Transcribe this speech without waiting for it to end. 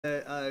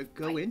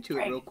go into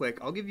it real quick.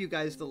 I'll give you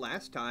guys the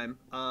last time,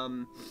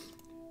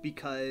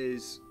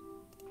 because,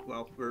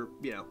 well, we're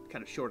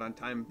kind of short on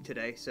time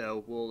today,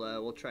 so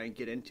we'll try and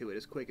get into it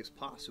as quick as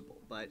possible.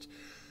 But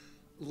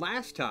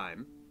last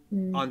time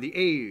on the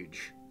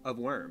Age of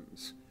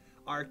Worms,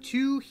 our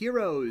two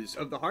heroes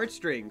of the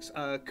heartstrings,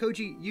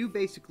 Koji, you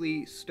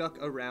basically stuck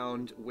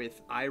around with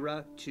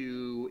Ira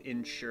to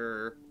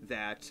ensure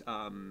that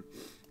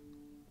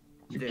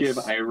give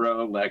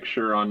Ira a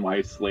lecture on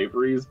why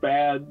slavery is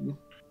bad.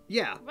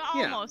 Yeah, well,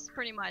 almost,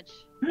 pretty much.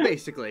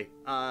 Basically,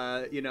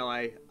 part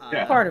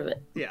of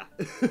it. Yeah.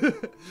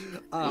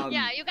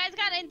 Yeah, you guys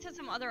got into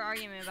some other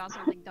argument about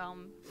something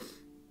dumb.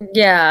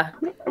 Yeah,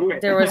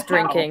 there was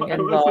drinking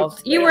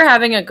involved. You were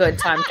having a good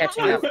time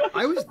catching up.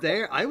 I was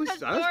there. I was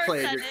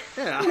playing it.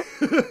 Yeah.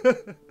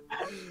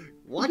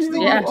 Watch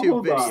the Yeah.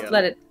 YouTube video. Just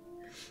let it.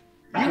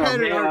 You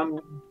had it.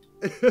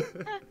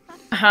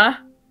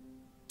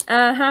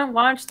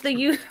 Watch the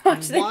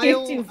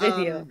YouTube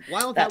video.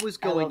 While that was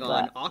going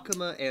on,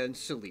 Akuma and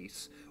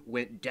Celise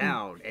went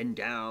down and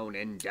down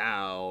and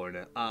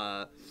down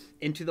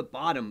into the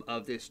bottom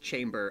of this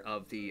chamber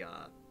of the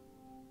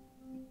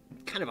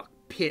kind of a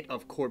pit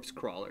of corpse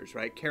crawlers,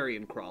 right?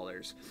 Carrion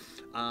crawlers.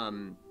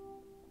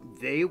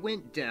 They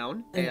went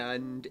down,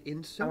 and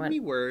in so many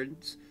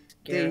words,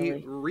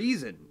 they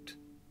reasoned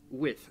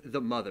with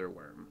the mother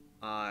worm.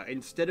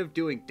 Instead of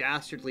doing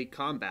dastardly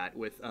combat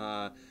with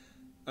a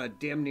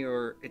damn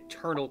near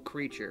eternal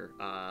creature,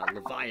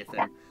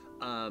 Leviathan,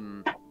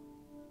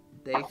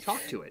 they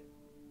talked to it.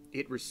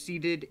 It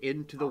receded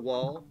into the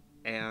wall,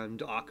 and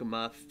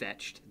Akuma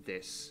fetched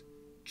this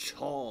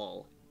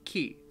tall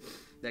key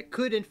that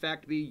could, in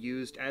fact, be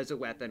used as a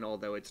weapon,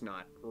 although it's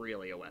not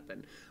really a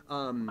weapon.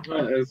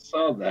 I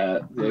saw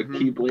that. The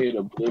Keyblade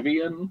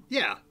Oblivion?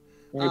 Yeah.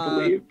 I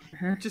believe.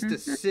 Just a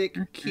sick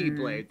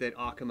Keyblade that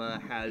Akuma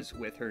has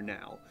with her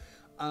now.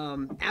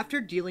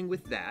 After dealing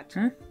with that,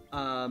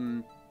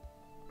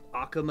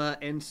 Akuma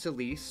and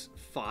Celise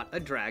fought a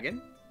dragon.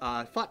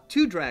 Fought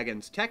two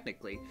dragons,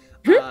 technically.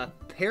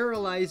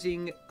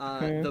 Paralyzing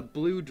the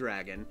blue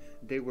dragon,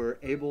 they were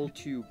able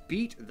to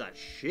beat the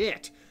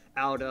shit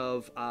out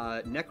of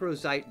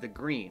Necrozite the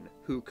Green,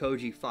 who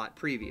Koji fought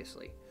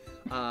previously.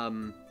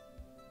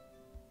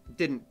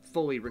 Didn't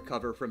fully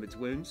recover from its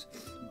wounds,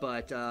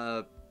 but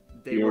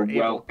You're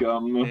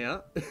welcome. Yeah,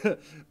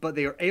 but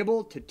they were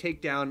able to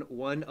take down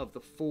one of the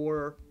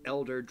 4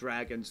 elder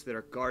dragons that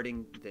are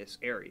guarding this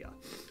area.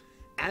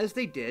 As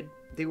they did,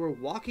 they were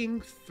walking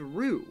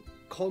through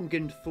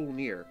Kongen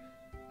Fulnir,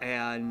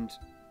 and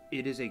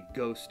it is a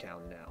ghost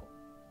town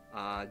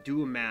now.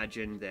 Do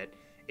imagine that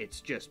it's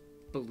just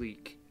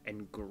bleak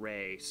and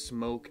gray,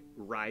 smoke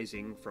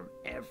rising from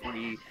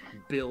every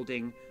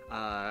building,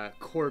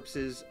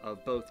 corpses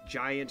of both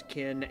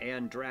giant-kin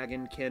and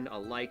dragon-kin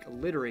alike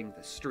littering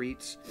the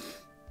streets.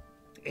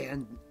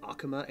 And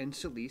Akuma and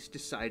Celise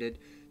decided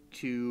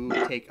to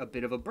take a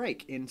bit of a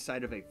break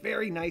inside of a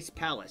very nice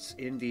palace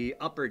in the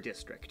upper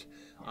district,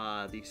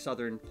 the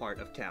southern part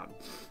of town.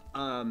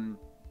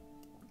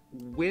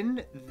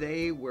 When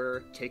they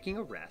were taking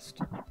a rest,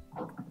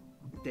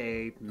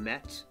 they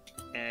met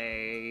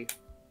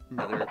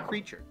another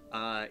creature.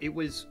 It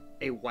was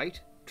a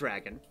white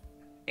dragon,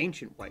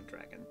 ancient white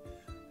dragon,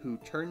 who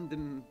turned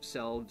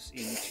themselves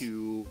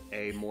into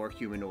a more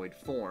humanoid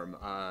form,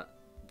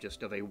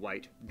 just of a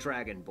white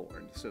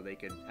dragonborn, so they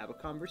could have a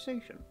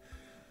conversation.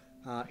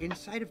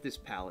 Inside of this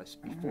palace,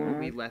 before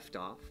we left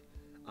off,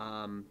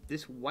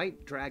 this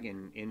white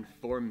dragon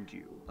informed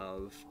you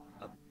of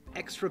an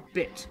extra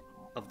bit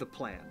of the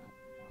plan.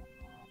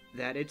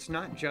 That it's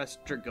not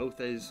just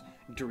Dragotha's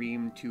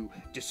dream to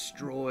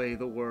destroy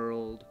the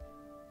world.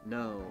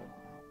 No,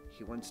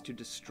 he wants to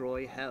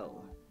destroy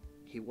hell.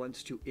 He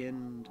wants to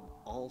end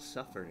all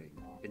suffering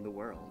in the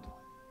world.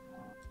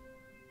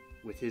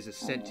 With his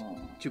ascent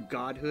to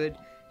godhood,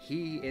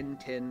 he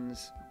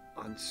intends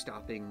on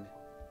stopping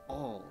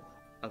all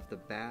of the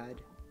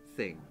bad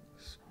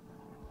things.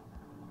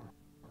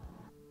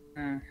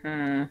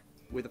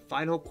 With a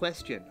final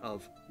question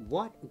of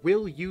what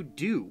will you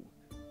do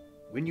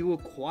when you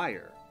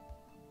acquire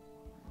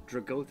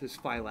Dragotha's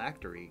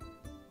phylactery?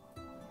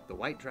 The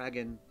white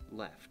dragon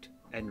left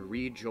and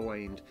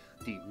rejoined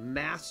the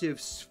massive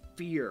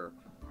sphere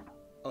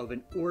of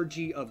an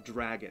orgy of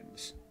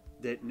dragons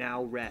that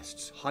now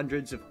rests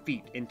hundreds of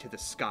feet into the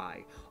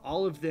sky,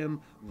 all of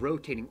them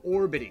rotating,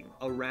 orbiting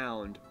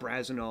around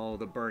Brazanol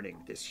the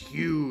Burning, this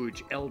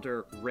huge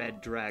elder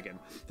red dragon.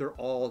 They're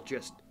all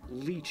just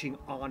leeching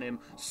on him,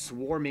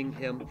 swarming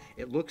him.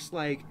 It looks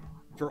like,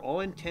 for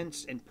all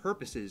intents and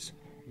purposes,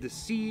 the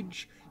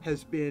siege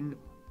has been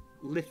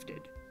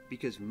lifted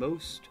because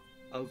most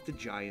of the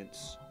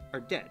giants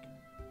are dead.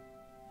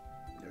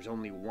 There's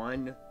only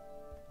one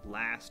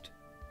last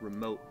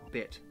remote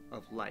bit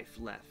of life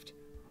left.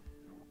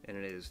 And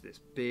it is this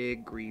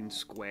big green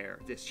square,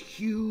 this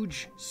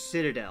huge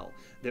citadel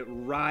that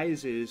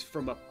rises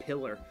from a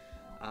pillar.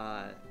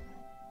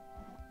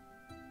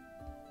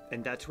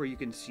 And that's where you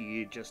can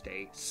see just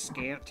a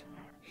scant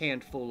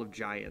handful of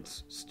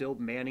giants still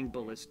manning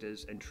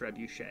ballistas and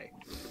trebuchet.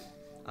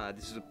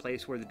 This is a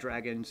place where the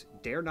dragons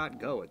dare not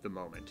go at the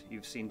moment.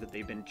 You've seen that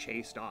they've been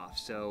chased off.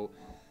 So,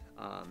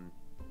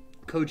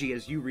 Koji,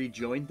 as you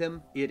rejoin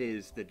them, it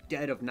is the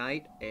dead of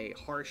night. A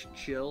harsh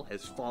chill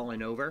has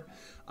fallen over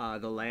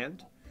the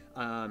land.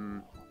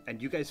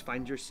 And you guys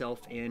find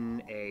yourself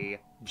in a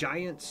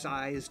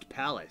giant-sized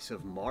palace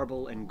of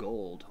marble and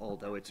gold,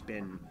 although it's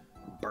been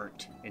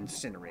burnt,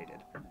 incinerated.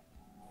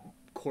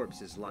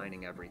 Corpses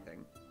lining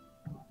everything.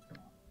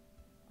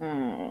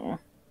 And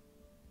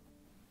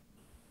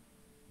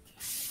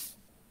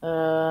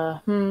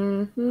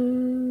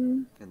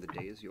the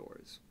day is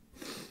yours.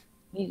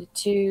 Need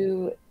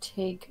to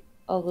take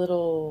a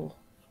little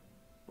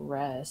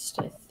rest,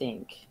 I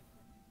think.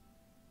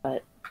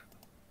 But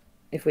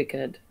if we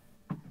could.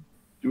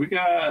 Do we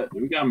got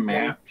a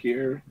map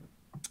here?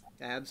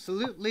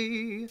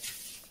 Absolutely.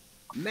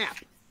 Map.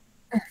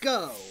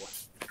 Go.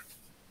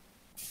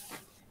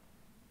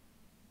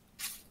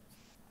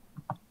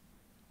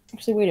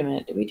 Actually, wait a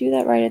minute. Did we do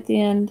that right at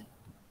the end?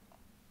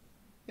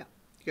 Yeah.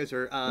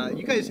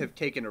 You guys have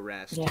taken a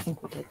rest. Yeah, I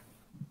think we did.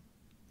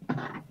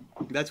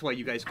 That's why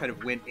you guys kind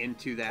of went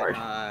into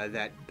that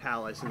that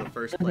palace in the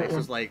first place.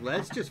 It's like,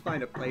 let's just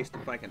find a place to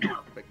fucking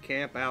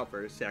camp out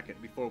for a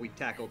second before we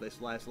tackle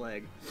this last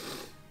leg.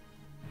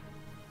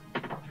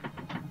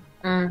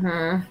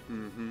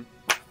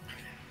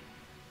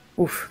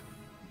 Oof.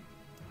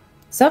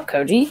 What's up,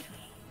 Koji?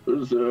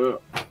 What's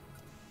up?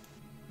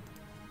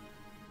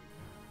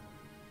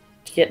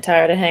 You get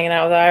tired of hanging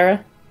out with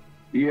Ira?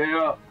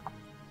 Yeah.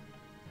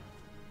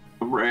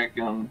 I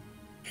reckon.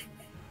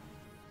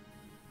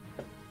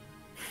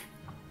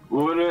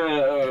 What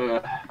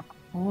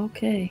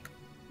Okay.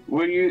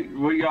 What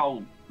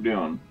y'all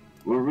doing?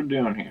 What are we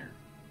doing here?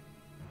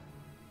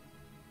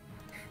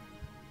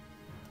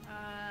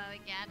 We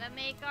gotta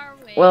make our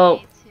way Well,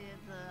 to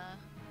the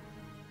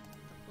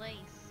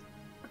place.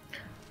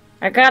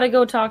 I gotta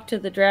go talk to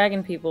the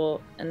dragon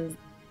people, and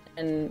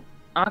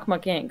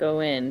Akma can't go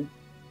in.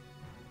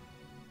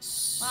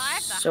 Well, I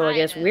have to So I hide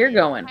guess it. we're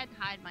going. I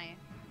hide my.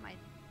 I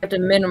have to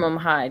minimum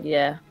hide,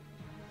 yeah.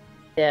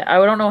 Yeah, I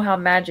don't know how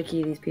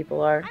magic-y these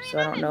people are, so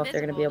I don't know if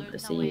they're gonna be able to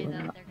see you or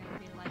not. They're gonna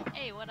be like,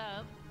 hey, what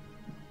up?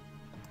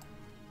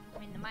 I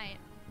mean, they might.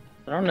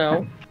 I don't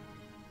know.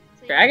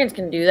 So, Dragons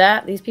can do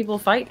that. These people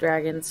fight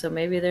dragons, so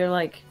maybe they're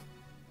like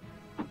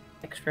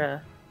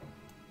extra.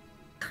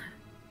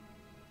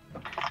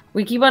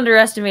 We keep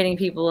underestimating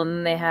people, and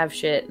then they have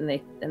shit, and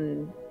they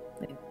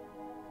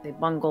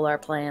bungle our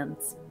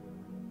plans.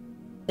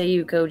 Say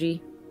you,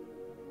 Koji.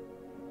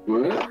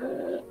 What?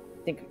 I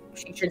think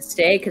she should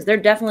stay because they're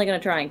definitely gonna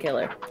try and kill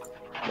her.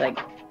 Like,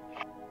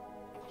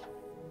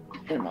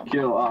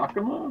 Kill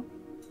Akuma?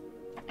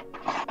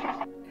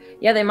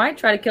 yeah, they might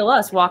try to kill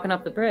us walking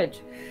up the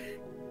bridge.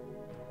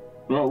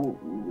 Well,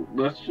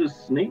 let's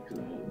just sneak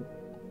then.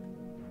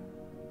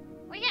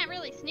 We can't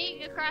really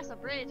sneak across a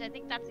bridge. I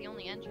think that's the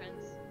only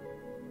entrance.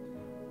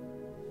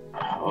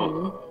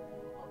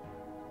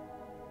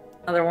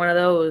 Another one of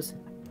those.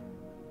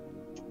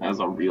 That's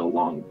a real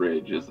long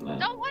bridge, isn't it?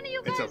 Don't one of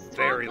you guys It's a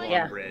very talk long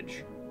like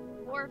bridge.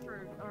 dwarf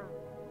or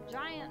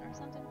giant or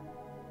something?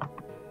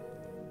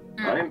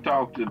 I can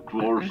talk to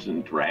dwarves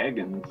and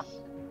dragons.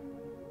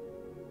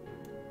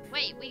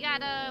 Wait, we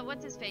got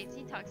what's his face?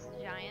 He talks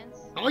to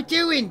giants. I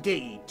do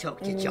indeed talk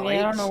to giants. Yeah,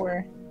 I don't know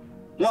where.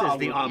 Says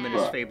the Yeah.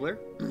 ominous fabler.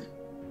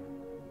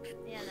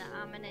 Yeah,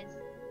 the ominous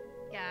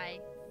guy.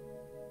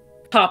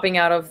 Popping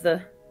out of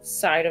the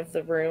side of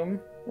the room,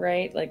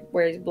 right? Like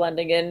where he's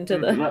blending into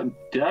the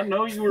Did I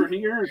know you were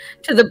here?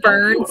 to the You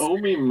burns. owe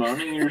me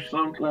money or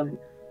something?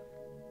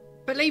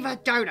 Believe I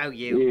don't owe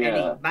you Yeah.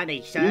 any money,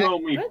 You sir. owe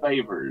me What?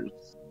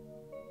 favors.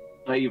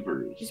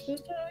 Favors. You're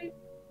supposed to know you?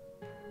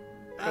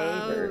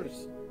 Oh,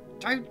 Favors.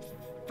 don't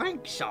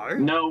think so.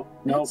 No,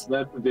 that's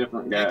a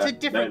different guy. That's a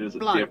different That is a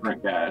bloke.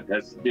 different guy.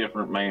 That's a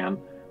different man.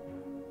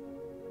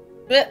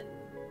 But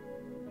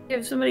you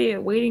have somebody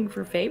waiting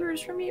for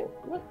favors from you?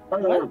 What?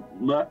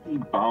 Lucky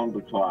Bond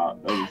the Clock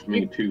owes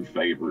me 2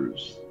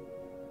 favors.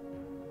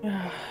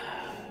 Are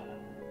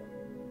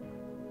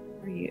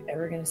you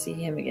ever gonna see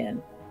him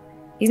again?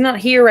 He's not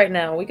here right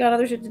now. We got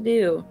other shit to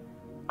do.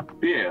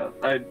 Yeah,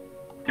 I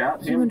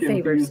got him Doing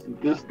favors. confused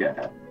with this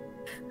guy.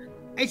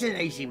 It's an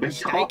easy They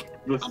mistake. talk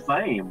the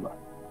same.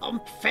 I'm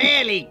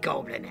fairly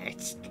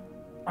goblinesque.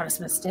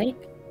 Honest mistake.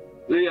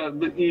 Yeah,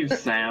 you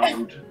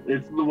sound.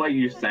 It's the way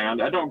you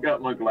sound. I don't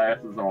got my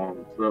glasses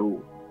on,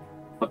 so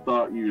I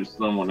thought you was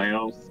someone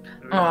else.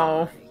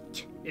 Oh.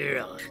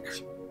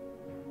 Right.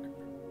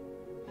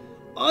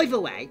 Either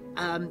way,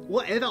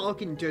 whatever I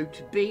can do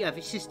to be of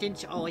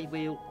assistance, I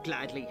will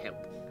gladly help.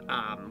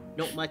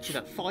 Not much of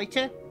a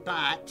fighter,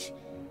 but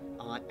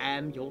I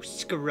am your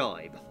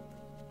scribe.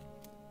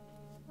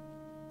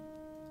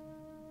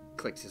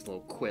 Clicks his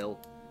little quill.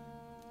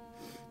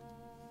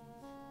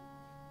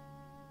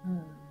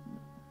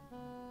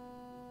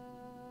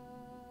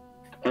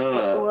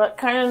 What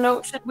kind of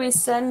note should we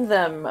send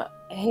them?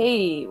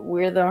 Hey,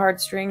 we're the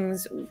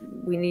heartstrings.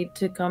 We need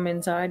to come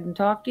inside and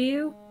talk to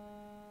you?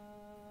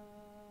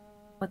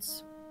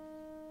 What's...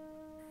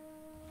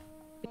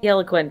 Be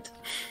eloquent.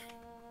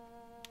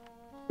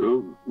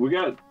 So we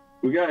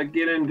gotta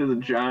get into the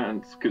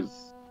giants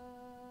because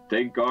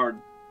they guard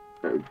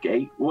the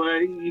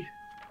gateway,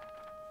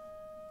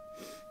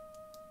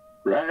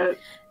 right?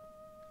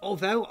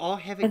 Although I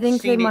haven't I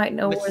think they seen might it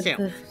know myself,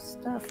 where the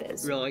stuff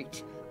is.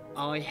 right?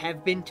 I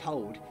have been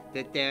told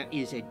that there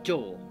is a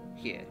door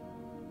here.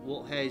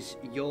 What has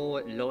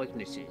your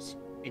likenesses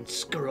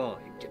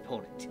inscribed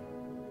upon it?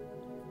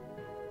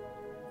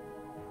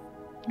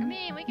 I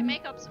mean, we can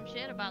make up some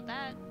shit about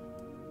that.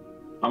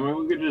 I mean,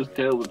 we could just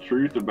tell the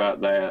truth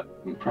about that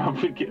and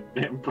probably get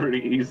in pretty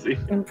easy.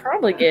 And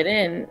probably get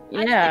in.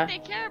 I Yeah. don't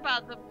think they care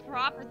about the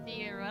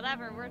prophecy or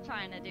whatever we're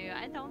trying to do.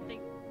 I don't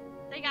think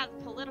they got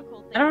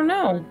political things. I don't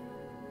know.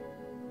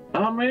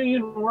 I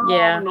mean, we're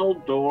Yeah. on an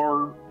old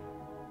door.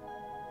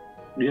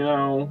 You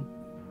know,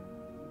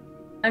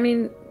 I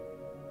mean,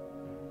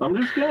 I'm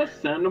just gonna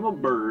send them a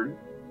bird.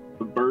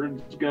 The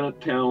bird's gonna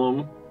tell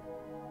them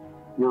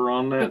we're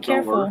on be that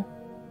careful. door.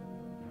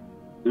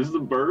 Is the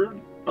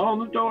bird on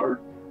the door?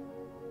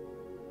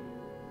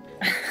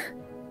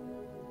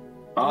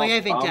 I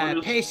haven't I'm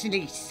just-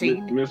 personally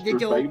seen Mr. the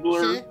door,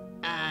 Fabler?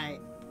 sir.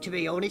 To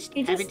be honest,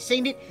 He haven't just-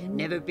 seen it.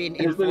 Never been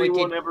Has anyone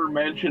invited. ever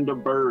mentioned a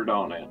bird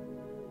on it?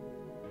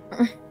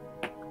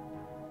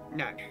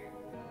 No.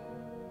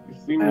 You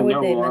seem Why to would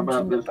know they more mention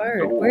about the this bird?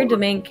 door. We're the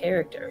main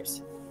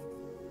characters.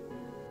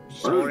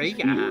 Sorry,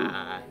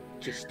 here.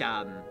 just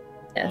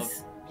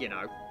Yes. you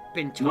know,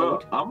 been Well,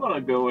 told. I'm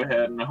gonna go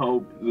ahead and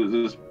hope that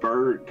this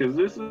bird, because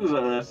this is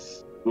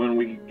us when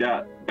we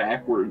got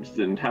backwards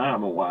in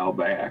time a while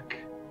back,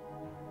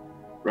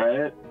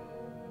 right?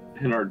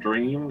 In our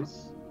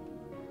dreams.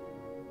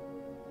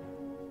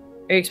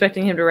 Are you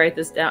expecting him to write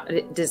this down?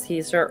 Does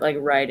he start like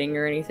writing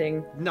or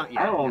anything? Not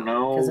yet. I don't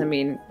know. Because I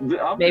mean,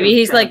 I'm maybe just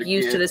he's trying like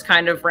used to get- this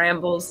kind of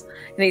rambles,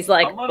 and he's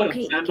like, I'm gonna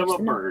okay, send him just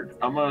a know- bird.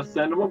 I'm gonna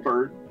send him a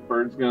bird.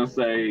 Bird's gonna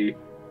say,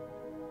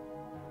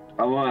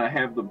 I want to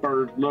have the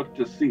bird look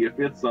to see if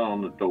it's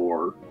on the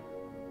door.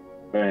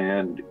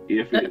 And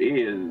if it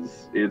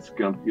is, it's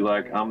gonna be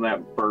like, I'm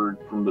that bird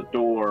from the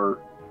door.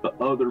 The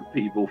other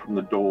people from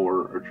the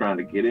door are trying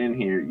to get in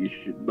here. You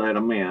should let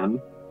them in.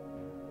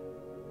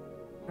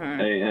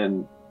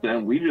 And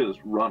then we just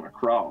run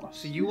across.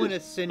 So you We want to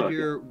just send fucking-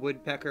 your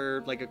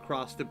woodpecker like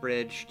across the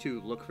bridge to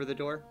look for the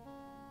door,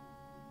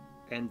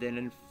 and then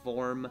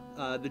inform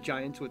the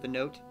giants with a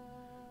note?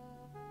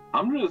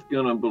 I'm just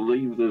gonna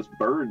believe this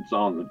bird's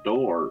on the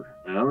door,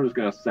 and I'm just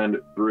gonna send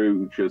it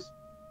through, just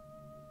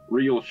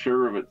real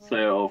sure of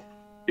itself.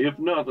 If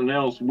nothing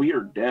else, we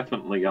are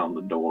definitely on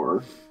the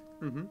door.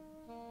 Mm-hmm.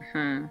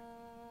 Hmm.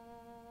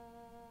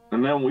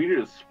 And then we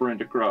just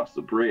sprint across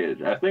the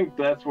bridge. I think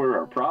that's where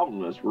our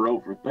problem is. We're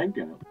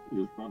overthinking it.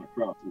 We just run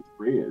across this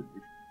bridge.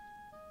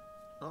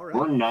 All We're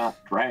right. not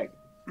dragons.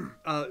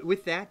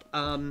 With that,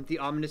 the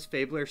ominous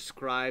fabler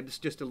scribes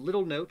just a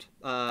little note,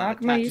 How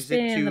come I attaches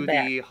stay it in to the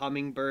back? the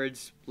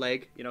hummingbird's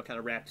leg. You know, kind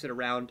of wraps it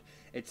around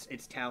its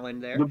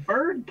talon there. The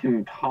bird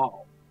can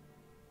talk.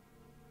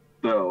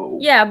 So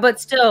Yeah, but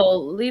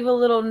still, leave a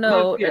little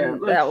note, yeah,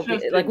 and let's that will be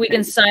just like in we can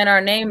case. sign our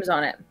names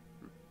on it.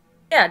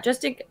 Yeah,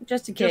 just in case.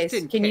 Just in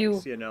Can case,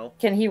 you? you know.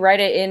 Can he write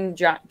it in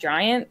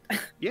giant?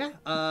 Yeah.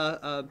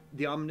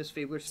 The ominous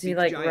fabler Is he speaks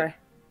like? giant.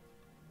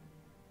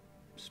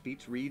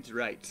 Speaks, reads,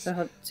 writes.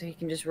 So he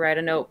can just write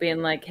a note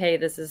being like, "Hey,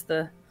 this is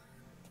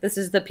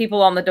the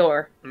people on the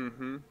door.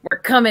 Mm-hmm. We're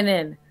coming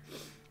in."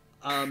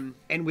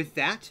 And with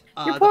that,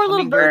 Your the poor little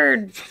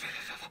hummingbird. bird.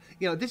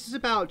 You know, this is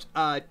about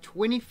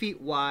 20 feet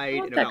wide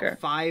and Woodpecker. about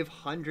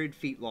 500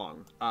 feet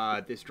long,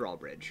 this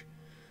drawbridge.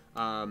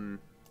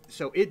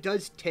 So it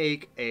does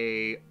take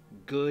a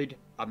good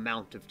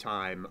amount of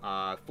time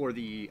for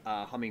the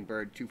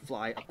hummingbird to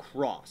fly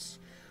across.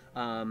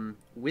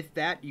 With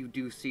that, you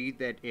do see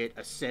that it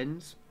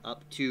ascends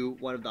up to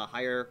one of the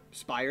higher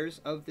spires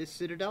of this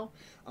citadel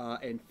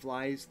and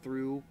flies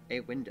through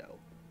a window.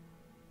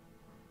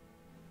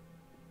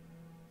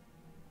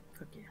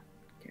 Okay.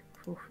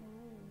 Careful.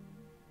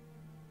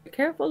 Be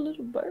careful,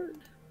 little bird.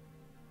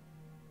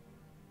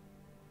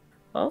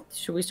 Well,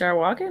 should we start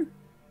walking?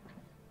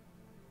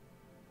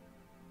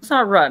 Let's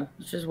not run.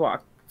 Let's just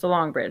walk. It's a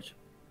long bridge.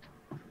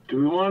 do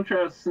we want to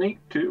try to sneak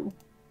too?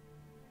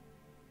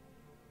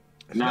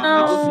 No,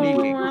 No,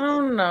 sneaking. I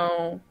don't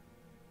know.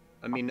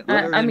 I mean,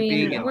 other I than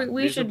mean, being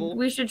we should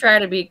invisible, try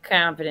to be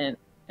confident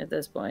at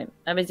this point.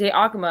 I mean, say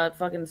Akuma,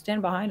 fucking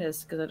stand behind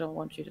us because I don't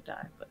want you to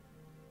die. But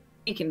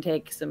he can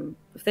take some.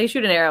 If they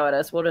shoot an arrow at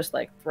us, we'll just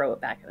like throw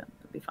it back at them.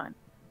 It'll be fine.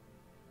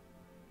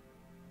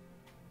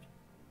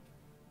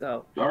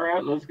 Go. All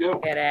right, let's go.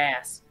 Get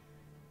ass.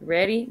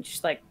 Ready?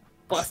 Just like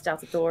bust out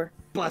the door.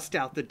 bust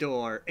out the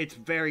door. It's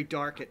very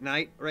dark at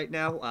night right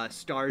now.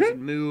 Stars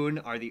and moon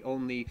are the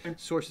only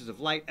sources of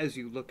light. As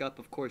you look up,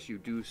 of course, you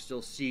do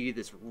still see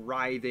this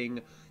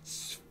writhing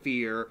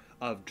sphere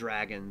of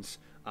dragons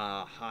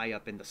high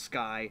up in the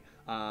sky.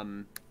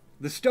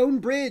 The stone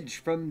bridge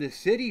from the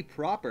city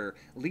proper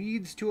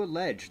leads to a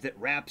ledge that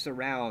wraps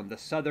around the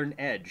southern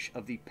edge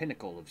of the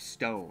pinnacle of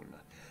stone.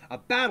 A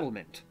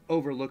battlement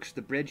overlooks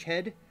the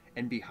bridgehead,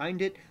 and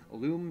behind it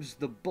looms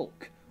the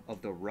bulk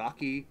of the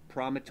rocky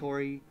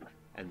promontory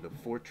and the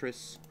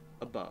fortress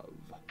above.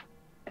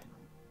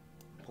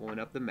 Pulling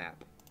up the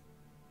map.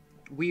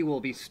 We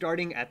will be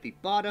starting at the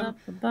bottom. Up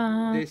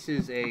above. This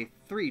is a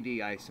 3D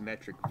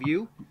isometric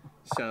view.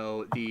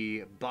 So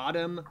the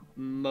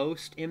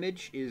bottom-most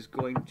image is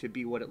going to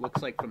be what it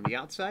looks like from the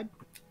outside.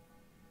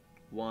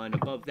 One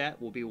above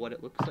that will be what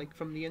it looks like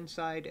from the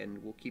inside,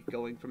 and we'll keep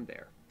going from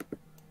there.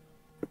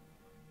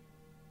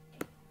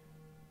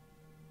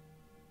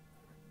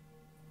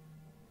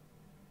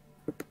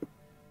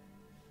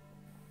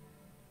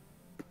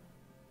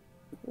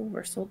 Ooh,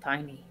 we're so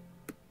tiny.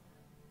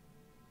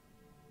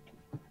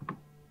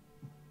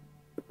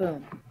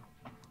 Boom.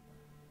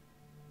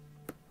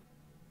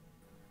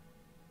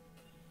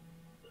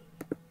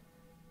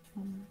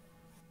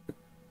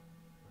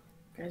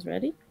 Guys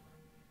ready?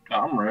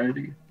 I'm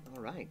ready.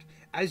 All right.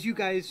 As you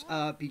guys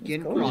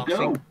begin Let's go.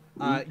 crossing,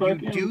 you do What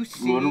are we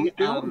see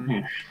doing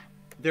here?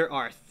 there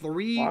are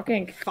 3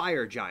 Walking.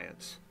 fire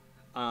giants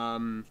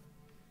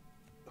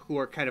who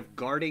are kind of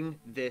guarding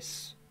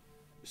this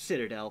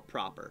citadel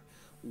proper.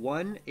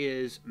 One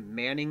is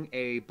manning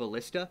a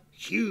ballista,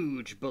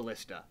 huge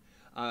ballista.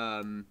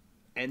 And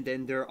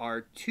then there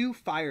are 2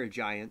 fire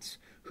giants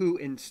who,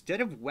 instead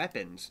of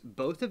weapons,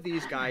 both of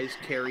these guys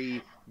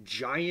carry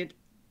giant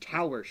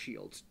tower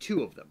shields,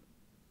 2 of them.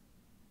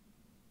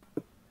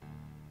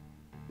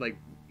 Like,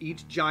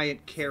 each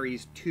giant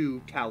carries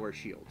 2 tower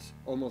shields,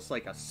 almost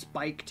like a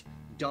spiked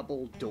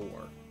double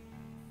door.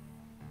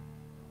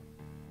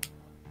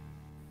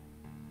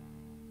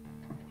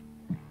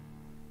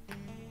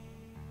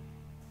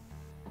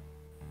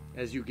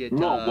 As you get I'm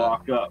gonna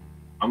walk up.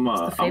 I'm Is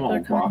the gonna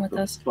Fabler coming walk with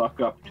the us? fuck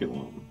up to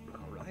him.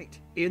 All right.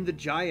 In the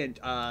giant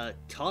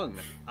tongue,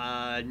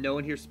 no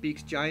one here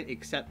speaks giant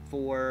except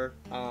for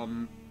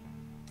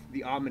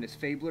the ominous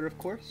Fabler, of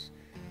course.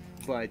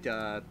 But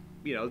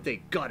you know, they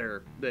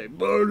gutter. They and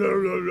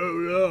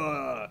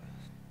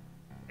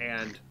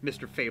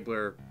Mr.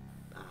 Fabler,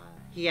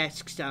 he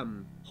asks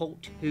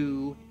Holt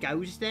who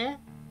goes there.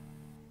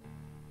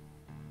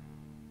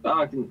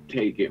 I can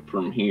take it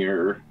from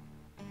here.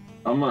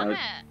 I'm gonna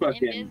I'm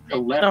fucking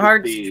invisible. telepathy,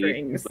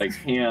 heartstrings. like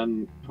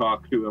hand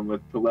talk to him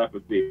with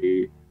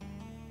telepathy.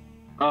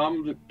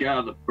 I'm the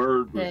guy the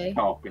bird was Okay.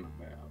 talking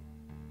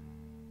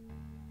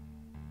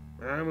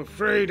about. I'm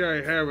afraid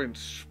I haven't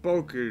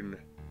spoken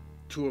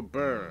to a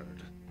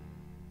bird.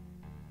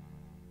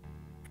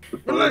 The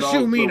bird Unless you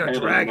also mean a had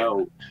dragon.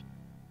 note.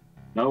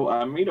 No,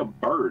 I mean a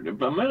bird.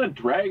 If I meant a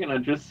dragon, I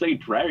just say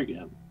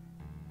dragon.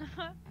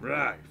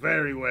 Right,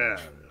 very well.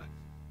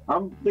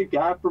 I'm the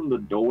guy from the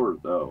door,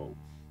 though.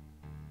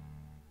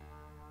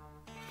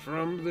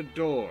 From the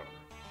door.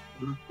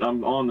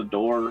 I'm on the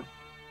door.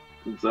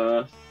 It's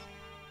us.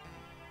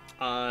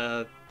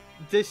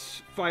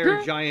 This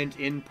fire giant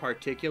in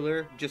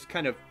particular just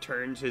kind of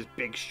turns his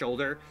big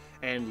shoulder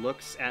and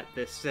looks at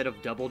this set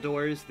of double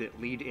doors that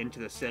lead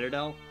into the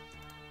citadel.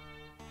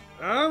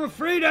 I'm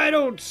afraid I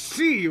don't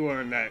see you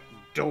on that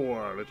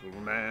door, little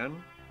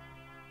man.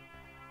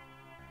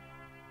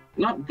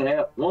 Not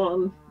that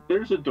one.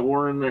 There's a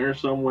door in there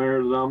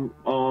somewhere that I'm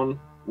on.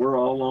 We're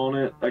all on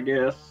it, I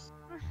guess.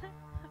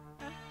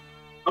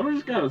 I'm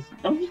just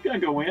gonna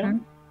go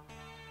in.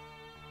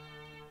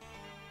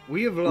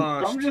 We have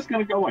lost I'm just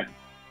gonna go in.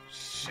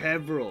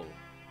 several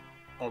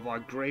of our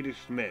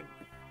greatest men.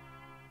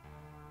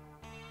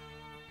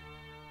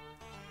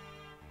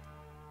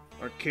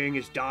 Our king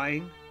is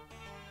dying.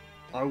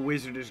 Our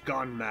wizard has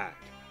gone mad.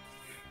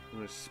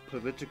 This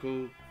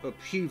political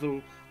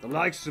upheaval, the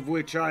likes of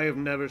which I have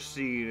never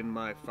seen in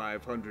my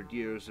 500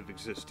 years of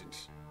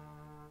existence.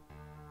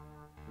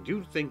 Do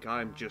you think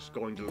I'm just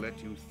going to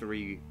let you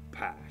 3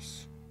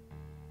 pass?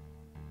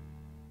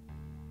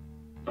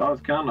 I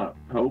was kind of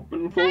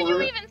hoping for How do you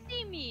it. even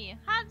see me?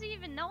 How do you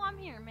even know I'm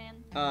here, man?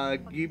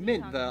 You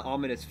meant the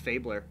ominous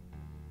Fabler.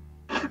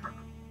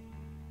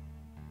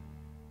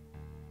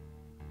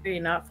 3,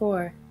 not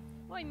 4.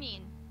 What do you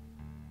mean?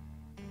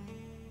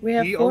 We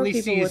have He 4 only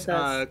people sees with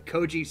us.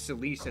 Koji,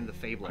 Solis, and the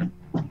Fabler.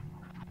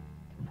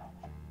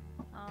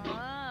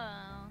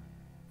 Oh.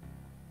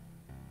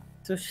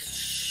 So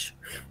shh.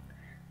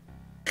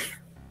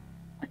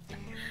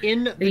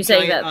 In the you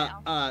saying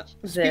giant, that-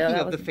 speaking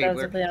that of the was- that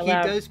was Fabler, really he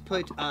loud. does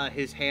put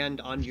his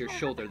hand on your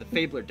shoulder. The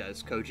Fabler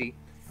does, Koji.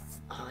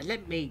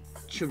 Let me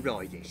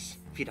try this,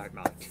 if you don't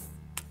mind.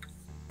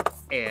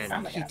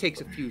 And he takes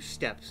a few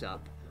steps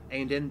up,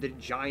 and then the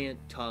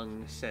giant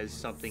tongue says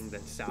something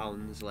that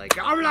sounds like he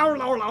can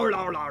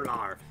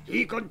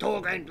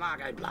talk and blah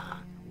and blah.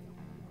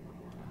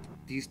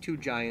 These 2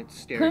 giants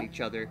stare at each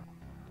other.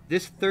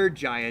 This 3rd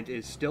giant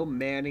is still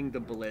manning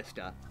the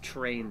ballista,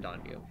 trained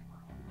on you.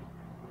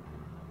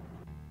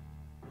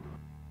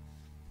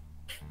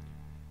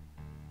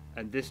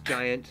 And this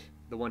giant,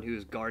 the one who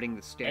is guarding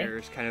the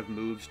stairs, kind of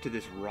moves to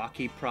this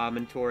rocky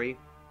promontory,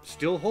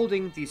 still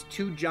holding these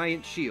 2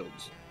 giant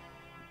shields.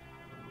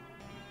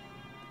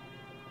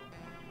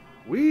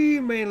 We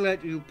may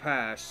let you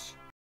pass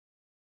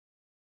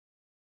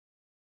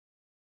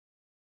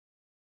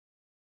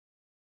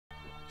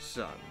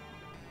son.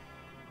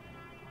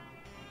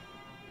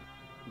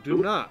 Do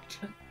not.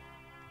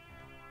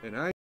 And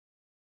I.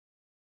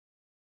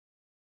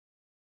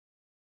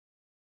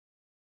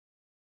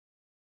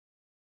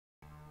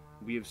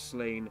 We have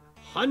slain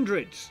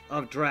hundreds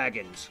of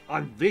dragons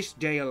on this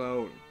day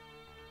alone.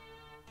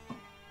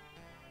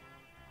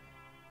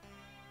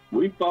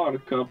 We fought a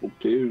couple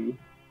too.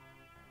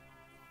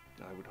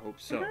 I would hope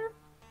so.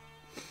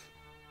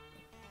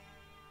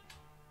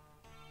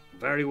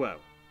 Very well.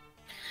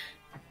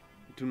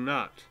 Do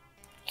not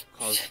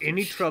cause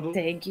any trouble.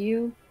 Thank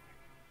you.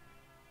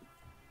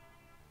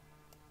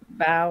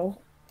 Bow.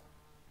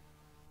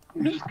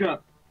 I'm just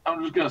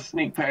gonna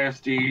sneak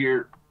past you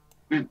here.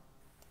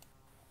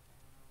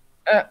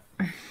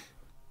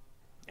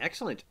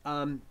 Excellent.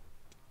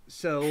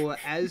 So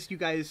as you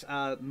guys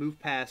move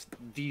past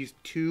these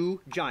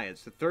two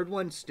giants, the third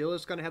one still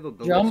is going to have a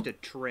ballista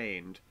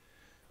trained.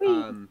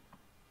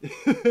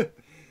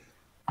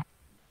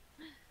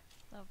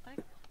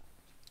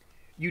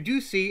 You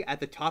do see at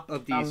the top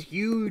of these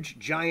huge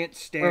giant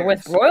stairs. We're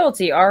with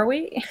royalty, are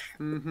we?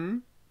 Mm-hmm.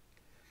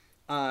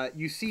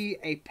 You see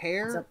a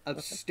pair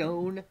of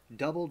stone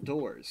double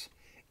doors,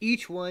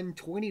 each one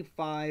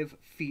 25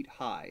 feet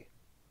high.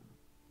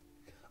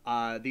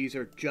 These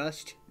are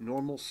just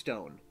normal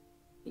stone.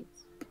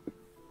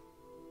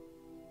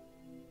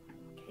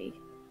 Okay.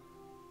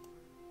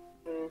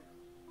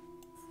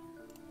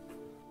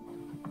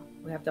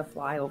 We have to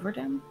fly over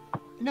them?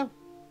 No.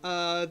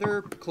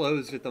 They're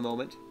closed at the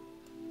moment.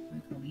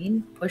 Go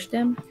in, push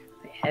them.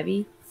 They're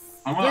heavy.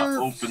 I'm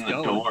gonna open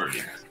the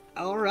doors.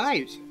 All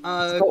right.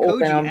 go open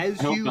them. Koji,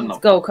 as you... Let's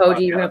go,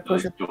 Koji. You're gonna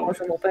push them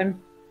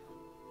open.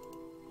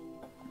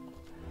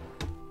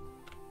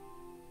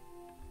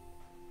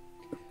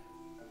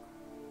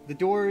 The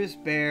doors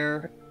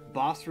bear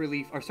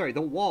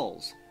the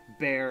walls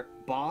bear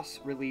bas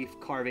relief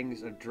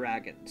carvings of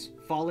dragons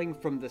falling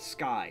from the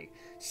sky,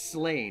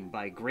 slain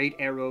by great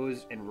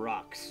arrows and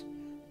rocks,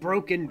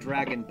 broken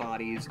dragon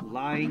bodies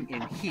lying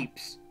in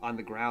heaps on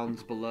the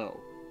grounds below.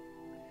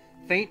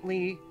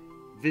 Faintly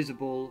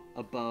visible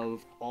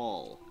above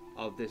all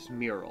of this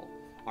mural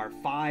are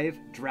 5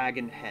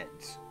 dragon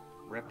heads,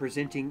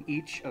 representing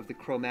each of the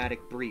chromatic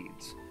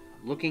breeds,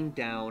 looking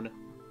down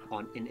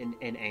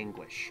in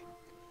anguish.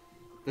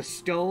 The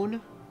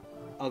stone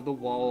of the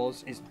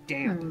walls is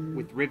damp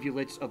with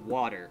rivulets of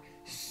water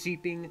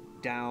seeping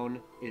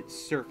down its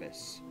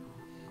surface.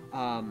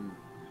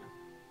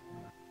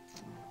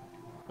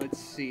 Let's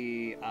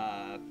see.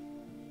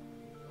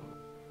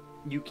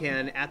 You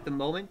can, at the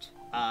moment,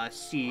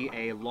 see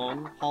a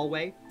long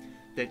hallway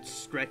that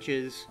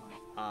stretches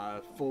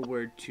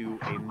forward to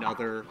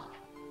another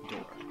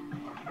door.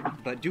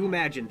 But do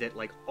imagine that,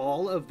 like,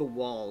 all of the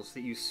walls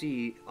that you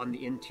see on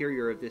the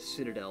interior of this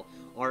citadel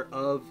are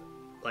of,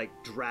 like,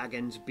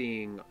 dragons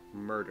being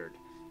murdered.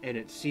 And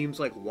it seems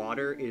like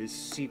water is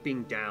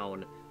seeping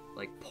down,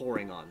 like,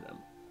 pouring on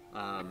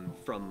them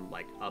from,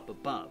 like, up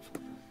above.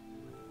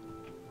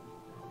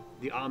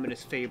 The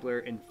ominous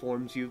fabler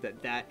informs you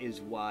that that is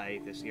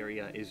why this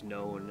area is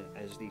known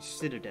as the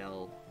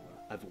Citadel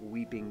of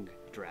Weeping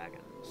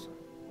Dragons.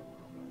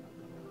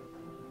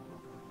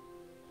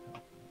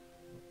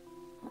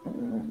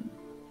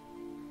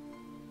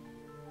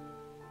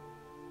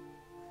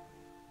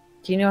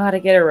 Do you know how to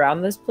get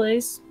around this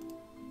place,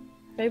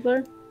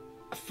 Fabler?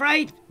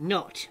 Afraid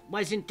not.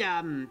 Wasn't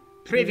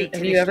privy to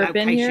Have this you ever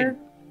location. been here?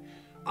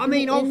 I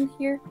mean, I've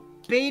here?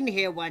 been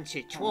here once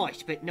or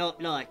twice, but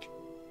not like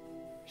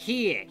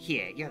here,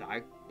 you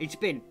know. It's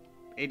been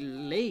at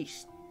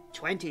least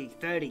 20,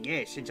 30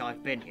 years since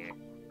I've been here.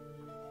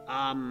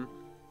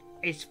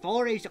 As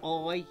far as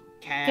I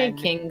can...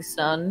 Okay, King's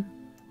son.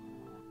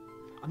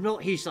 I'm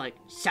not his, like,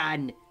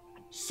 son,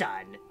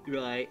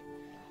 right?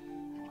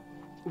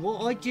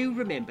 What I do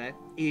remember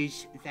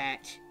is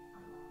that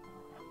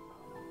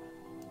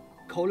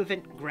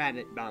Colivant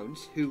Granite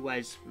Bones, who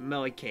was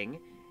my king,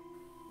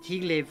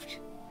 he lived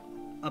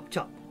up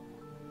top.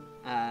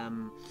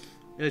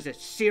 There's a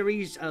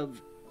series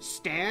of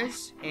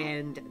stairs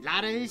and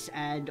ladders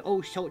and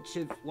all sorts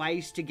of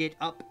ways to get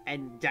up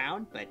and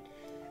down, but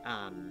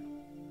I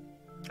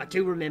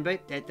do remember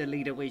that the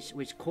leader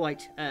was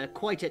quite at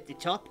the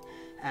top,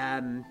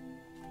 and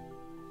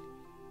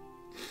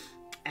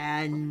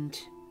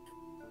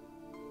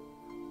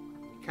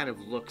kind of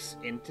looks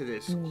into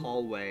this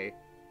hallway,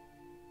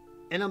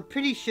 and I'm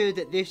pretty sure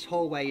that this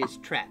hallway is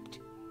trapped.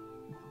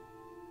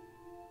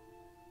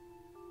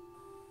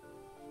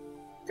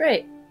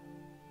 Great.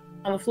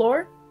 On the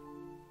floor?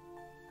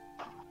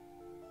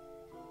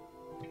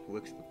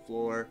 Looks at the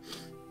floor,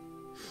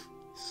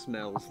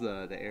 smells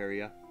the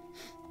area.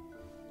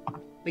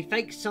 We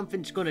think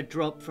something's gonna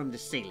drop from the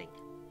ceiling.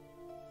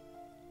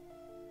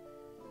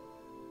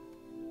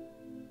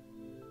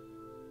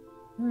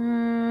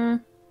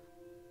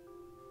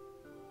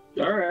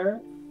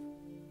 Alright.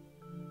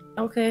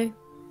 Okay.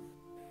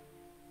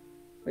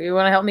 Well, you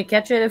want to help me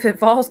catch it if it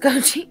falls,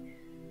 Koji?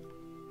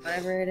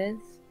 Whatever it is.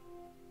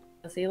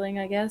 The ceiling,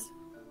 I guess.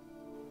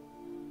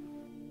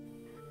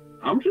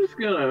 I'm just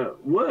gonna...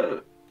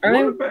 What? Are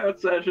What they?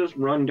 about I just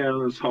run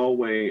down this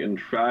hallway and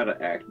try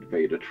to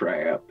activate a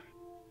trap?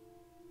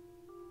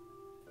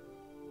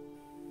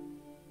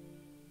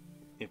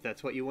 If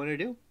that's what you want to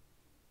do.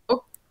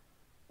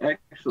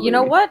 Actually, You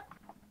know what?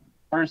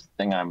 First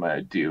thing I'm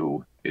gonna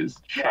do is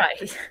check.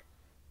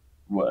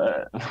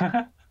 Why?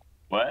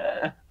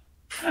 What?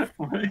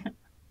 What?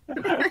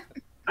 I'm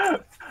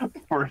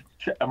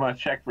gonna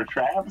check for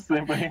traps.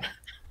 Anybody?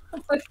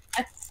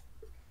 It's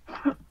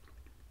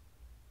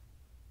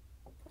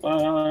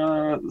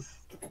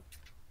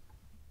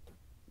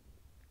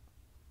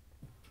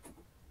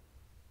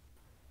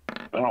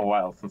been a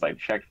while since I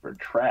checked for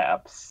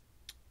traps.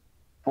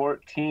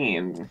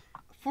 14.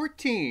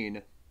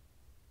 14.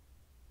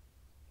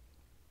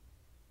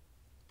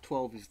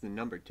 12 is the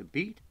number to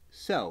beat.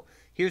 So,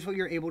 here's what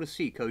you're able to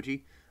see,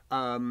 Koji.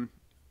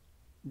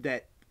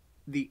 That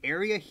the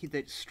area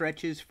that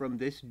stretches from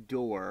this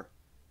door,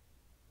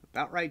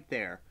 about right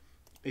there,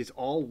 is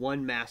all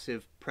one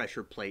massive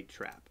pressure plate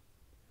trap.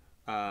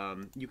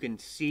 You can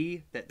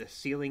see that the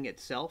ceiling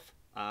itself,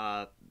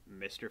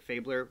 Mr.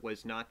 Fabler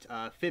was not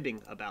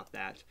fibbing about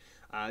that.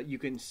 You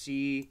can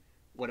see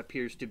what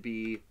appears to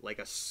be like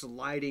a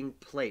sliding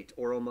plate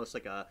or almost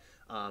like a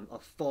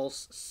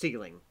false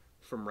ceiling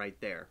from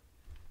right there.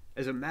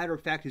 As a matter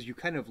of fact, as you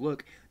kind of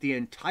look, the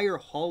entire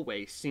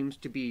hallway seems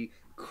to be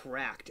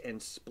cracked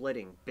and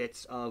splitting.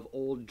 Bits of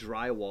old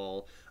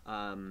drywall,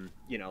 kind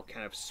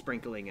of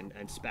sprinkling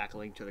and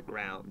spackling to the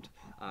ground.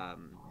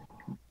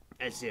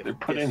 As if they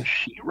put in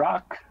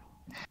sheetrock.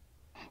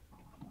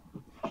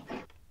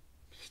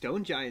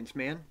 Stone giants,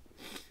 man.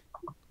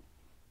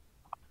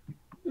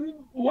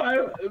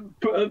 Why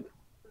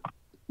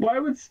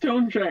would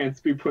stone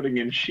giants be putting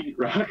in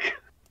sheetrock?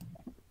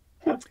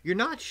 You're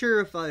not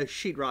sure if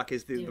sheetrock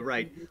is the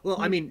right. Well,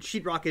 I mean,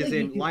 sheetrock is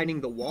in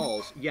lining the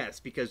walls, yes,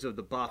 because of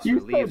the buffs or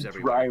leaves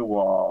everywhere.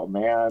 Drywall,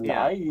 man.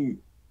 Yeah.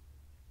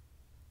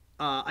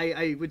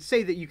 I would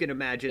say that you can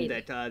imagine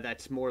that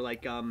that's more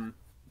like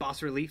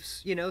bas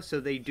reliefs, so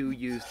they do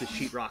use the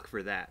sheetrock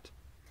for that.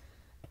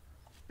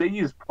 They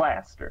use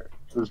plaster.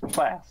 There's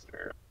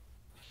plaster.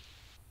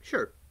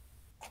 Sure.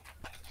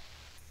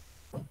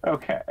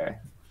 Okay.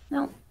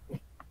 No.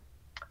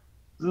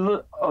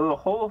 The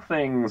whole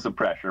thing's a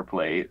pressure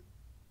plate.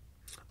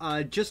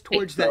 Just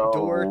towards that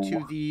door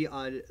to the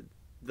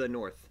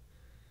north.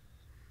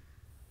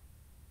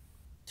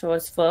 So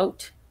it's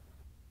float.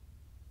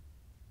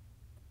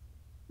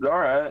 All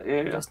right.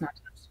 Yeah.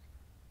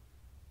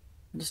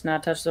 Just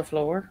not touch the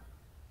floor.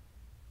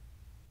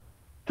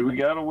 Do we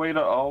got a way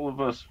to all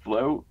of us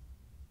float?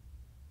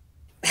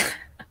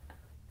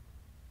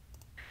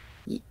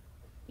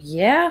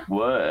 Yeah.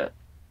 What?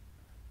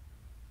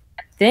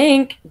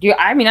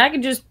 I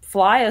could just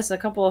fly us a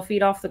couple of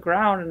feet off the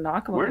ground and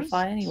knock them up and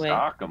fly anyway.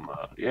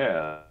 Sakuma?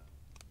 Yeah.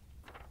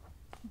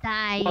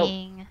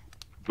 Dying.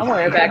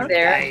 Somewhere back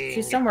there. Dying.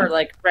 She's somewhere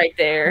like right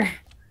there.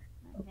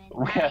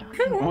 We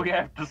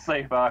have to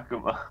save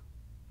Akuma.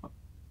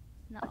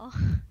 No.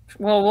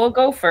 Well, we'll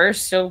go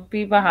first. She'll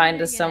be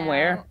behind us Get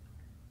somewhere. out.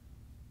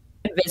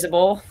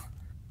 Invisible.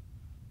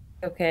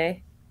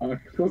 Okay.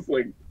 Akuma's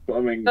like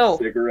bumming So,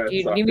 cigarettes. do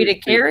you off need me to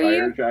these two carry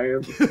fire you?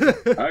 Giants.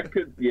 I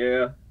could,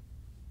 yeah.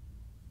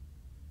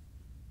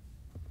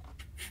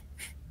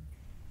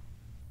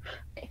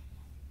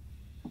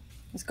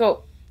 Let's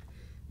go.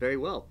 Very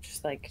well.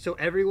 Just like So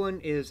everyone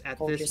is at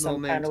Hold you this some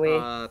moment kind of way.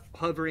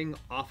 hovering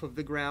off of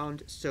the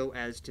ground so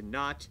as to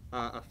not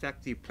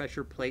affect the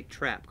pressure plate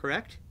trap,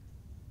 correct?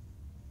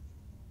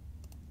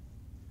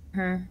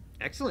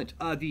 Excellent.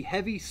 The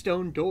heavy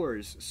stone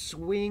doors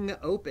swing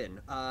open,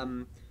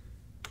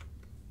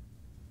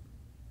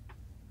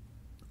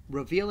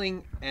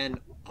 revealing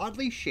an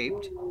oddly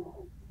shaped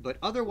but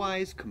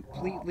otherwise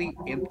completely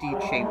empty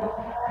chamber.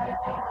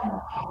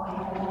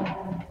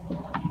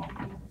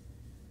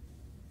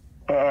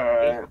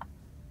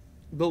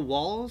 The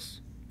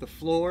walls, the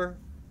floor,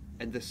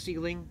 and the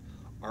ceiling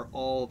are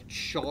all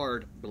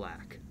charred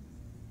black.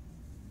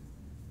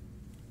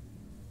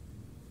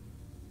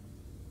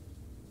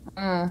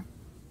 I'm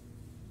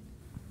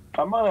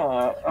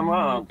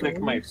gonna pick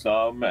my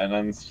thumb and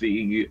then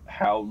see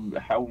how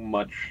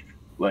much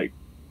like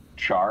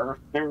char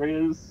there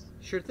is.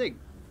 Sure thing.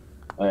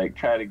 Like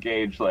try to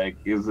gauge like,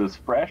 is this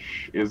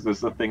fresh? Is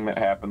this a thing that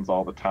happens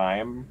all the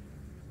time?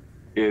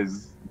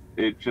 Is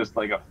it just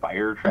like a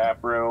fire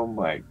trap room,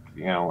 like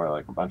where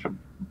like a bunch of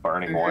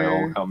burning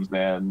oil comes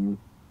in?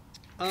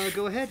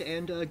 Go ahead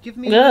and give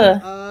me.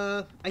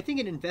 Ugh. I think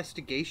an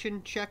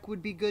investigation check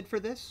would be good for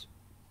this.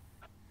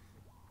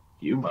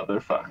 You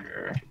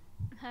motherfucker.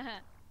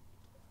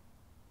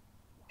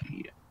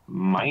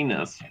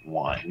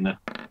 -1.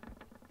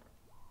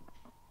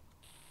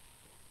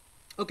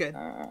 Okay.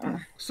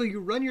 So you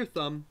run your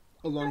thumb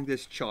along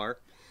this char,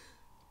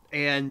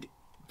 and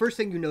first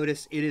thing you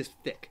notice, it is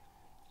thick.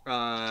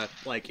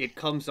 Like it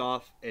comes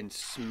off and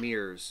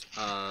smears,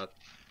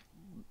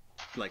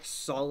 like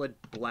solid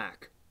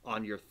black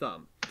on your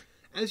thumb.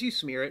 As you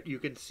smear it, you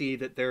can see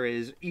that there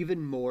is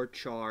even more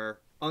char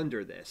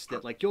under this.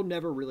 That like you'll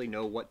never really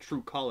know what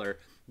true color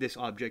this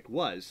object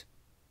was.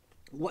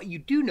 What you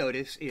do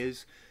notice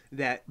is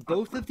that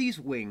both of these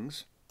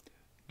wings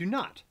do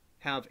not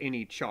have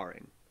any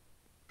charring.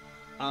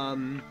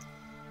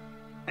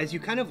 As you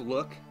kind of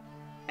look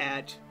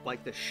at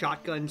like the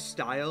shotgun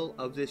style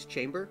of this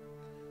chamber,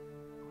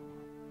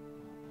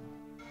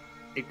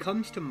 it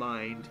comes to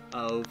mind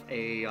of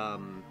a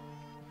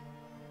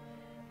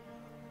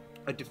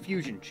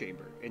diffusion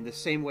chamber in the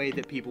same way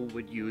that people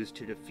would use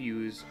to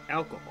diffuse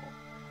alcohol.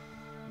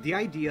 The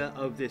idea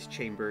of this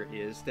chamber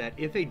is that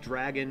if a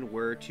dragon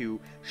were to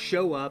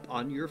show up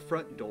on your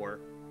front door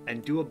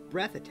and do a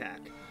breath attack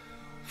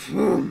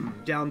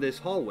down this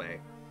hallway,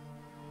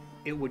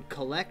 it would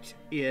collect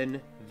in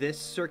this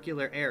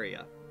circular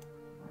area,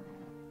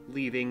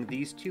 leaving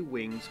these two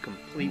wings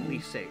completely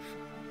safe.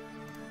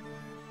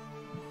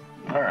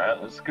 Alright,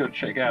 let's go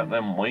check out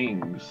them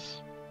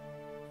wings.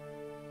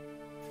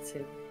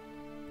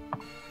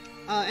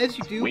 As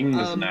you do,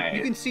 Wings night.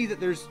 you can see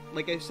that there's,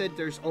 like I said,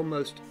 there's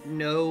almost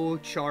no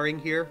charring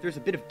here. There's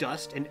a bit of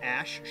dust and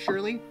ash,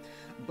 surely,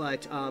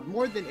 but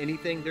more than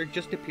anything, there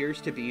just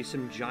appears to be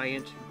some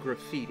giant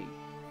graffiti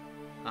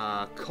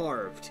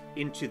carved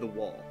into the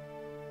wall.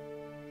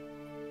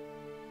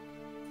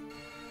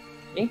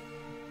 Me?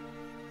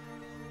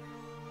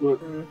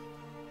 Look,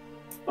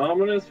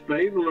 ominous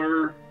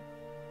fabler.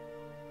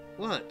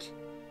 What?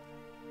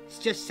 It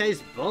just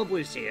says Bob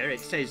was here. It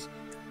says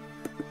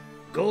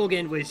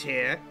Gorgon was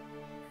here.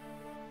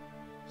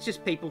 It's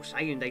just people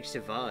saying they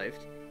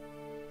survived.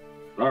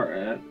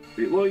 Alright.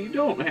 Well, you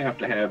don't have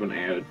to have an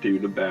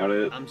attitude about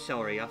it. I'm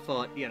sorry, I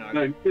thought, you know...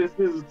 Like, this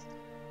is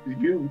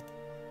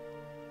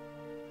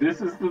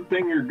the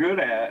thing you're good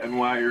at and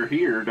why you're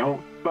here.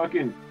 Don't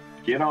fucking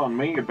get on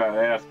me about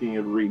asking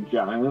you to read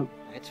giant.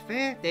 That's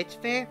fair, that's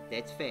fair,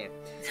 that's fair.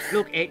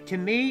 Look, to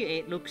me,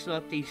 it looks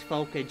like these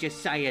folk are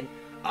just saying,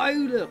 oh,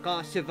 look,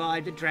 I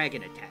survived a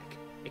dragon attack,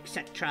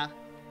 etc.,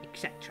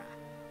 etc.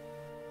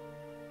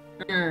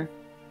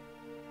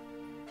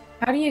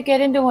 How do you get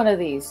into one of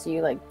these? Do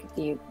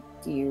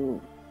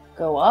you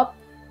go up?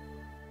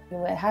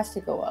 It has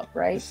to go up,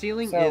 right? The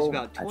ceiling So is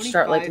about 25 I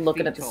start like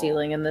looking feet at the tall.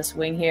 ceiling in this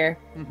wing here.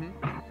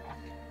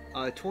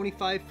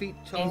 25 feet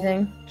tall,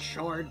 Anything?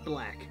 charred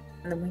black.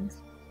 In the wings.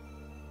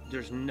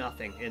 There's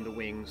nothing in the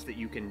wings that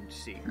you can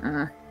see,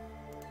 Uh-huh.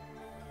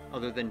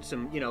 other than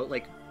some, you know,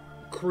 like,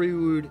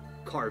 crude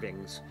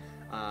carvings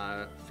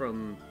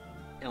from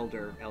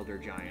elder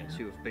giants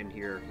who have been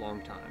here a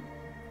long time.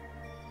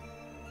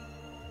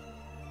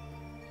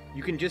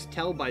 You can just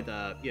tell by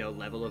the, you know,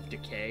 level of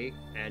decay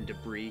and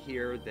debris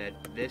here that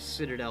this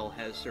citadel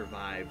has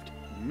survived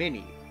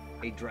many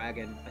a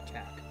dragon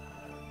attack.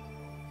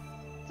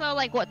 So,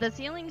 like, what? The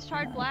ceiling's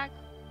charred black?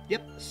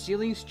 Yep,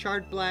 ceiling's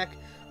charred black.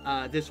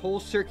 This whole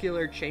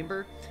circular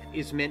chamber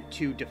is meant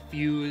to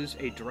diffuse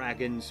a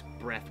dragon's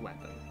breath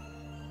weapon.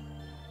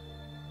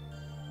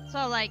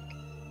 So, like,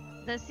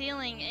 the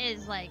ceiling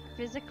is, like,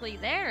 physically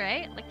there,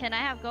 right? Like, can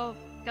I go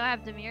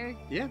have Demir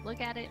Yeah.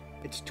 look at it?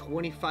 It's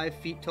 25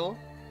 feet tall.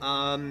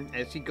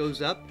 As he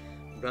goes up,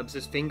 rubs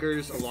his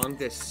fingers along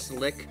this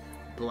slick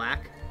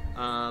black.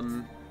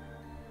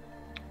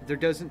 There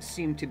doesn't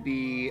seem to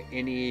be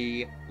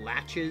any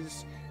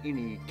latches,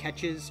 any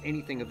catches,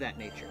 anything of that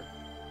nature.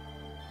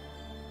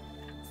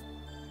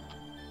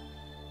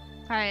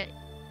 Alright.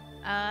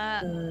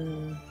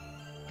 Can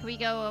we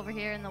go over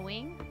here in the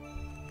wing?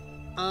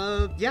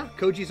 Yeah,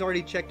 Koji's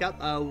already checked out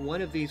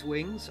one of these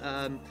wings.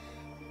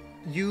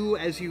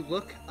 As you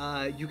look,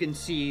 you can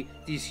see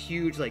these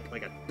huge, like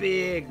a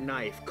big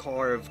knife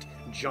carved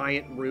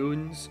giant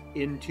runes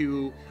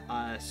into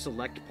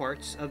select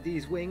parts of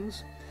these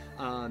wings.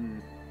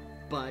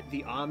 But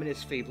the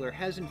ominous Fabler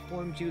has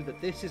informed you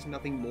that this is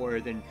nothing more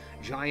than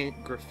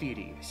giant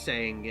graffiti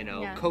saying, you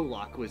know, Yeah.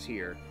 Kolak was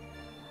here.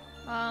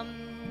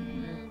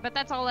 But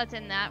that's all that's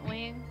in that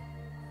wing.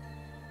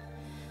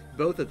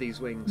 Both of these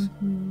wings.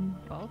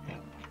 Both.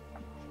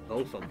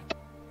 Both of them.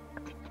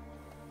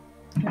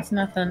 That's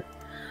nothing.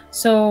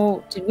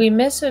 So, did we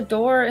miss a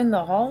door in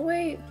the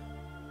hallway?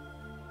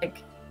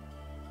 Like,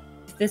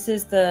 if this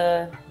is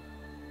the,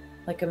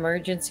 like,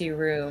 emergency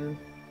room,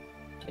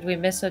 did we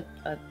miss a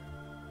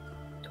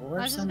door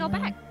Let's just somewhere?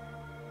 go back.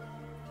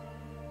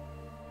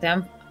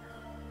 I'm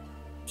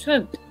just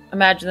gonna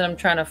imagine that I'm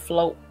trying to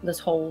float this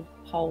whole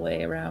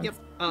hallway around. Yep.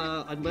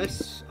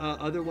 Unless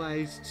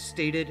otherwise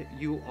stated,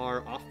 you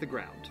are off the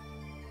ground.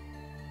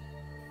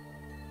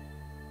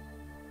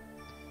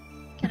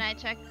 Can I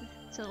check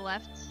to the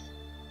left?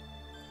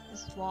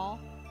 This wall?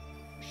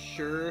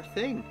 Sure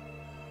thing.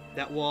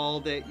 That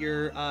wall that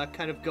you're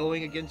kind of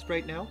going against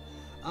right now.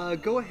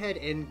 Go ahead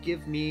and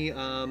give me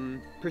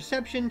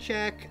perception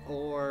check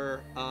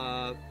or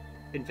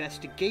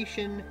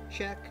investigation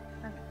check.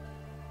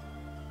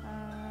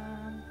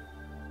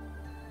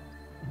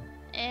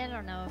 I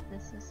don't know if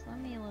this is. Let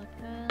me look.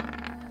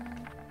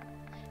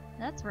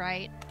 That's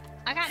right.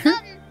 I got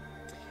nothing.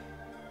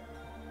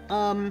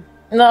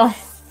 No.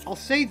 I'll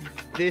say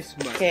this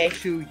much Okay.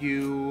 to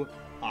you,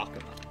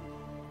 Akama.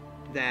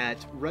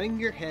 That running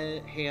your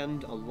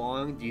hand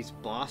along these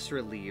boss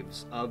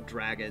reliefs of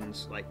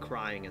dragons, like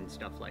crying and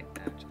stuff like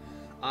that,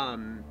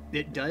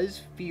 It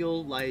does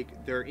feel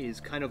like there is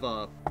kind of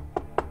a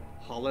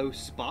hollow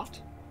spot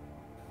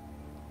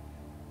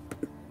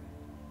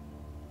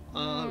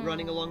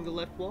running along the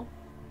left wall.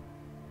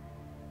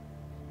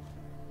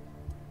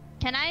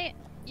 Can I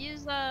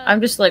use a?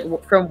 I'm just like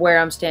from where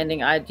I'm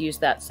standing. I'd use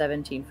that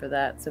 17 for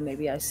that. So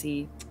maybe I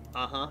see.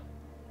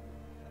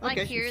 Like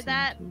Okay. hear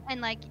that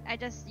and like I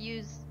just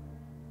use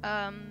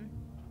my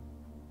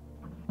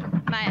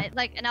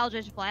like an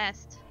Eldritch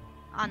Blast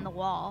on the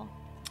wall.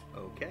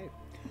 Okay.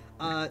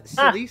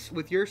 Celise,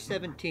 with your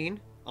 17,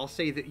 I'll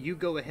say that you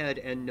go ahead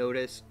and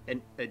notice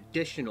an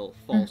additional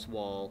false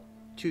wall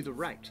to the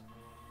right.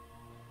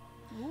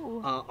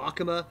 Ooh.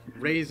 Akuma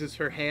raises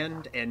her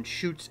hand and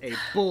shoots a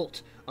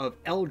bolt of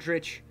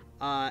eldritch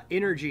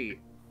energy.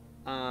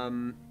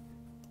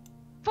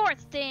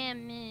 Force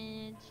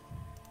damage.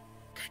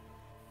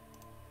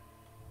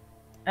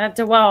 At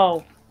the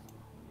wall.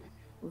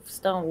 With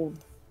stone.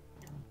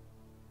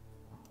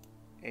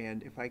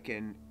 And if I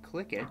can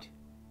click it,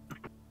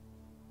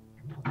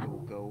 it will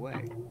go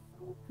away.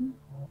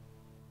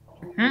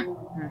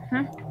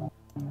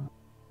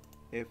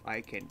 If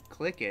I can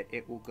click it,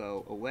 it will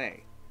go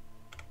away.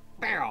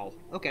 Barrel.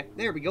 Okay,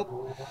 there we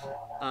go.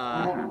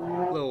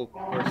 Little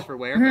worse for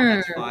wear, but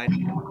that's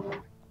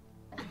fine.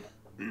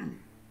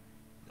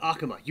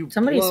 Akuma, you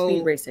Somebody's blow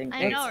speed racing.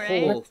 I a know,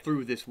 right? hole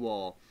through this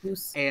wall,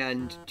 Who's-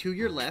 and to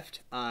your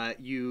left,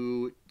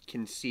 you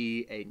can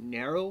see a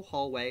narrow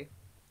hallway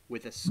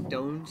with a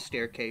stone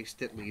staircase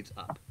that leads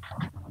up.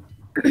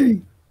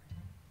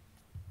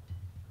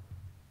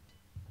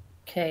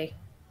 Okay.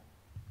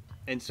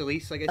 And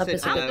Celise, like I Up said,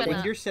 is up.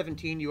 with your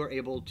 17, you are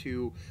able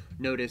to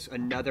notice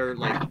another,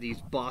 like,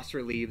 these boss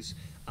reliefs.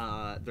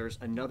 There's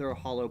another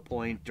hollow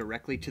point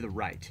directly to the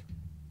right.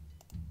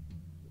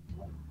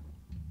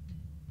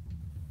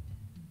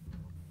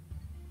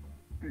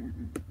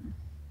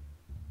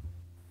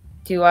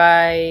 Do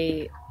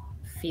I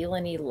feel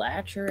any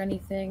latch or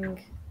anything?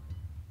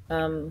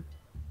 On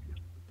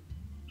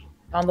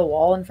the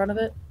wall in front of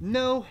it?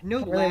 No I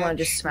really wanna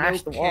just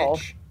smash the wall.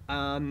 catch.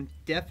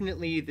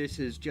 Definitely this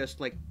is just,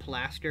 like,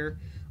 plaster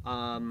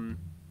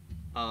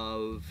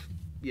of,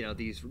 you know,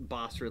 these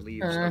boss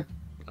reliefs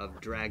of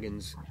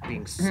dragons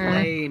being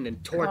slain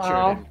and tortured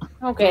and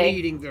Okay.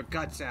 bleeding their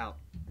guts out.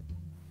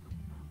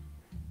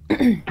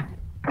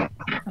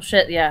 Oh,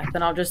 shit, yeah.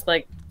 Then I'll just,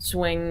 like,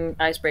 swing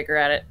Icebreaker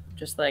at it.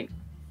 Just, like...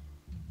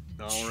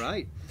 All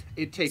right.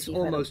 It takes See if I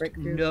don't almost break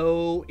through.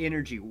 no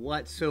energy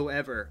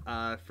whatsoever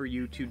for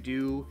you to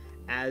do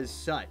as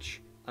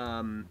such.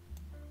 And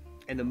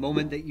the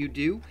moment that you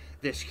do,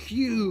 this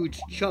huge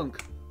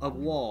chunk of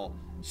wall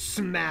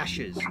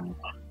smashes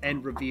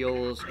and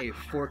reveals a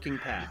forking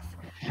path.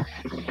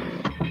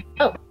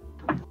 Oh.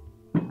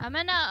 I'm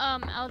gonna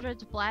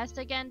Eldritch Blast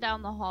again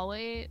down the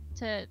hallway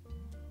to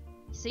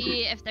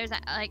see if there's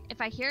like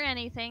if I hear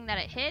anything that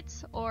it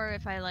hits or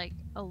if I like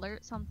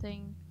alert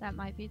something that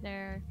might be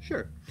there.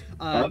 Sure.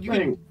 I You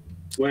think.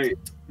 Wait.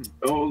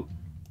 Oh,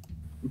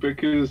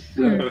 because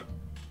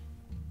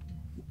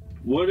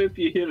what if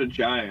you hit a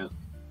giant?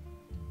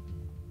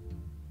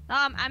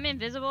 I'm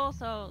invisible,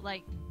 so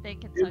like they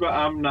can. Yeah, suck but me.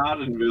 I'm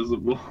not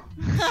invisible.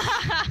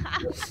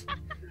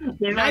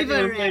 They're not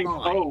Neither gonna think, am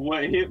I. "Oh,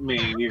 what hit me?"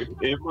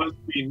 It must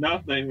be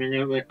nothing. They're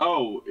gonna think,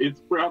 "Oh,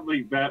 it's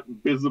probably that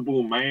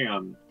invisible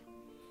man."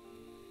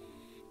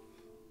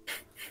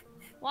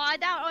 Well, I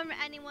doubt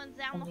anyone's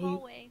down the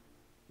hallway.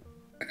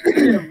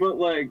 Yeah, but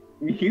like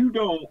you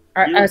don't.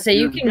 I would say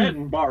you you're can-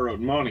 betting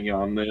borrowed money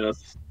on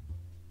this.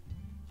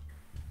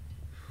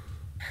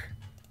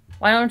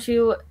 Why don't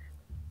you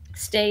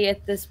stay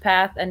at this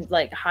path and,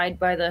 like, hide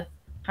by the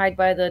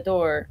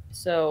door,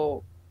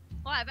 so...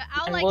 Well, but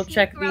I'll And like we'll sneak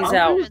check around these the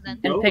out. corner then.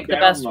 And Go pick the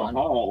down best the one.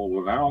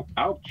 hall and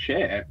I'll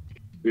check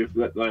if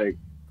that like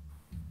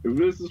if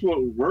this is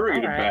what we're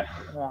worried Alright.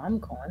 about. Well, I'm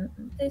going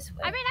this way.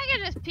 I mean, I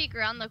could just peek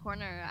around the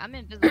corner. I'm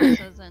invisible,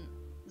 so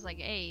it's like,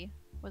 hey,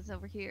 what's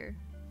over here?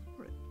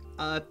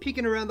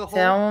 peeking around the hall.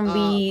 Don't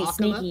be Akuma,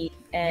 sneaky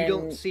and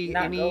don't see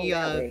not any, go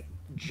that way.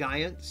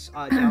 giants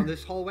down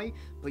this hallway,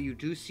 but you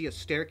do see a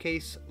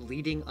staircase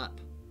leading up.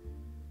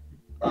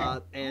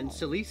 And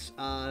Celise,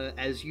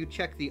 as you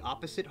check the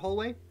opposite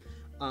hallway,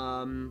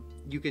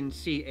 you can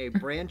see a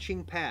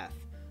branching path,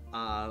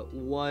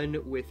 one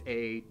with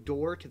a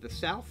door to the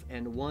south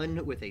and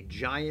one with a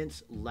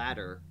giant's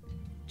ladder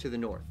to the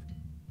north.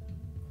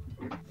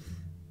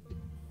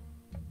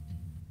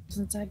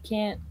 Since I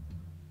can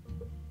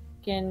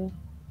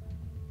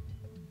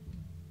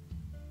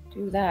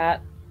do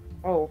that.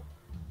 Oh,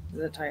 this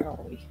is a tight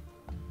hallway.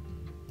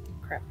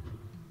 Crap.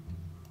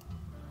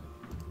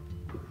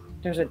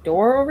 There's a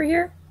door over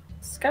here?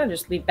 It's gotta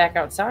just lead back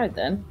outside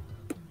then.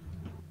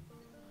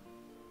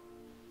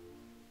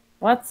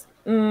 What?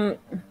 There's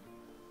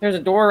a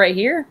door right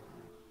here?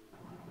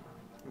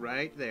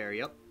 Right there,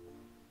 yep.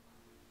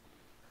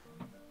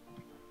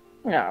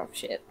 Oh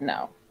shit,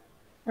 no.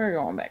 We're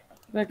going back.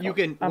 You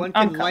can I'm one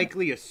can coming.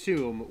 likely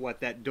assume what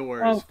that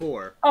door Oh. is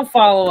for. I'll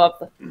follow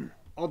up.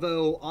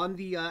 Although on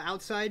the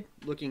outside,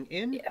 looking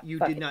in, Yeah, you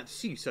fuck did it. not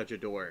see such a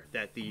door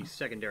that the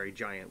secondary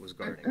giant was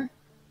guarding.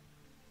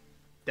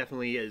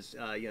 Definitely is,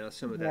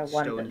 some of that Yeah,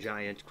 one stone of them.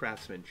 giant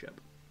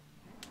craftsmanship.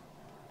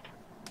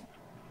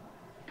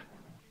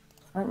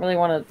 I don't really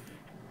want to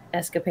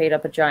escapade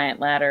up a giant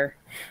ladder.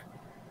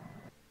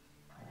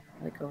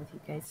 I'll go with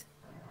you guys.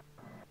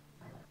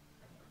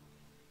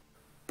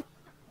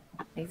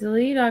 Take the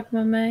lead,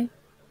 Akame.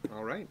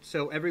 All right,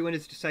 so everyone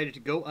has decided to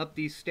go up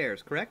these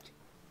stairs, correct?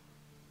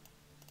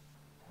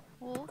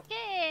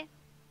 Okay.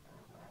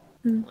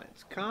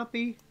 Let's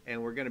copy,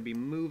 and we're going to be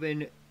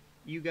moving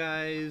you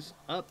guys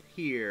up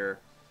here.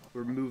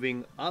 We're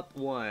moving up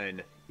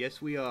one.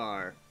 Yes, we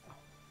are.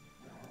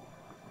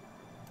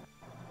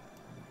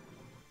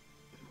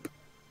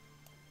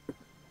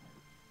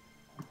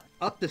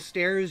 Up the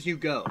stairs you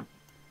go.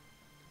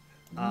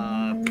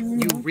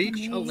 You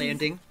reach a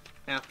landing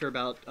after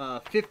about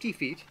 50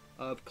 feet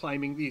of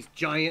climbing these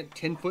giant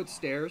 10-foot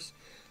stairs.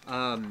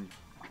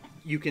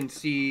 You can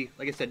see,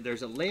 like I said,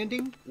 there's a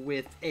landing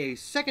with a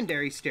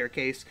secondary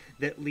staircase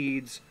that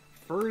leads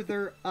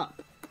further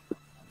up.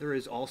 There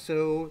is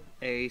also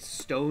a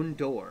stone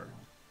door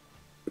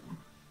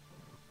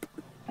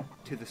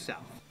to the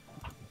south.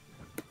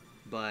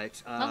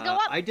 But Let's go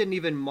up. I didn't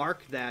even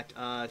mark that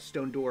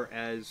stone door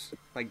as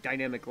like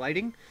dynamic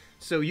lighting,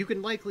 so you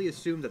can likely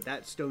assume that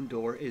that stone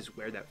door is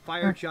where that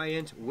fire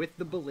giant with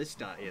the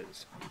ballista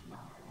is.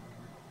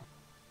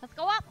 Let's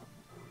go up.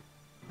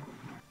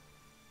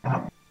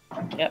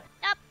 Yep.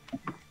 Up.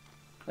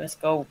 Let's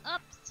go.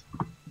 Ups.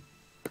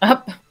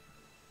 Up.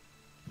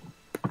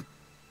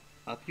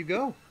 Up you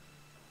go.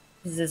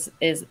 This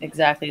is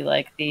exactly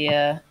like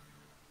the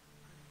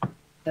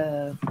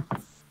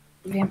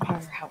vampire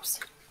house.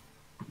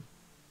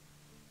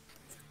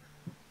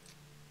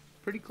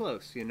 Pretty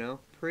close, you know?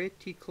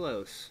 Pretty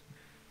close.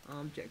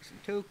 Objects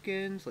and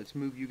tokens. Let's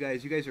move you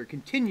guys. You guys are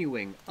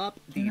continuing up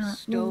these Not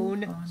stone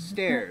move on.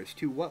 stairs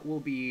to what will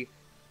be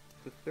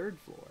the third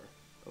floor.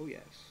 Oh,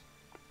 yes.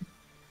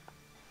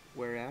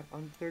 Where at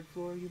on the third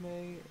floor you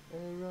may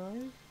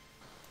arrive?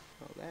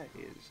 Well, that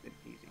is an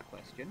easy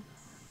question.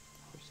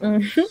 For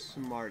someone as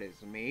smart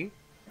as me.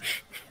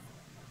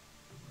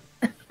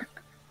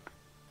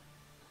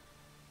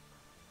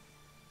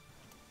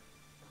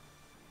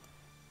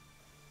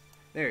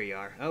 There you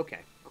are. Okay,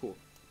 cool.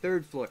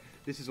 Third floor.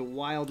 This is a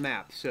wild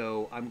map,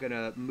 so I'm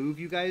gonna move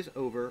you guys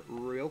over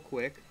real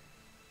quick,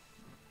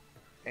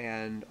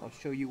 and I'll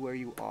show you where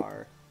you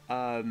are.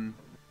 You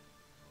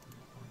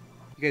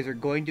guys are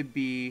going to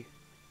be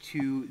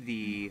to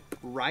the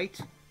right,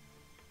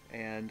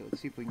 and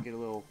let's see if we can get a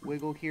little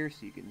wiggle here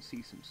so you can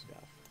see some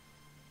stuff.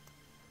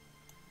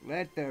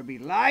 Let there be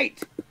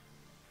light!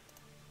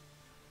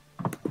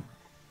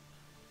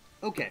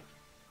 Okay.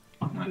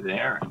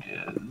 There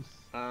it is.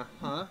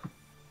 Uh-huh.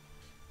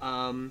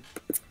 I'm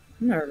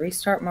gonna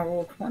restart my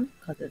roll 20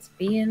 because it's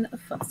being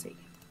fussy.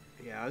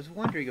 Yeah, I was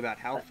wondering about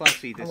how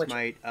fussy this which-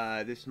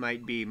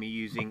 might be. Me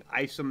using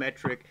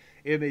isometric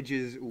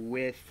images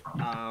with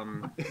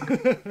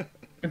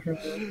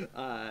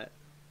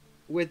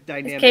with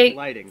dynamic Okay.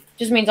 lighting.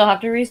 Just means I'll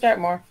have to restart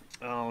more.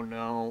 Oh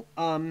no.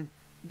 That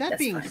That's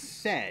being fine.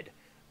 said,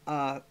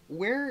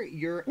 where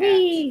you're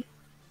Whee!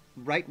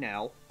 at right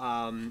now,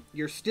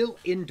 you're still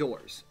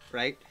indoors,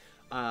 right?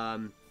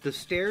 The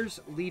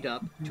stairs lead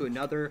up to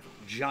another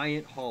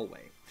giant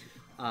hallway.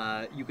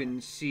 You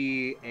can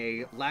see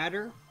a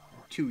ladder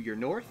to your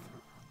north,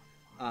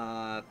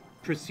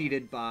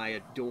 preceded by a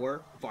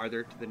door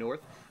farther to the north.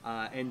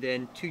 And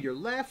then to your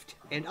left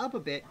and up a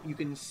bit, you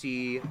can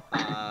see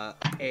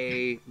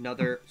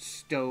another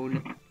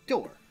stone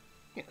door.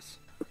 Yes.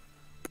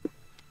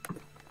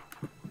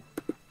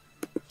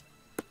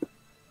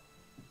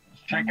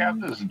 Let's check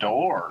out this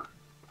door.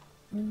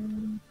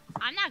 I'm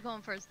not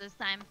going first this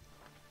time.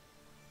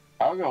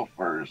 I'll go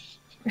first.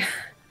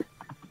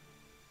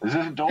 Does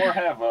this door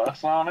have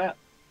us on it?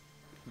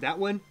 That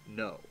one?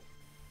 No.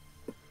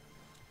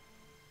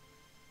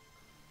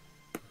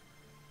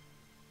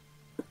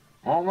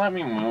 Won't let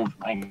me move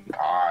my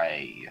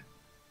guy.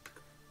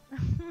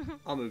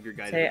 I'll move your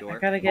guy to Say, the I door.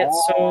 gotta get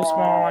so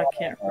small I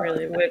can't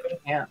really wiggle.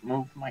 Can't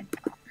move my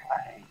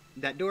guy.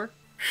 That door?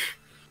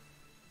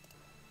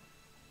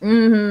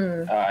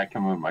 Mm-hmm. I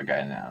can move my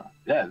guy now.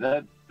 Yeah,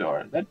 that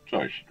door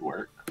should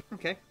work.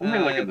 Okay. Let me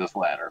look at this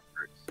ladder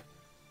first.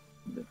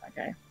 Move my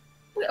guy.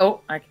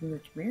 Oh, I can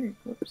move to Mary.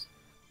 Whoops.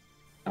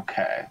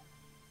 Okay.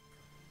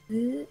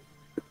 Uh,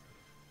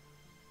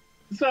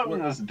 Let's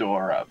open this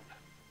door up.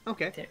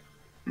 Okay.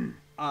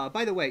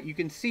 By the way, you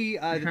can see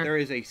that there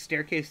is a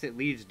staircase that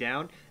leads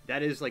down.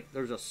 That is like,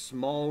 there's a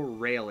small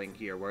railing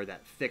here where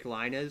that thick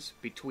line is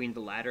between the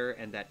ladder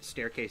and that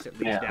staircase that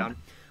leads Yeah. down.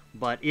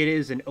 But it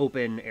is an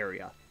open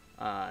area.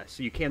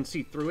 So you can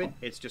see through it.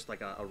 It's just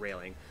like a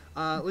railing.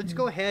 Let's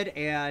go ahead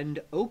and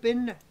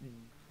open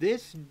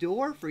this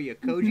door for you,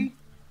 Koji.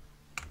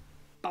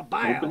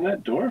 Ba-bow. Open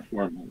that door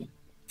for me.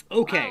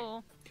 Okay.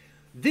 Oh.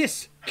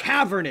 This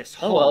cavernous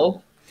hall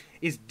Hello.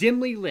 is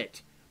dimly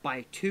lit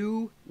by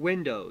 2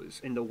 windows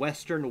in the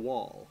western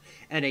wall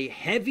and a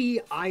heavy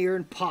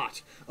iron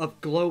pot of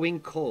glowing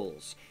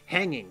coals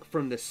hanging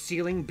from the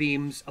ceiling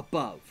beams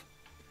above.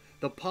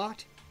 The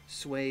pot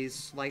sways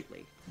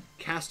slightly,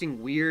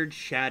 casting weird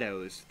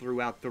shadows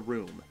throughout the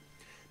room.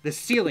 The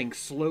ceiling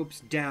slopes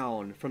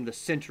down from the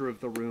center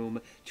of the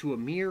room to a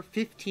mere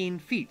 15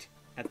 feet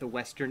at the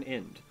western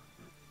end.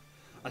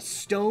 A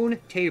stone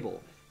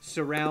table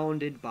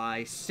surrounded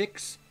by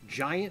 6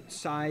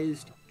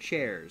 giant-sized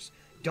chairs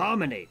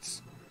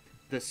dominates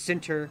the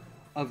center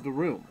of the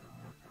room.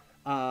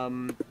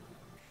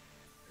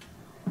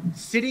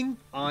 Sitting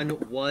on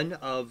one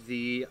of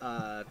the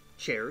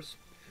chairs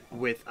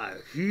with a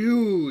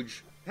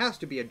huge, has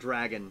to be a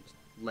dragon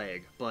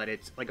leg, but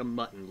it's like a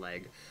mutton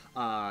leg,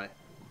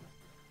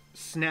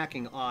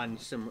 snacking on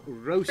some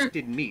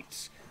roasted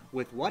meats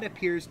with what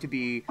appears to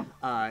be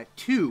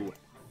two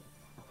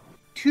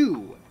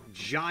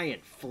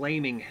giant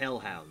flaming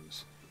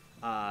hellhounds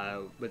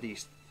with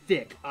these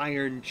thick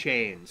iron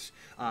chains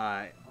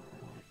are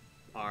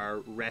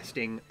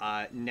resting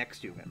next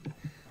to him.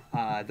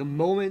 The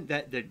moment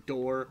that the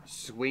door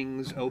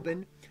swings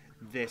open,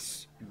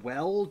 this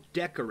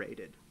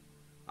well-decorated,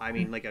 I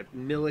mean like a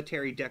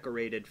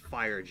military-decorated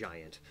fire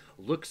giant,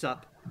 looks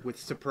up with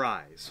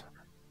surprise.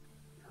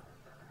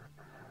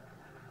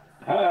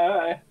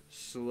 Hi.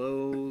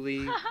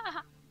 Slowly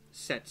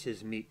sets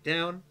his meat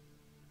down,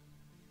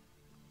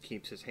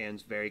 keeps his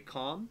hands very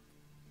calm,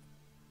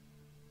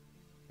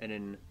 and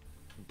in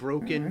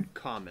broken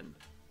common,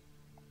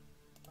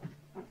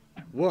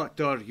 "What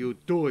are you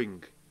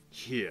doing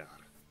here?"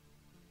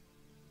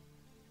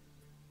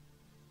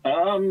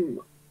 I'm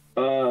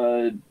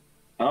a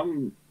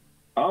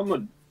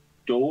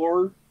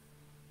door.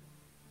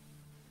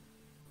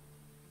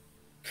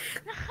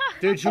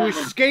 Did you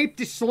escape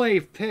the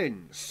slave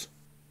pens?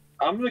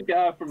 I'm the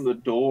guy from the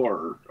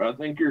door. I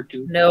think you're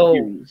No.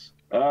 confused.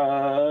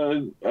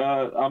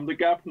 I'm the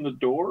guy from the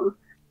door.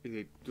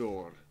 The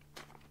door.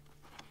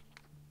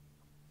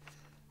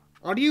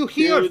 Are you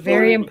here Yeah, for...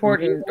 Very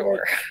important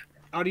door.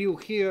 Are you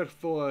here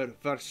for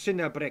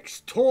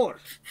Vercinabrecht's tour?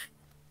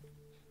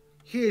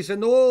 He is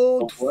an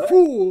old What?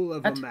 fool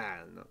of a What?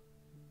 man,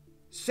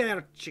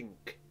 searching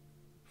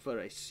for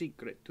a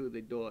secret to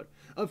the door.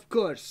 Of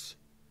course,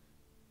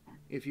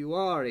 if you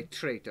are a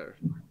traitor,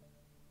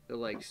 the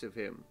likes of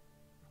him,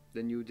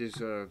 then you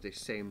deserve the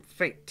same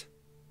fate.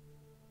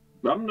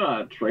 I'm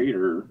not a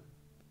traitor.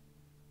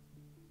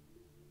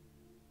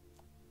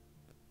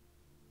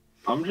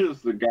 I'm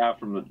just the guy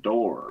from the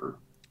door.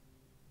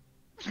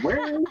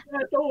 Where is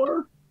that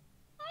door?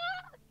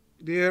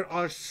 There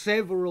are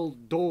several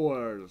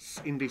doors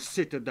in the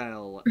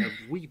citadel of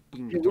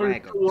Weeping Where's the one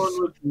Dragons.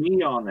 with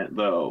me on it,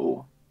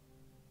 though?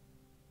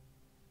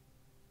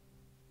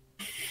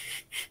 Oh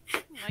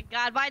my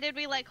god, why did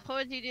we let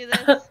Koji do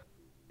this?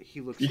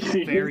 He looks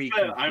You very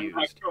said I'm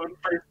not confused. going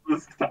first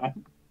this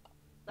time.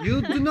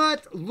 You do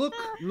not look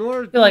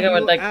nor I feel like do I would,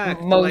 you like,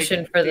 act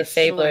motion like for the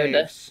Fabler to-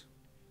 slaves.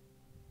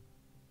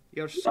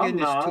 Your I'm skin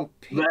is not too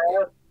pink.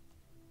 that.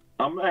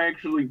 I'm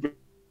actually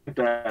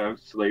out of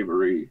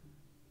slavery.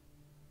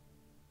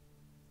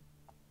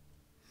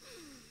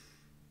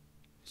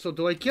 So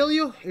do I kill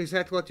you? Is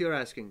that what you're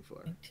asking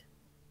for?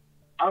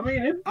 I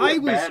mean, it's I a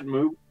was- bad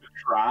move to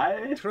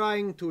try.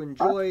 Trying to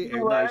enjoy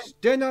feel a like- nice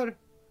dinner?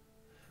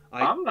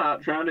 I'm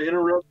not trying to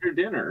interrupt your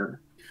dinner.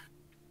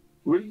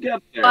 What do you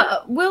got there?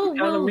 We'll What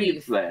kind of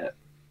meat's leave. that?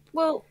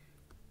 Well,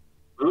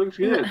 It looks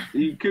good.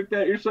 You cook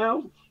that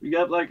yourself? You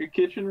got like a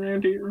kitchen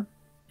around here?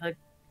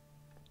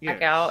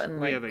 back out and, we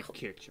like, have a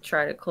kitchen.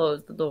 try to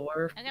close the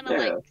door. I'm gonna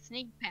Yeah. like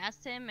sneak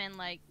past him and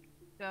like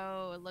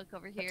go look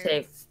over here.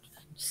 Takes.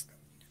 Just,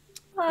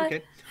 what?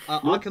 Okay.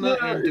 What's Akuma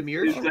the- and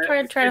Demir. is I'm that-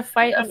 trying to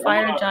fight a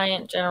fire Come on.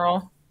 giant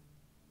general.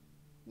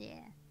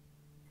 Yeah.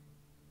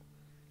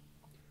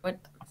 What?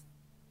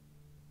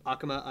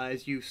 Akuma,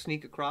 as you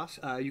sneak across,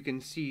 you can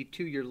see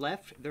to your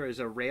left there is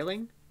a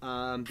railing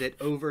that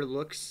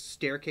overlooks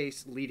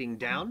staircase leading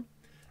down.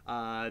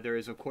 There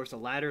is, of course, a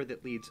ladder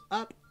that leads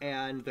up,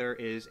 and there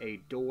is a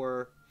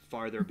door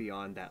farther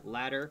beyond that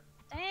ladder.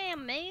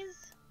 Damn,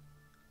 Maze.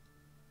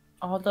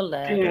 All the Damn,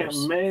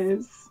 ladders.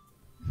 Maze.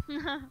 I'm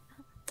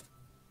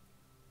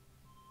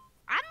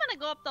gonna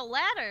go up the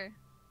ladder.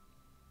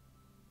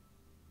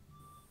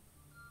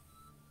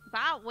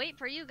 But I'll wait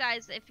for you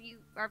guys if you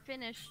are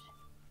finished.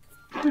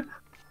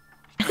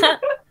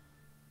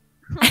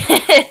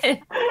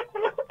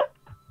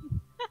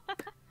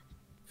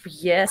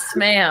 Yes,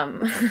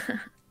 ma'am.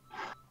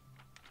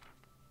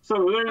 So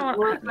there's Oh,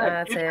 where's that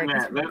I'd say I kitchen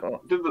guess at? we'll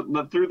That,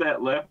 go. through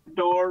that left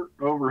door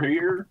over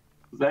here?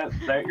 Is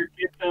that your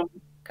kitchen?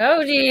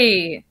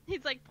 Koji!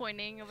 He's like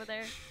pointing over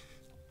there.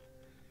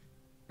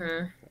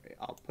 Hmm.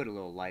 I'll put a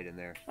little light in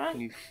there. What?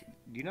 Do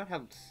you not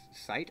have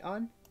sight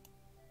on?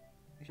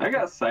 I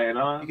got sight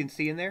You on. can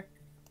see in there?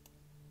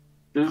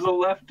 There's a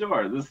left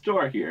door. This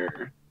door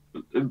here.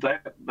 Is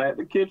that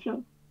the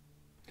kitchen?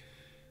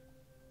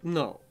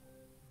 No.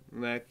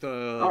 That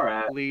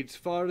Alright. leads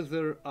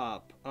farther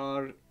up.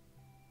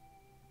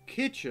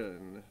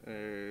 kitchen,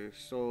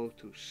 so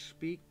to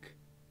speak,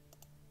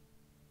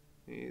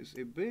 is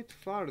a bit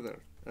farther.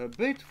 A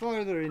bit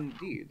farther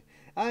indeed.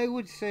 I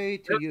would say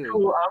to That's you,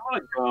 cool.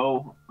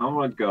 I'm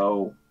gonna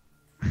go.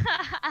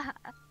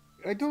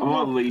 I don't I'm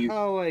gonna know leave.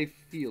 how I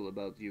feel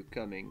about you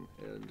coming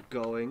and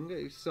going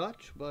as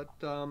such, but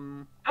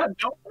Don't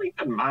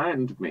even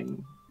mind me.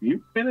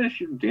 You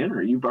finish your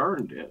dinner. You've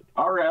earned it.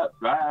 All right,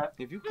 bye.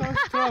 if you cause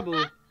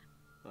trouble,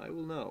 I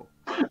will know.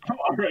 I'm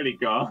already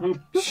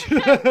gone.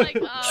 Like,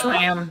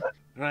 Slam.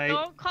 Right?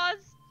 don't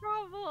cause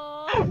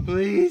trouble.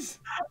 Please.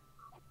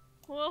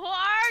 Well, who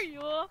are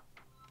you?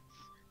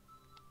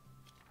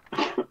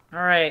 All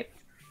right.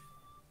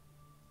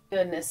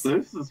 Goodness.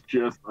 This is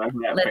just like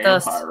that Let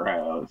us- vampire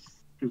house.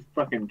 Just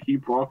fucking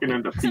keep walking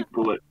into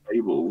people at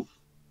tables.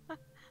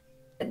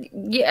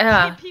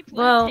 Yeah. People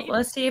Well, at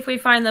let's see if we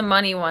find the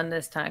money one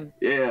this time.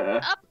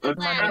 Yeah. Up the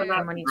Let's try ladder.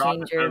 not Money to drop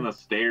changer. down the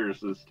stairs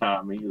this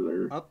time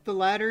either. Up the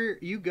ladder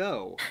you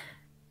go.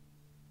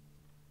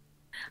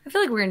 I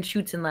feel like we're in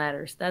Chutes and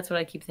Ladders. That's what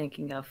I keep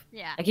thinking of.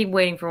 Yeah. I keep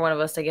waiting for one of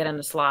us to get on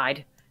the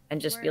slide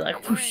and just be We're-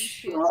 like, we're in whoosh.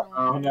 Chutes and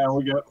Oh, Ladders. now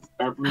we got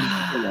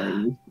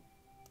everything.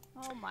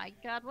 Oh my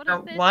god, what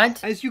is this?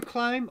 What? As you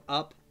climb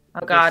up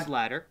Oh this God.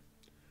 ladder,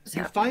 What's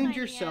you happening? find Tiny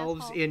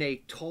yourselves asshole. in a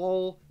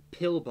tall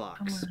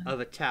pillbox Come on. of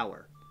a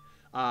tower.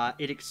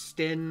 It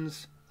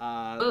extends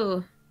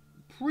Ooh.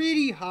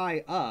 pretty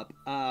high up.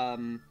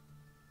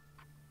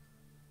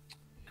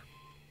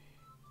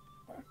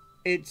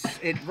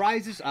 It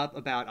rises up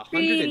about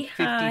 150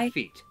 Pretty high.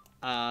 feet.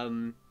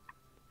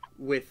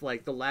 With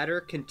like the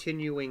ladder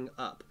continuing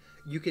up.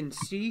 You can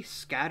see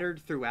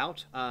scattered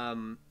throughout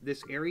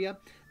this area,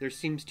 there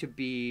seems to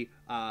be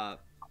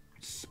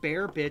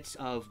spare bits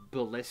of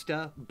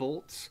ballista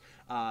bolts,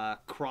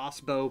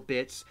 crossbow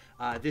bits.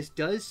 This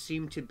does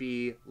seem to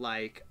be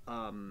like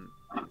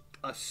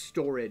a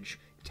storage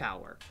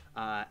tower.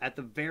 At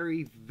the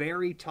very,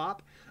 very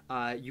top,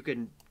 you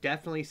can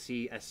definitely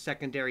see a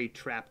secondary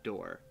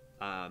trapdoor.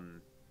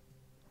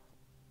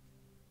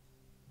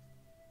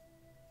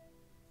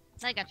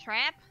 Like a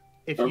trap?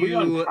 If Are we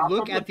on you top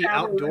look of the at the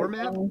tower outdoor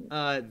right map,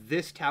 now?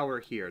 this tower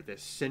here,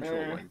 this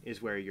central one,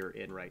 is where you're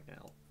in right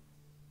now.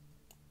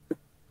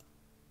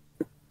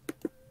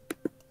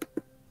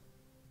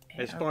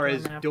 As far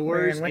as outdoor map.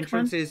 doors, Where, which one?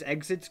 entrances,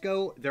 exits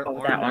go, there Oh,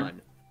 are that one.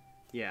 none.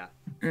 Yeah.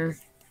 Mm.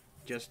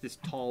 Just this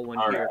tall one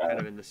All here, right. kind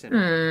of in the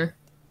center.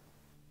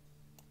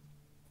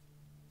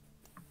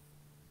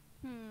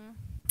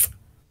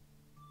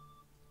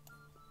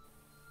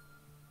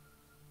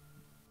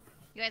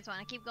 You guys want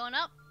to keep going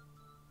up?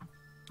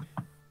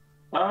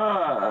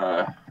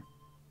 Ah.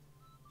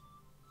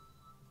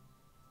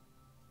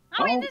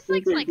 I mean, don't this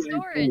think looks like there's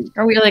storage.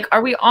 anything-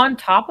 Are we on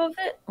top of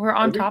it? We're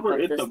I on think top we're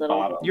of at this the little.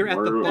 bottom. You're at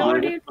the We're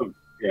bottom. at the-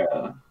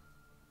 Yeah.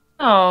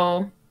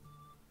 Oh.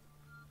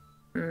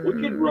 We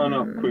could run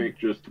up quick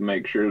just to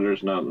make sure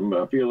there's nothing,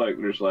 but I feel like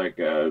there's like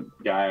a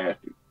guy.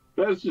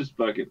 Let's just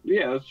fucking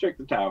let's check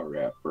the tower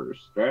out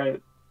first,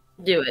 right?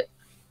 Do it.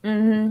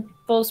 Mm-hmm.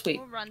 Full sweep.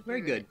 We'll run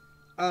Very through good.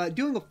 it.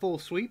 Doing a full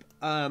sweep,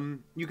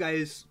 you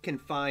guys can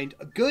find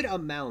a good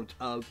amount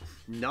of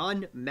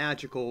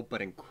non-magical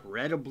but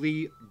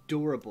incredibly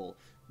durable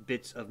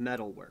bits of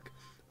metalwork.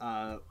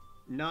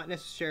 Not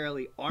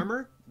necessarily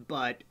armor,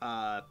 but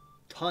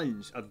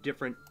tons of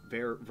different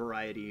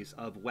varieties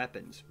of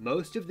weapons,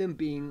 most of them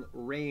being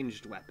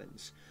ranged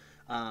weapons,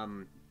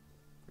 kind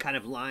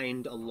of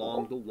lined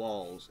along the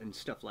walls and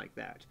stuff like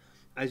that.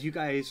 As you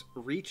guys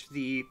reach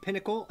the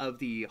pinnacle of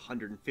the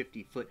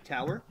 150-foot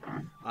tower,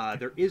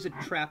 there is a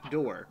trap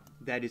door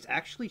that is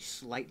actually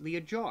slightly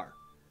ajar.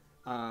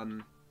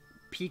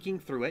 Peeking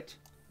through it,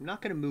 I'm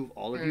not going to move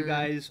all of you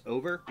guys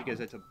over because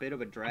it's a bit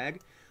of a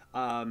drag.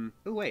 Oh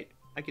wait,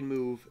 I can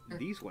move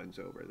these ones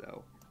over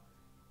though.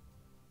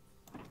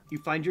 You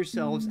find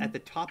yourselves at the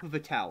top of a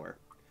tower.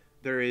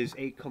 There is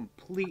a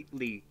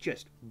completely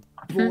just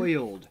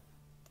boiled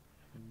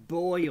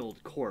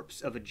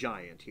corpse of a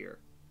giant here.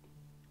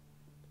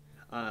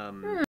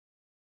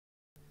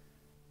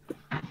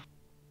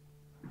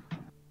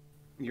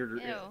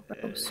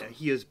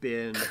 He has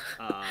been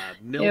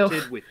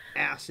melted with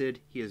acid.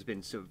 He has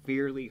been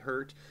severely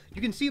hurt.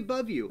 You can see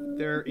above you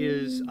there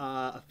is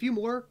a few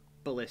more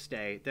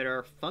ballistae that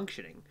are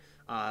functioning.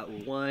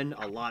 One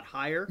a lot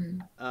higher,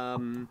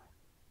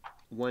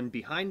 one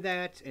behind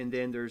that, and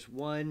then there's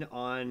one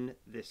on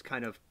this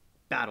kind of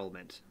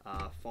battlement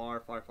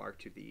far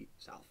to the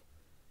south.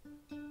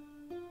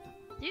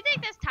 Do you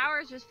think this tower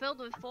is just filled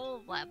with full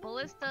of like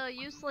ballista,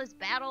 useless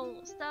battle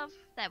stuff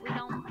that we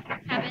don't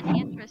have any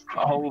interest in?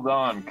 Hold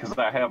on, because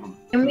I have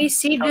Can we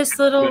see this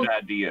a little? good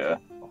idea.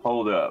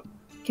 Hold up.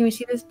 Can we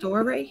see this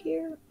door right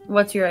here?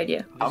 What's your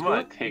idea? I'm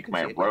gonna take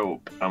my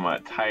rope. I'm gonna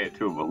tie it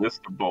to a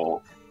ballista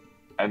bolt,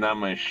 and I'm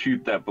gonna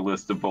shoot that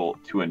ballista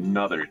bolt to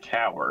another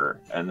tower,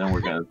 and then we're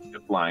gonna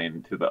zip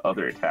line to the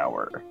other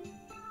tower.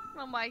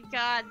 Oh my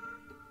god.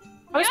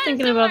 I was You had a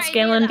thinking similar about idea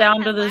scaling that I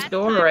down had to this last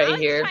door time. right I was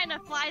here. trying to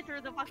fly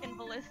through the fucking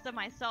ballista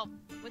myself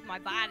with my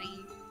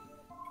body.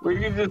 We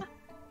can just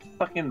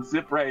fucking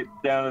zip right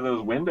down to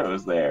those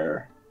windows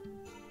there.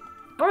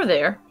 Or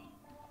there.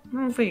 I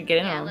don't know if we could get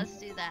in Yeah, on. let's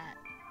do that.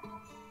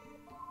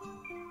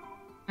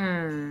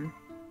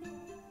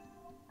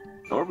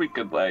 Or we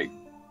could, like,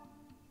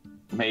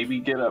 maybe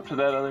get up to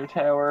that other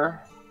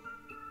tower.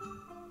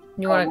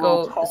 You want to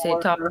little go say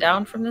top taller.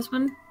 down from this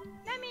one?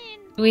 I mean,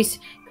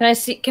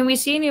 Can we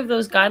see any of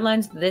those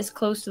guidelines this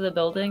close to the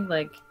building?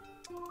 Like,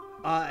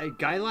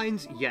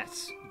 Guidelines,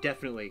 yes,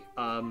 definitely.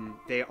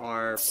 They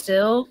are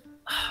still?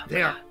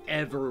 they are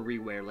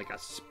everywhere, like a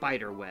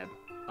spider web,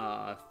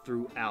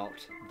 throughout.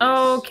 This.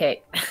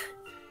 Okay.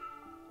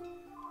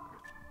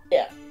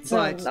 Yeah. So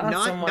But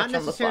not so much on the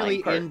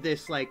necessarily flying part. in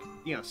this, like,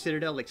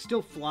 citadel. Like,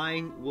 still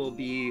flying will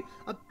be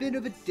a bit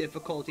of a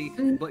difficulty,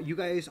 but you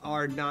guys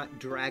are not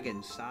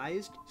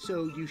dragon-sized,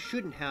 so you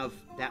shouldn't have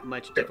that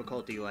much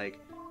difficulty. Like,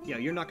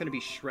 you're not going to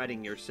be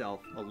shredding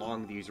yourself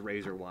along these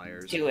razor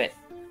wires. Do it.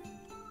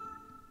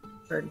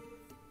 Bird.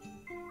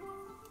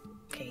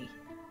 Okay.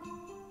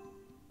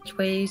 Which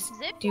ways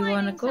do you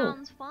want to ziplining go?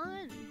 sounds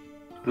fun.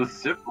 The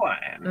zip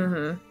line.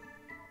 Mm-hmm.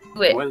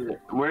 Do it.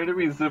 Where do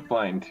we zip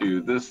line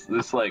to?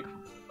 This like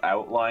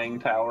outlying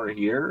tower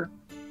here?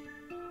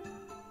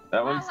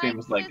 That one Not like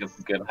seems like this. it's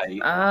a good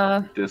height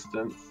I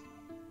distance.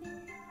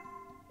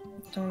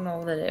 don't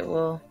know that it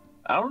will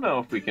I don't know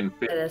if we can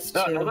fit. fit us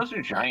No, to. those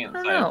are giant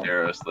I don't sized know.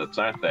 aeroslits,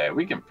 aren't they?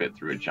 We can fit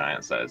through a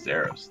giant sized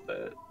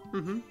aeroslit.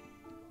 Mm-hmm.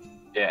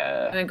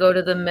 Yeah. Gonna go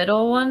to the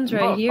middle ones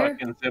right here.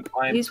 Fucking zip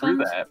line These through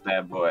ones? that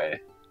bad boy.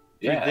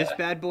 Yeah. This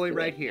bad boy Do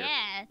right it. here.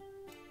 Yeah.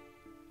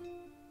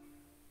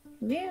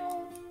 Yeah.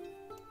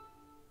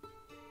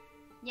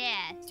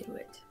 Yeah. Do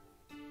it.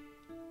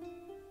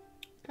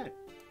 Okay.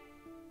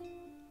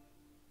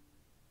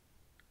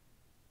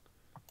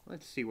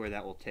 Let's see where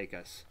that will take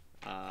us.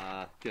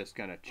 Just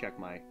gonna check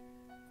my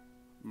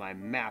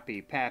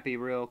mappy pappy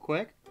real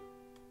quick.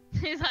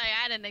 He's like,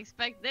 I didn't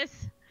expect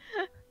this.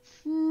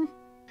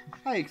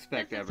 I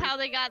expect This is everything. how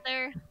they got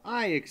there.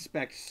 I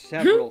expect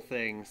several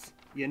things,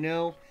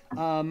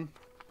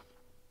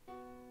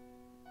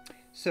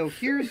 So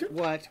here's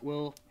what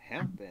will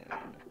happen.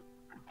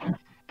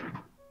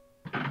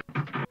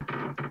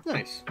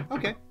 Nice.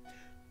 Okay.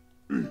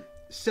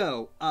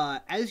 So,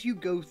 as you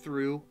go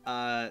through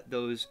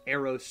those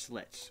arrow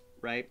slits,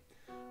 right?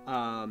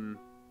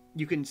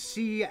 You can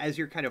see as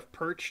you're kind of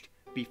perched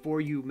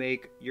before you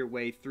make your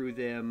way through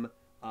them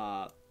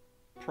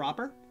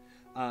proper.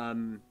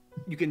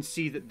 You can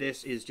see that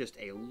this is just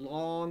a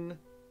long,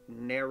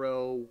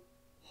 narrow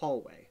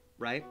hallway,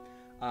 right?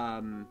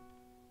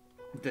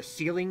 The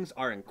ceilings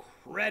are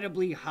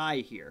incredibly high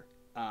here.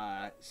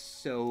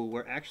 So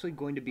we're actually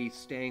going to be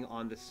staying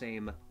on the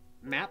same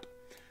map.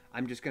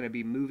 I'm just going to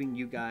be moving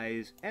you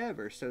guys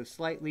ever so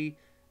slightly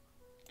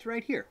to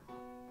right here.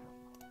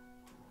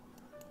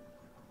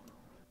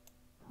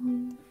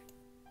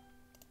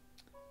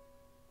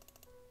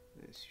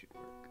 This should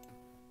work.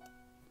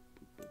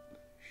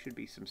 Should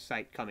be some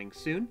sight coming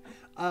soon.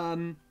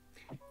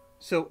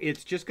 So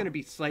it's just going to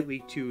be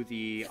slightly to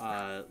the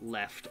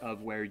left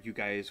of where you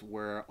guys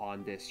were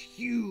on this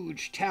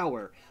huge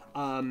tower.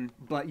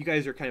 But you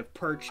guys are kind of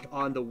perched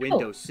on the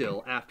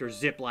windowsill after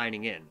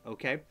ziplining in,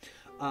 okay?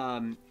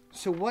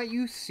 So what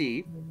you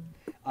see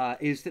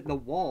is that the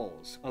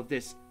walls of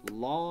this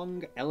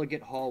long,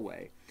 elegant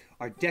hallway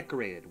are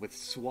decorated with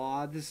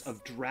swaths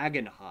of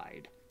dragon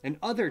hide and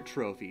other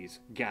trophies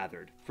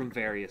gathered from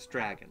various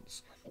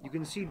dragons. You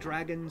can see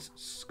dragons'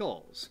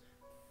 skulls,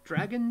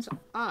 dragons'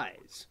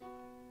 eyes,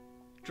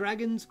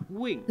 dragons'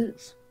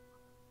 wings.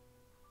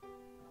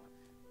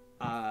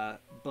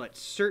 But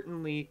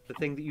certainly the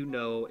thing that you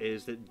know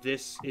is that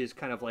this is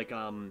kind of like,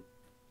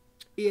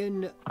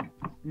 in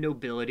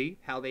nobility,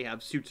 how they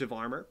have suits of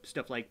armor,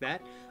 stuff like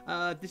that.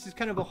 This is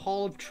kind of a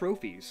hall of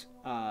trophies,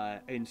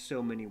 in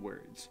so many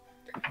words.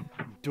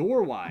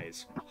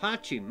 Door-wise,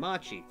 hachi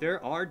machi,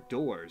 there are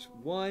doors.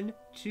 1,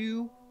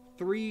 2,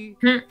 3,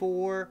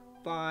 4,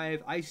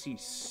 5. I see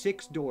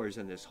 6 doors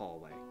in this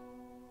hallway.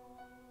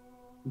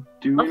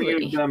 Do any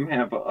Lovely. of them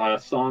have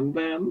us on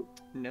them?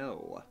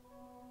 No.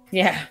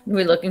 Yeah,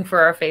 we're looking for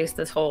our face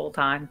this whole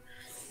time.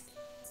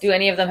 Do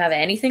any of them have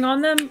anything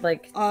on them?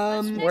 Like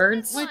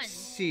words? One. Let's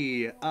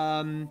see.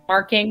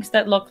 Markings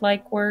that look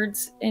like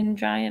words in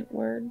giant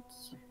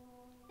words?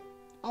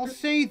 I'll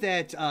say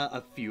that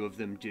a few of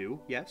them do,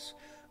 yes.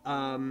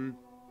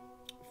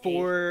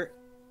 For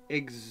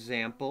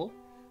example,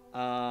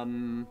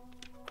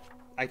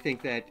 I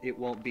think that it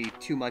won't be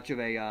too much of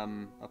a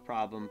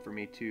problem for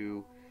me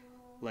to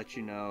let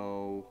you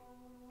know.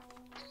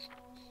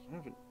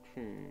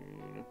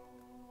 17.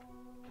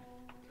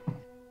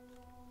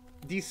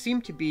 These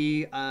seem to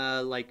be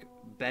like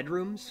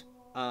bedrooms.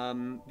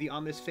 The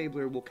Ominous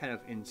Fabler will kind of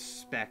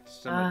inspect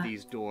some of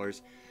these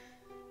doors.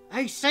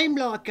 They seem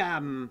like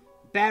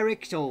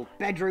barracks or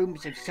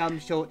bedrooms of some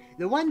sort.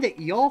 The one that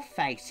you're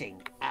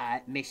facing,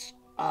 Miss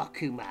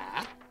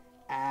Akuma,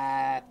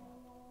 oh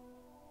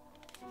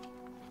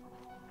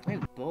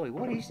boy,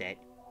 what is that?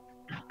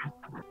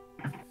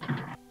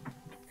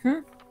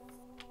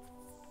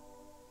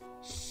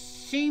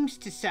 Seems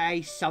to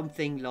say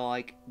something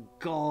like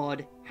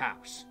Guard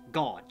House.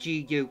 Guard,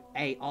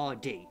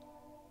 G-U-A-R-D.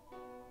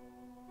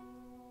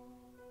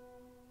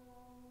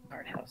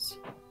 house.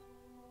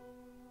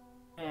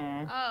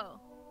 Oh.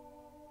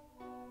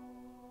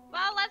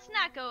 Well, let's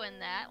not go in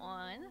that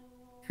one.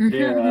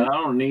 Yeah, I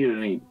don't need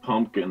any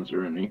pumpkins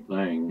or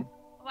anything.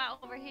 What about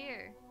over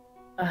here?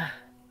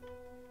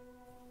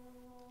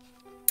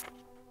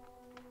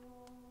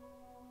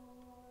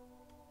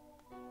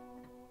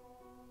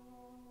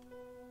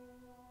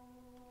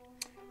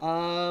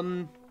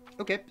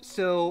 Okay,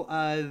 so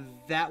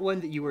that one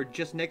that you were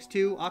just next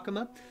to,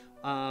 Akama,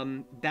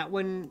 that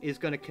one is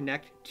going to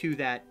connect to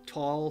that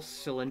tall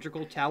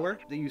cylindrical tower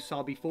that you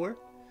saw before.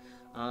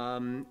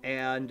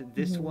 And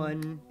this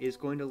one is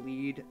going to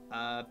lead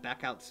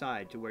back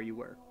outside to where you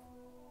were.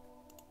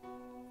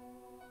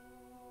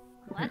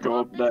 Let's Go go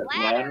up up that this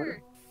ladder.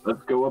 ladder.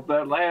 Let's go up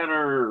that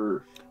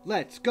ladder.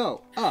 Let's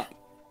go up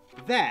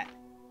that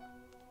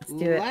Let's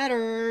do it.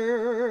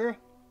 ladder.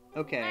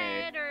 Okay,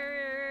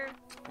 Ladder.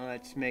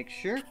 let's make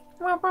sure.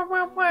 Wah, wah,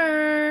 wah,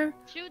 wah.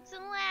 Shoots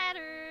and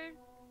ladder.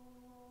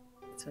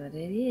 That's what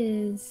it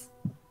is.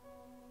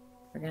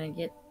 We're gonna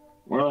get.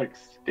 More like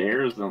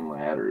stairs and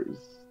ladders.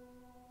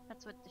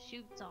 That's what the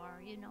shoots are,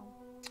 you know.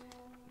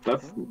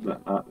 That's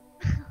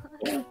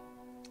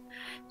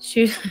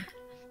Shoot.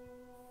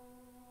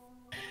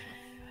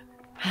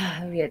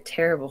 That'd be a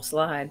terrible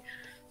slide.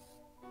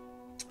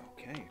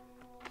 Okay.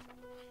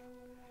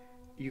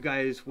 You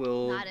guys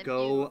will Not if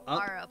go you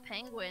up are a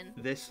penguin.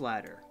 this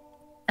ladder.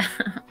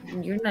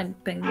 You're not a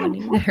penguin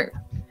either.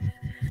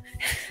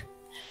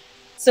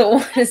 So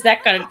what is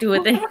that got to do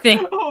with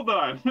anything? Hold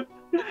on.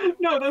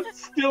 No,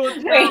 that's still a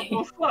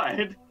terrible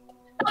slide.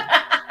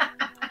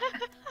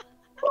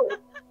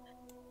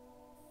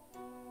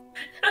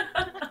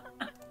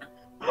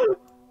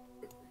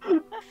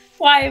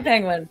 Why a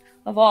penguin?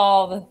 Of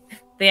all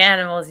the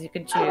animals you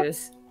could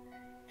choose.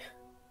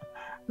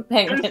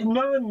 There's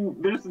Penguin.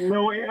 there's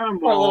no animal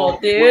Poor little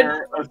dude.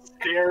 where a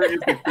stair is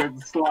a good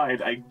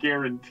slide. I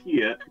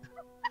guarantee it.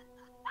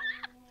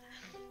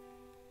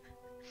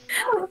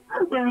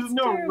 There's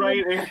no terrible.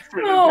 right answer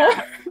to No.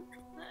 that.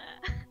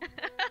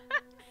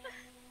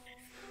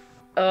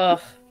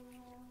 Ugh.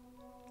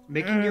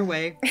 Making your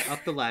way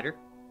up the ladder.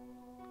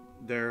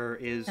 There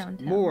is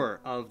Downtown. more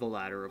of the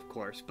ladder, of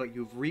course, but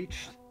you've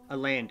reached a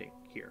landing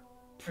here,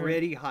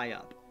 pretty high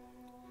up.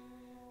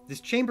 This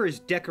chamber is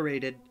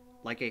decorated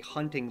like a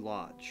hunting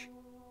lodge.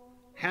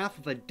 Half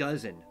of a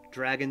dozen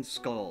dragon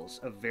skulls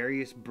of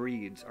various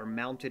breeds are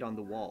mounted on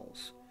the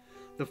walls.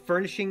 The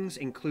furnishings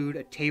include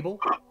a table,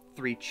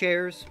 3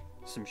 chairs,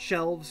 some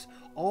shelves,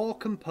 all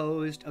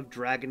composed of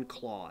dragon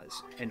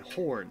claws and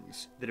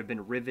horns that have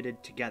been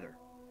riveted together.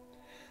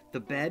 The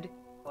bed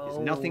is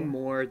nothing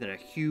more than a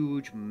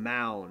huge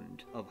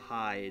mound of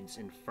hides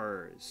and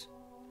furs.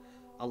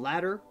 A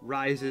ladder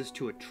rises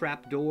to a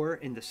trapdoor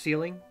in the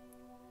ceiling,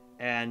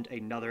 and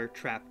another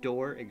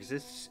trapdoor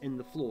exists in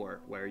the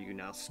floor where you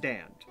now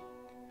stand.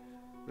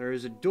 There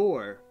is a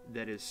door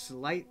that is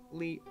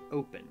slightly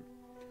open,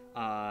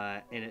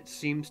 and it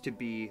seems to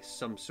be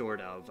some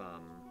sort of,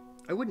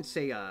 I wouldn't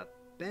say a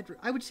bedroom,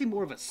 I would say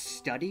more of a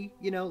study,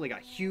 you know, like a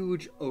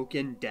huge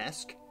oaken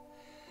desk.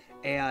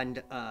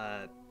 And,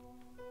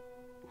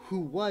 who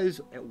was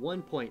at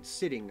one point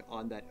sitting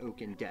on that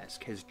oaken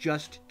desk has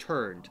just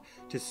turned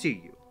to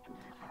see you.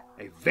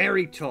 A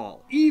very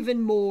tall,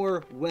 even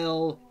more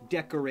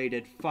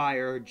well-decorated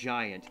fire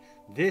giant.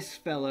 This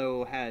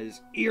fellow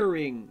has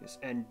earrings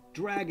and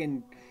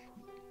dragon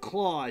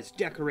claws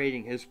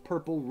decorating his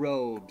purple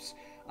robes.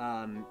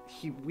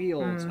 He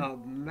wields a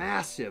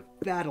massive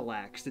battle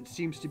axe that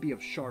seems to be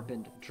of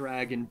sharpened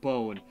dragon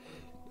bone.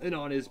 And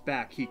on his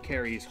back he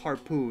carries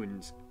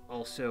harpoons,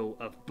 also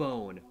of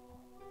bone.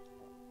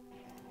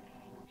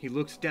 He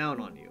looks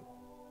down on you.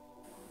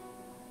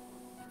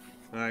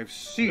 I've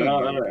seen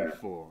you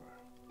before.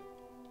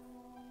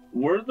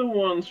 We're the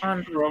ones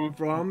from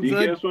From Do you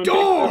the guys wanna-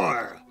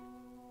 door!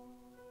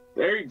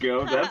 There you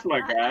go. That's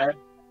my guy.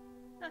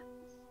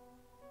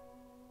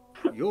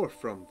 You're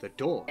from the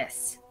door.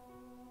 Yes.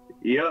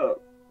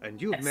 Yup.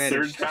 And you've Yes.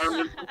 managed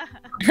Third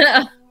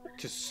time.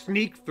 to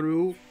sneak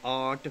through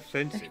our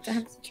defenses.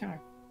 That's a charm.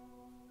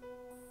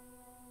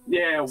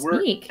 Yeah,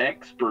 we're Sneak.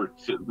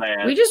 experts at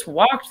that. We just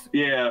walked.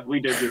 Yeah, we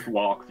did just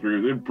walk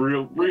through. They're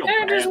real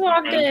Yeah, just fast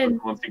walked defenses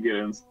in. once you get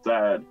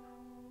inside.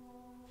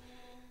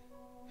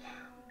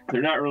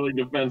 They're not really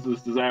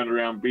defenses designed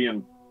around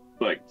being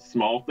like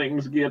small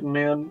things getting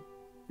in,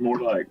 more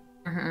like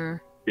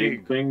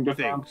big thing things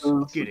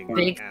defenses. getting in.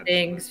 Big Absolutely.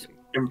 things.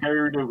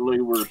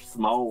 Comparatively, we're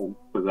small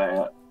for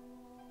that.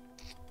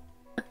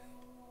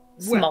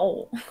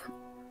 Small.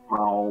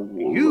 Small.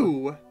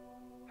 You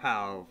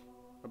have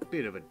a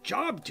bit of a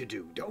job to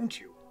do, don't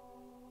you?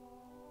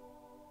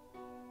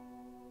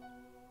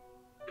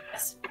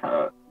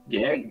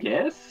 Yeah,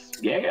 guess.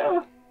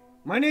 Yeah.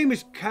 My name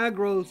is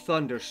Kagro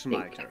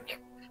Thundersmiter.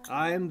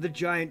 I am the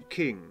Giant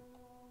King.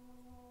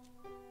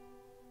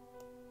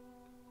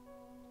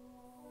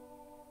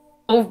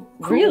 Oh,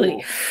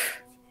 really?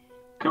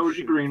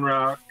 Koji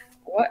Greenrock.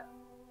 What?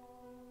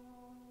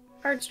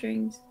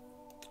 Heartstrings.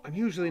 I'm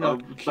usually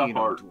not Oh, keen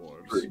on support.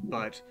 dwarves,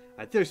 but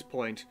at this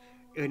point,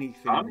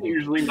 anything. I'm will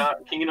usually do.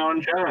 not keen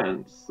on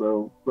giants,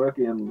 so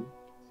fucking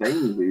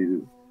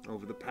these.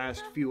 Over the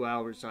past few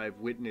hours, I've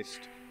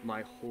witnessed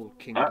my whole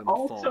I kingdom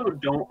also fall.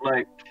 don't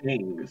like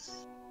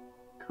kings,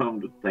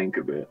 come to think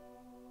of it.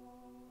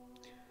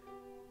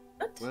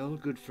 What? Well,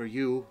 good for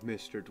you,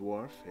 Mr.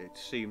 Dwarf. It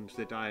seems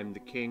that I am the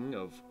king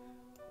of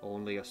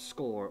only a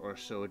score or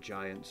so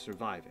giants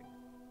surviving.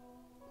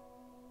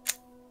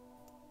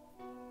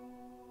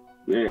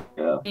 Yeah.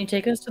 Can you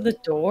take us to the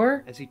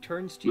door? As he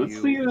turns to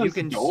Let's see you, you this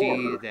can door.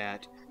 see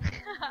that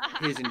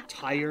his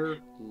entire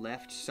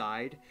left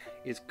side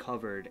is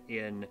covered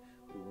in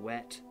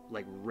wet,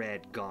 like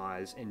red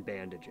gauze and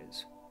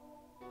bandages.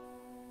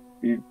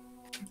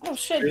 Oh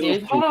shit,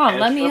 dude. Hold on,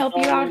 let me help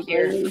you out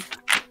here.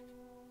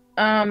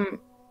 Can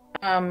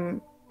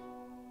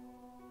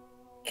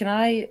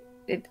I?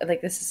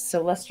 This is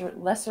so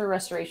lesser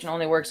restoration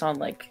only works on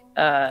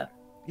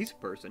He's a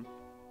person.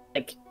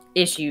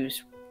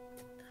 issues.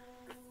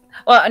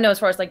 Well, I know as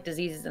far as like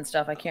diseases and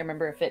stuff, I can't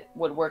remember if it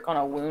would work on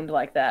a wound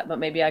like that, but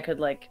maybe I could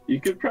like.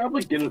 You could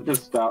probably get it to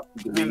stop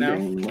don't know.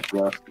 bleeding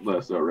with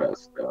less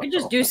arrest. I could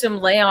just do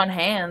some lay on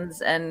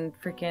hands and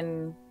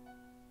freaking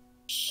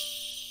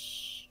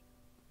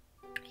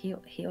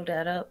heal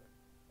that up.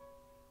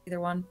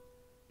 Either one.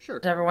 Sure.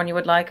 Whatever one you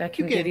would like, I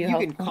can give you You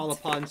help. can call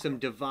upon some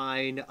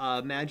divine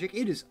magic.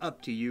 It is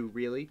up to you,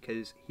 really,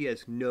 because he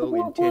has no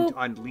Whoop, intent whoop.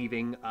 on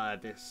leaving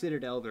the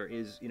Citadel. There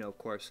is, of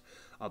course,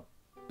 a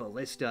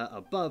ballista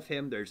above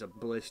him. There's a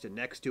ballista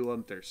next to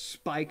him. There's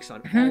spikes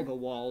on all the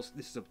walls.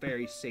 This is a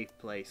very safe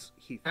place,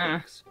 he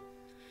thinks.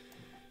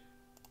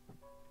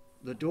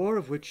 The door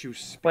of which you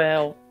speak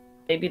Well,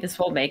 maybe this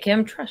will make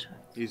him trust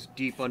us. is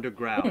deep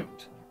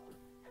underground.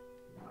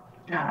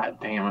 God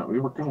damn it, we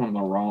were going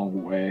the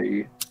wrong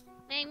way.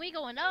 Dang, we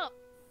going up.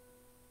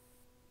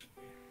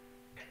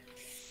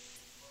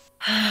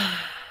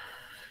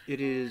 It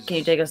is... Can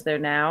you take us there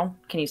now?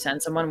 Can you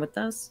send someone with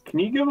us? Can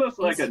you give us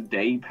like a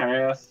day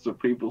pass so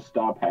people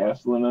stop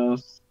hassling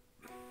us?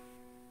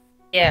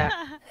 Yeah,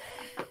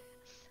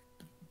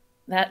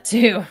 that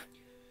too.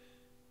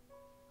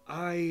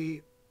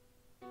 I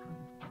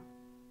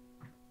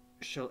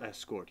shall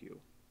escort you.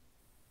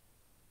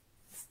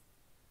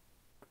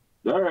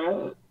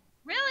 Alright.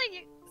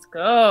 Really? Let's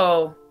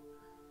go.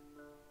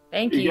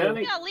 Thank You got you.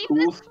 any Yeah, leave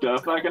cool this-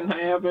 stuff I can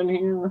have in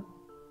here?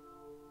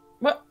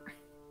 What?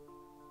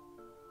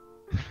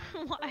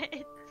 What?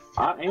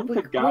 I am the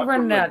We're guy from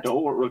running the out.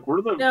 door. Look,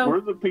 we're No.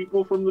 the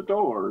people from the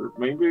door.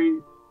 Maybe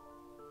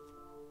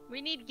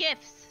We need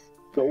gifts.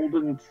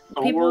 golden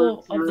swords. People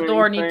of or the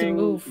door need to anything?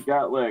 move. You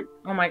got like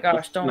Oh my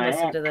gosh, don't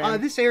listen to them.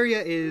 This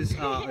area is,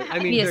 I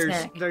mean, Be a there's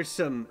snack. there's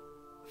some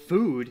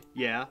food,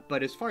 yeah,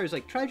 but as far as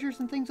like treasures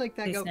and things like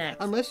that Be go, snacks.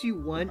 unless you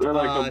want They're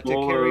like a to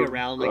carry bowl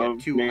around like a of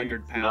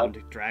 200-pound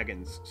meat,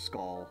 dragon's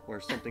skull or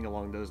something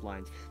along those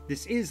lines,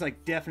 this is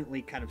like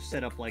definitely kind of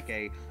set up like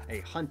a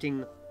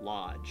hunting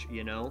lodge,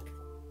 you know?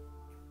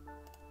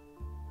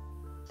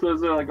 So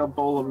is there like a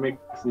bowl of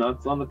mixed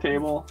nuts on the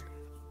table?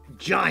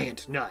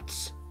 Giant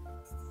nuts.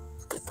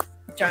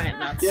 Giant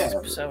nuts. Yeah.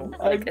 So,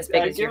 like, as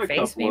big as get your a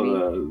face, couple maybe? of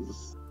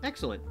those.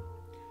 Excellent.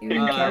 You Pick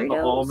can out carry the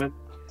those. almond.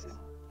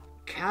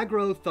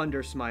 Kagro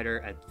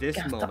Thundersmiter at this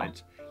Got them.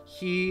 moment,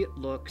 he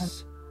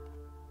looks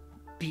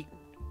beaten,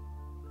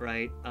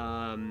 right?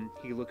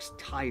 He looks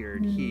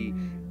tired. He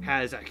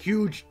has a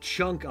huge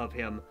chunk of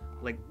him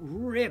like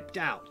ripped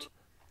out.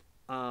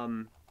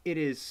 It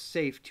is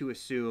safe to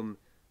assume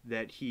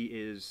that he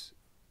is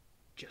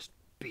just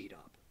beat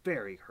up,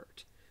 very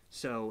hurt.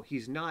 So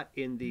he's not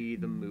in the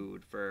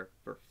mood for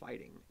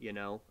fighting, you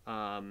know?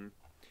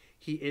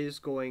 He is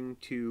going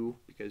to,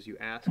 because you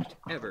asked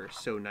ever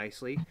so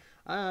nicely,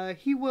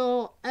 he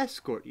will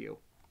escort you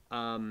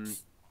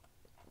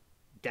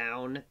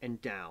down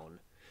and down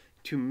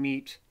to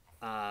meet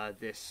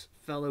this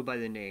fellow by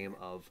the name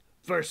of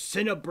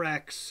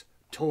Vercinabrex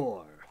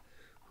Tor,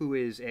 who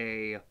is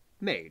a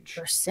mage.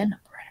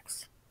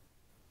 Vercinabrex.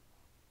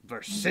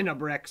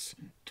 Vercinabrex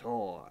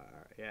Tor,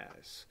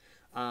 yes.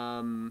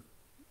 And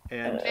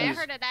Have I he's,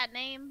 heard of that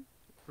name?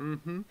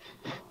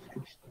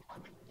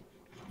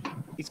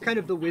 he's kind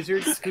of the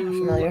wizard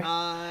who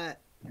familiar.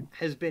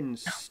 has been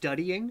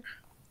studying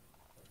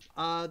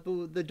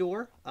the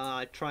door,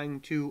 trying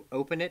to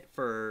open it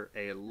for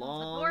a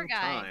long guy.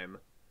 time.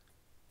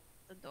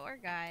 The door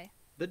guy.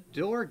 The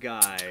door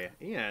guy,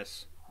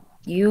 yes.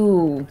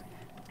 You.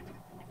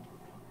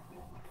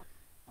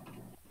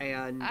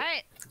 And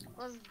Alright,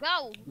 let's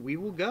go. we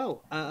will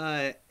go.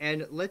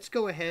 And let's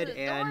go ahead The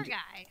door and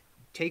guy.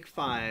 take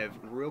 5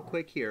 real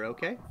quick here,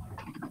 okay?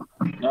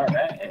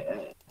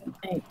 Alright.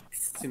 Thanks.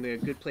 Seems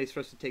like a good place for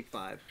us to take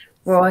 5.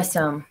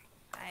 Awesome.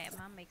 Alright, I'm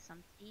gonna make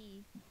some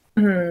tea.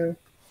 See you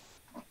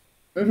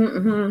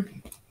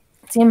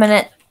in a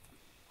minute.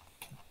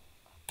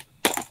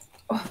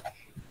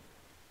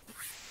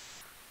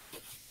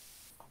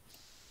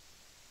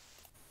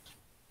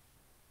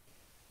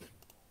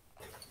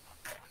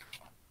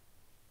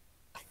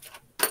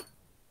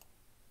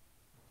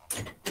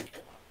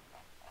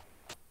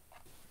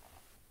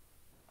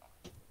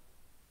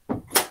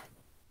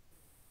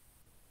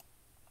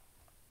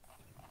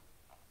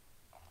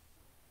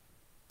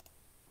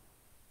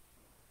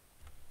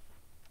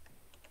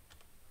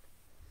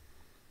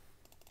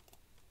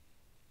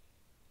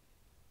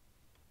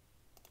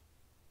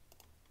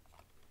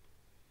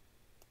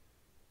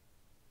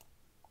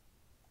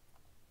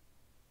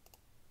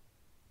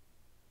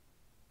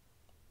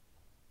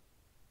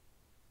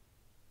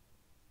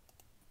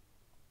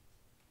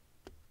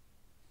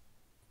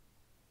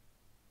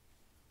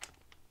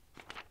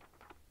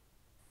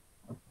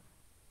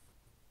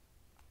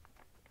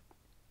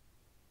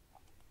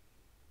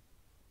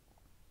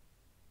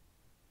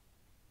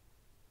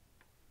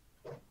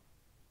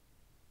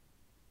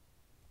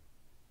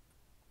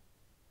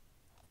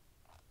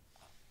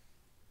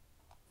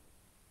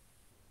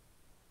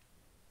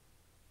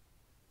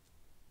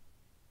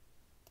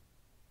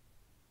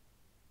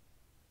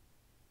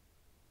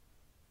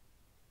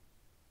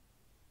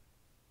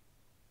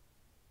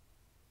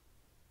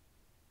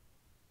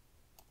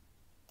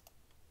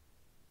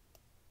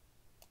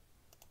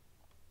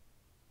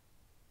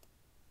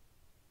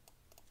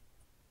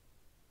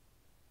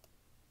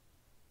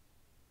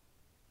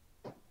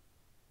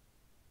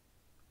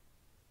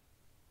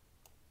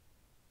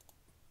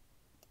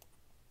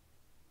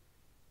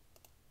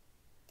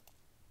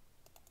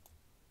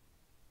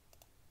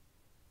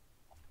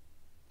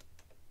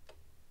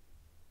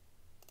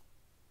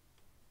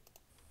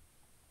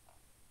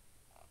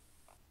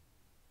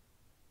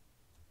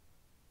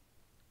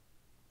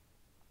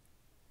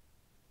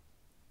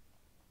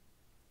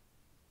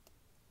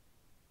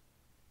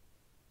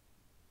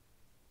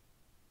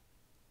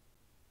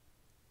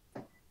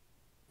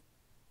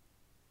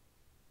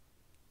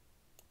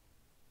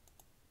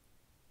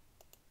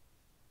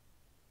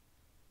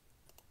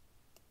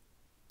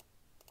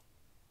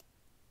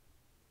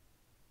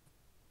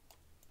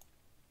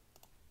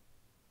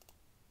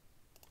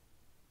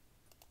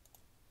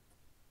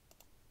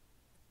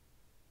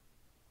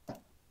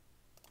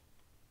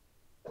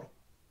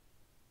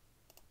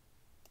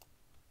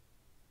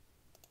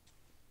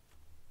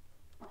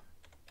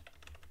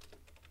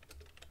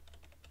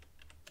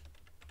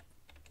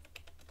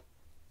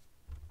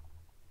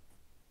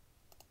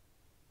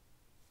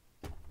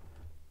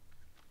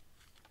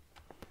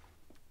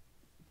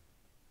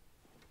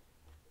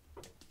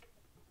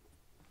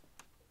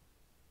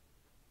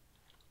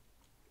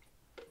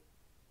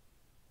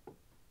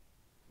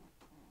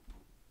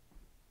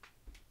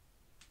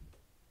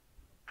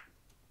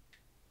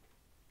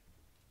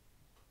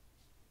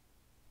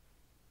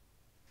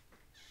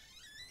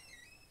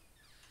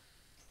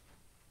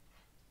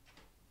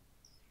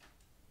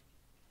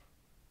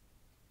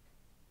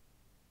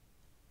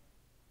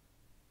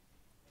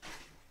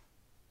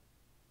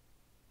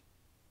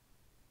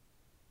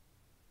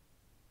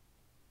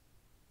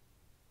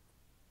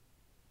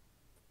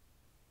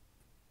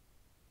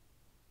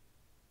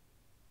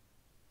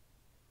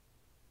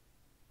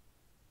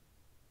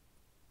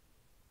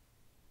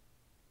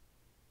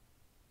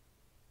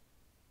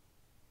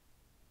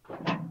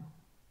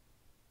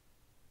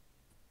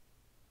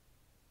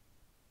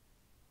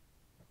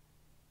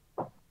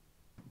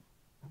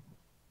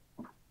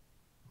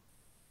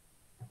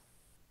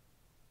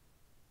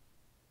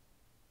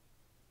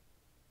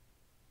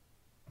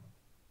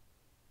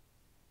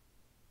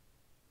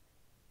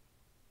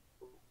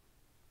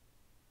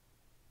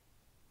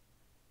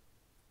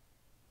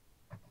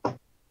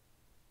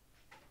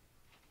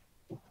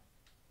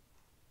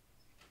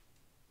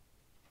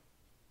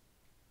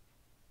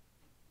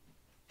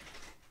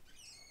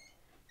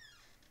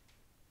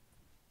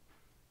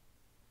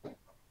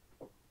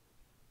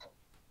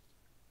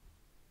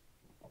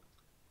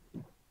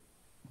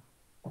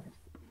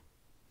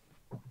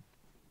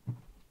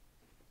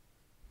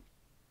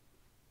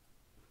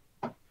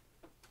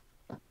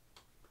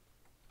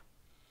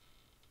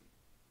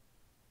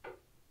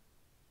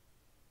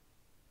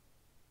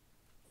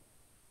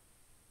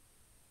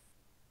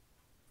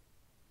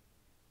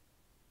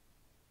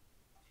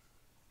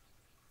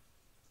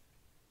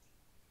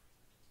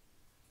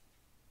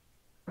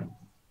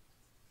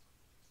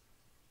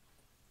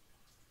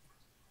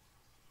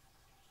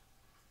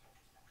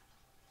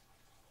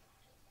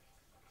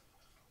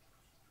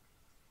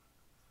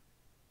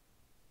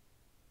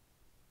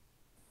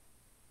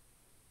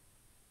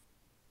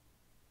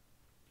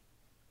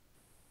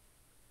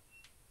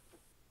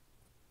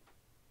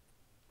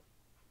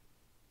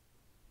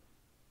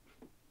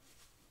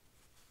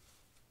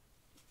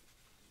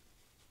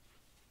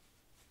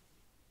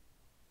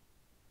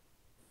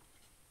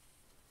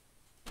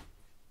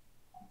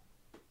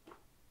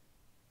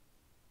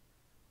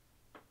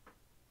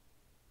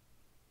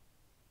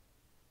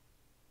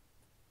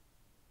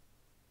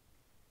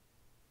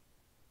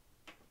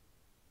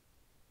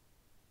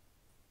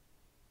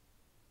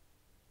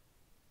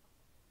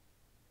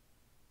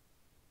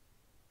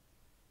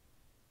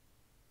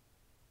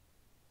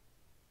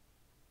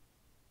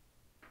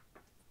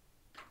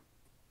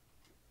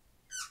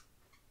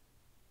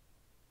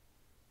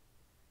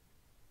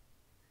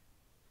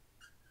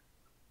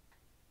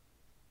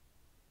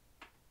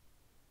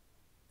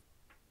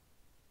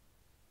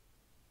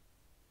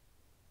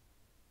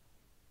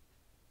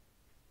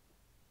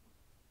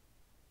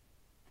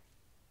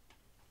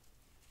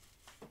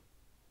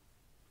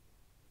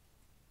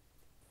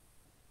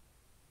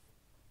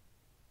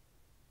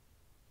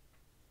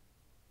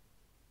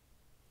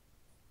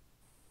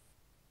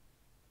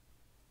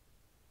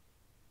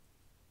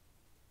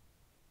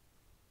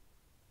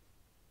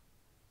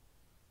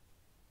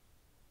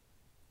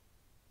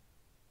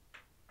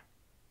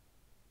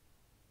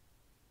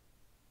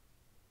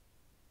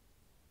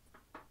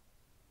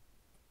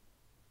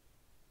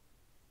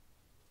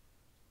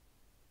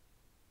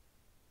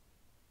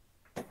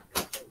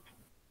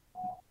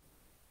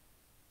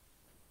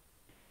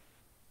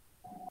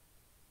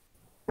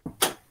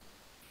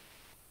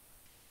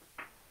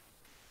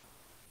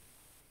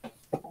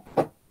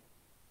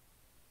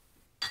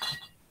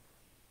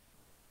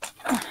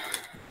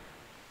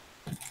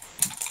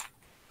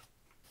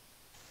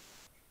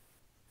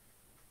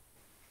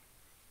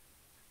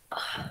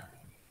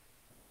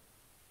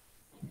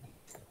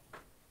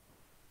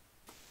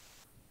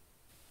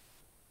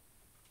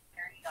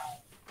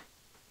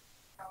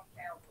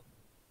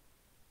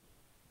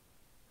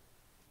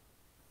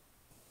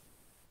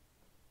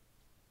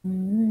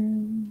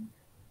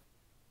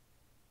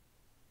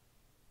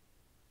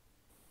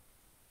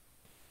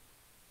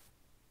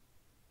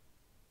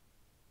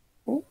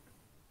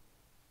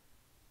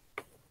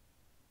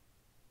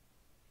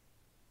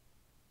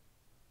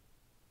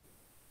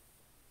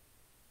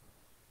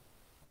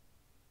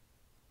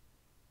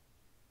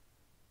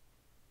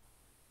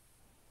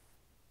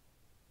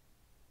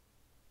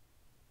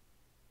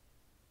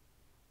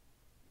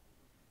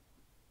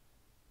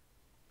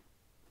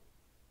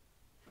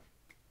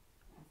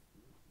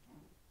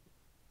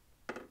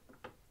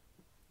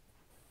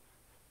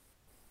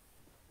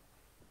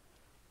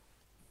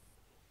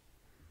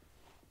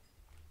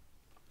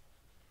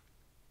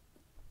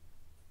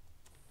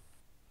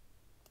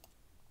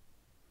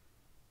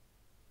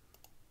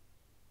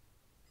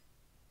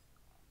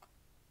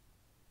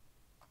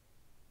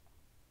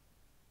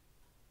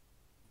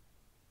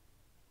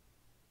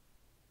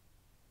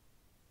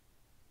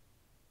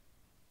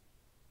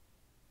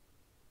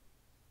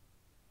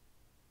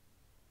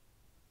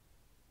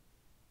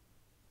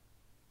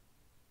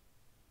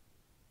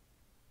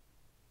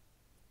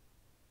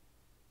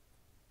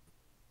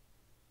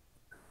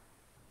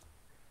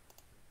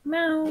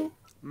 Meow.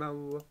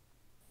 Meow.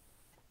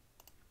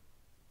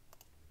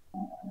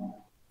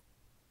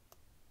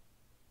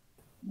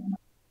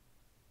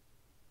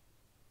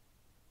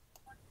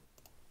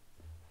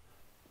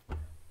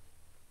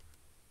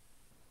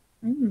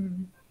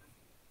 Mm.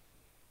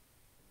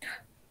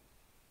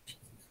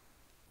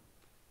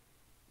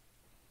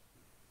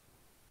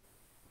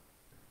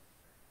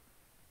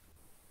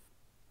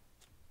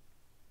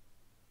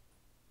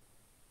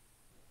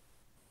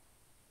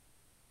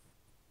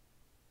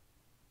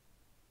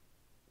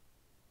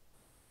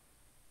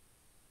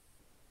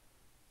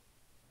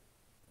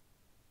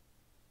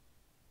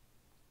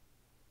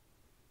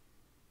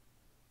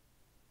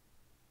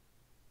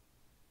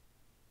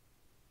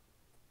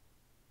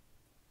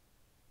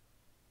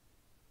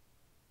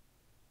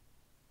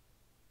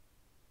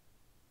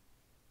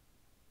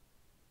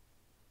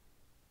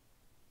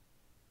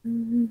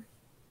 Mhm.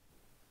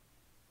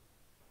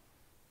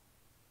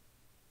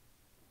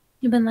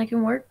 You been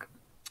liking work?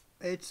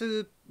 It's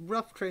a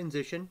rough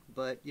transition,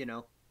 but you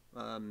know,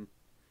 um,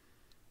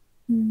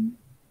 Mm.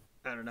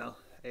 I don't know.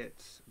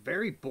 It's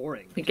very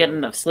boring. You get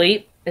enough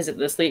sleep? Is it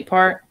the sleep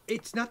part?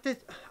 It's not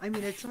that. I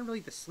mean, it's not really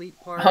the sleep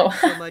part Oh.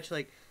 so much.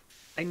 Like,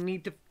 I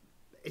need to.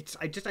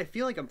 I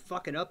feel like I'm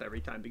fucking up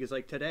every time because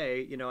like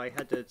today, you know, I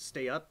had to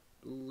stay up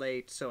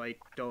late so I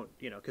don't,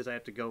 you know, because I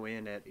have to go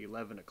in at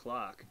 11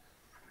 o'clock,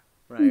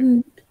 right?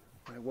 Mhm.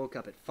 I woke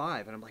up at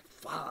 5 and I'm like,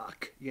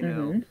 fuck, you Mhm.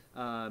 know.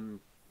 Oh.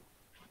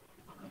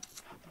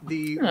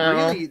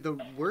 Really the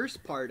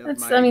worst part of That's.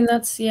 my I mean,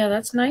 that's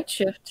night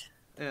shift.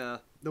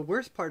 the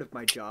worst part of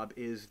my job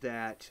is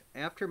that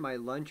after my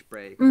lunch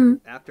break,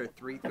 Mm. after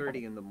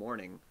 3:30 in the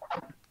morning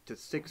to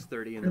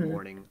 6:30 in the Mm.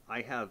 morning,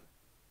 I have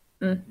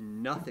Mm.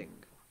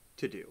 nothing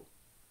to do.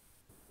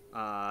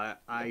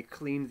 I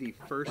clean the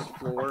first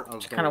floor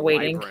of the kinda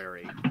waiting.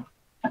 library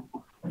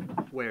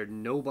where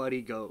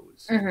nobody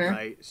goes, Mhm.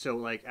 right? So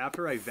like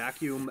after I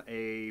vacuum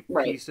a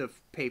Right. piece of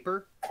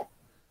paper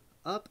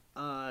up,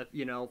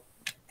 you know,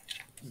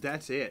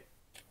 that's it.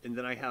 And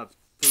then I have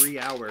 3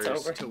 hours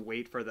over. to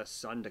wait for the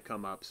sun to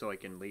come up so I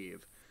can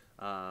leave.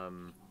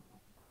 And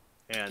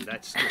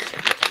that's just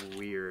it's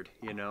weird,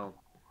 you know.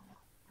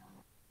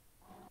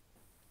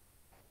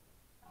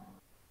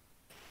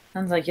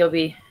 Sounds like you'll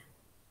be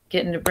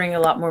getting to bring a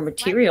lot more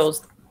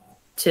materials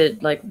to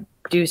like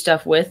do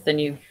stuff with than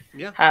you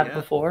Yeah, have yeah.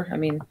 before. I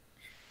mean,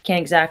 can't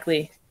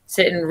exactly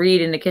sit and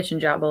read in the kitchen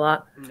job a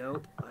lot,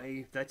 Nope.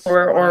 That's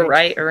or what I-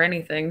 write or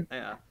anything.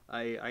 Yeah,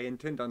 I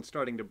intend on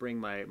starting to bring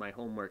my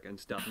homework and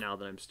stuff now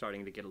that I'm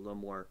starting to get a little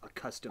more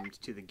accustomed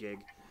to the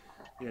gig.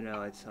 You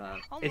know, it's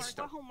Homework.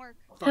 What homework?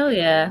 Hell fucking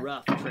yeah.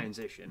 rough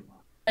transition.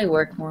 I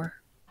work more.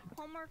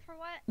 Homework for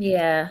what?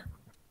 Yeah.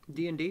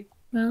 D&D,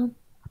 Well,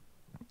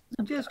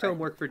 I'm just sorry.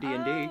 homework for D&D.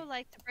 Oh,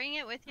 like to bring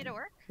it with you to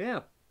work?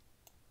 Yeah.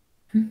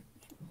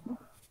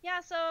 Yeah,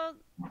 so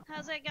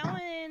how's it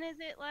going? Is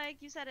it like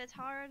you said it's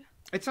hard?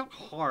 It's not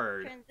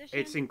hard. Transition?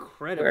 It's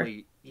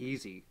incredibly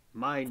easy,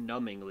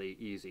 mind-numbingly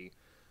easy.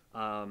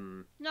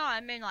 No,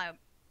 I mean like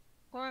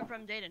going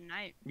from day to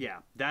night. Yeah,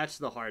 that's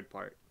the hard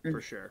part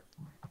for sure.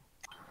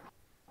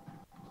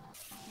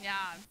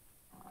 Yeah.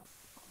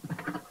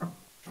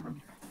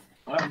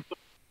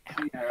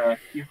 The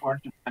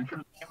Keyforge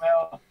Adventures came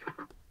out.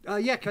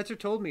 Yeah, Kutzer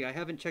told me. I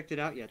haven't checked it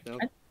out yet though.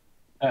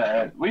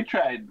 We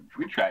tried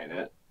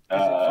it. Is it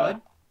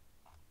fun?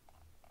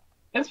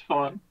 It's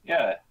fun,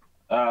 yeah.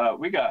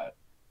 We got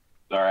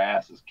our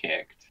asses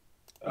kicked.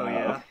 Oh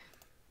yeah.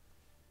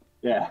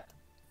 Yeah.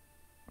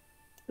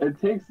 It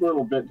takes a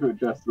little bit to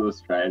adjust to the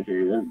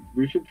strategy.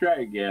 We should try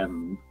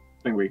again.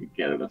 I think we could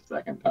get it a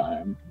second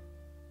time.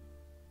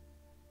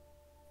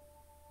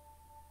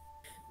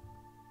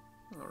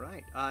 All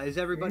right. Is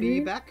everybody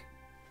Mhm. back?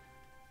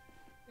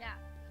 Yeah.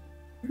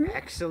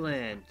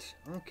 Excellent.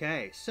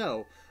 Okay,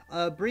 so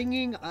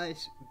bringing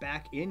us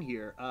back in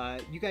here,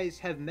 you guys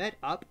have met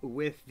up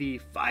with the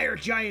Fire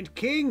Giant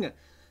King,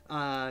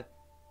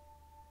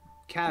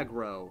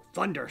 Kagro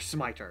Thunder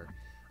Smiter,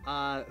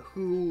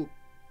 who,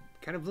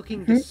 kind of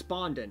looking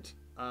despondent,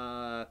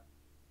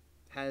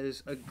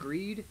 has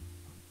agreed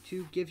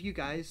to give you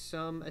guys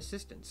some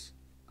assistance.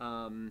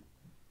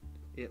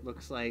 It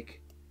looks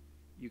like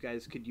you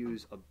guys could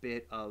use a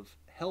bit of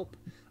help.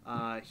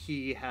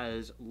 He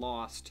has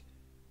lost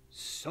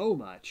so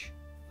much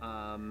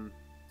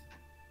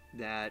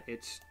that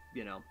it's,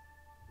 you know,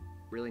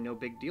 really no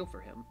big deal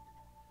for him.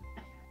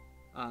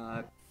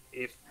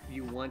 If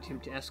you want him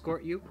to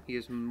escort you, he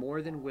is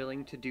more than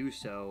willing to do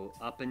so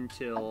up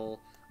until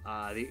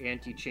the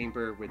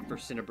antechamber with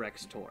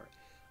Vercinabrex Tor,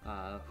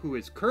 who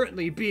is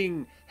currently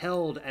being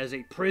held as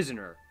a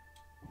prisoner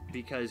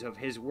because of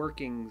his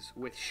workings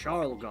with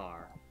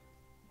Sharlgar.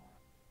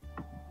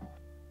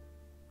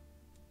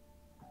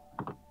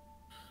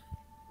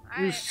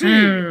 You Alright. see,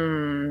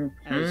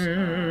 as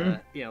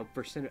you know,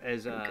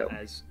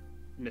 as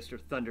Mr.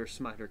 Thunder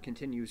Smiter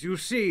continues, you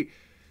see,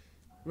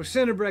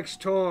 Vercinabrex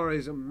Tor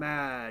is a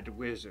mad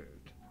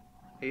wizard.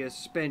 He has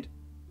spent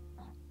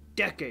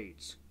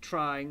decades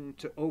trying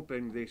to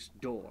open this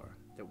door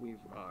that we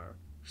are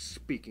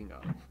speaking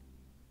of.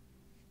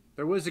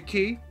 There was a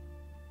key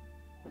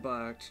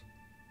but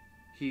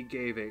he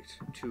gave it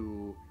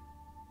to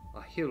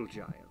a hill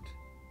giant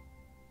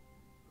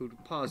who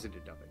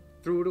deposited of it,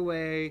 threw it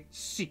away,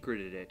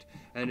 secreted it,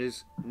 and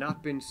has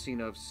not been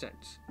seen of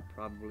since,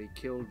 probably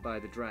killed by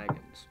the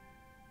dragons.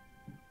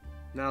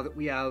 Now that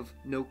we have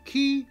no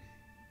key,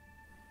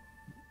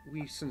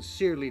 we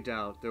sincerely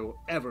doubt there will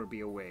ever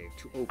be a way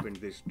to open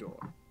this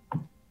door.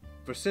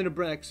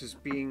 Vercinabrex is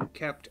being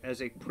kept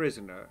as a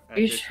prisoner at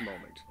this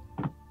moment.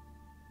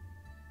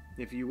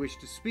 If you wish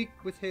to speak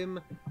with him,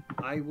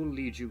 I will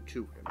lead you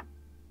to him.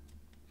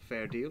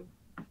 Fair deal?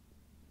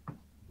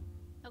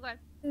 Okay.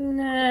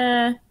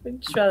 Nah,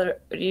 we'd just rather.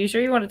 Are you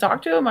sure you want to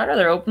talk to him? I'd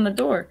rather open the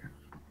door.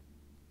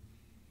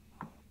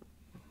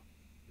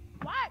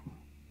 What?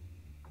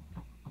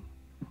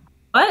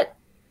 What?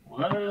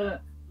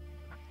 What?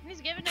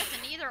 He's giving us an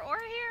either or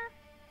here?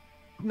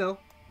 No,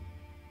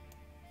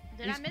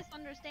 Did I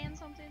misunderstand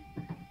something?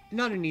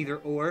 not an either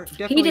or. He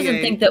Definitely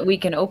doesn't think that we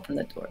can open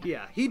the door.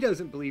 Yeah, he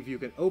doesn't believe you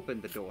can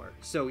open the door.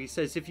 So he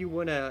says if you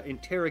want to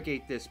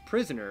interrogate this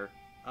prisoner,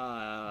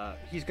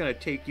 he's going to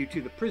take you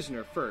to the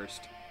prisoner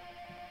first.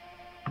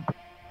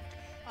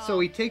 So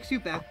he takes you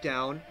back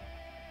down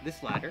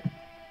this ladder.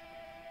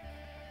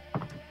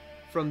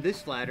 From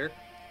this ladder,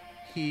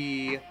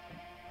 he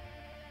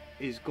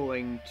is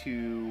going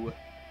to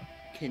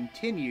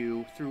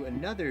continue through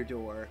another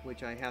door,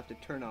 which I have to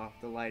turn off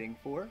the lighting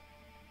for.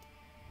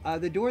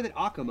 The door that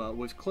Akuma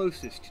was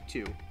closest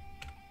to.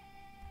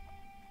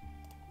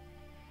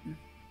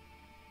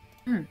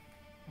 Hmm.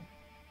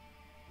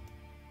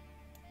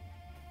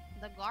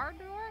 The guard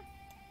door?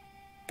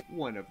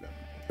 One of them.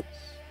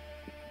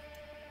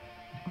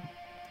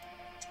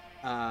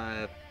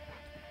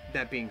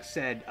 That being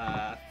said,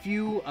 a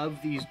few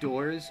of these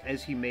doors,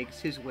 as he makes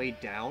his way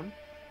down,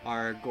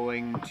 are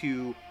going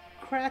to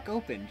crack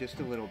open just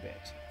a little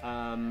bit.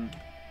 And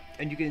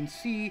you can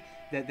see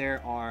that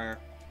there are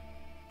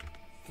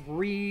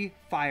 3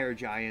 fire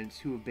giants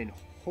who have been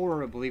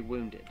horribly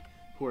wounded,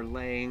 who are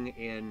laying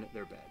in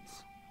their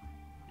beds.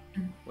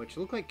 Which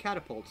look like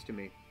catapults to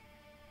me.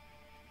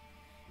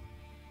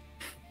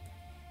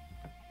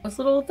 Those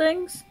little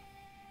things?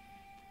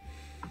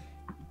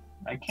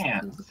 I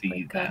can't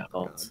see that.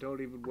 No,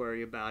 don't even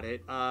worry about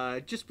it.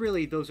 Just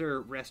really, those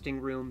are resting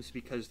rooms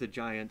because the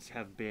giants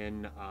have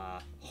been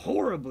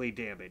horribly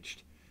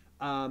damaged.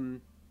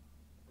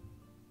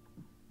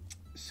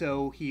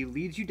 So he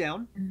leads you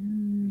down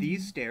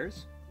these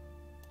stairs.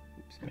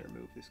 Oops, better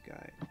move this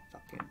guy.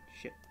 Fucking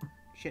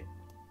shit.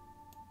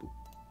 Boop.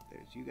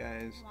 There's you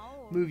guys.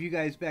 Whoa. Move you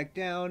guys back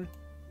down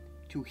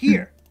to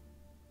here.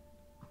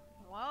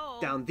 Whoa.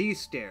 Down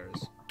these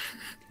stairs.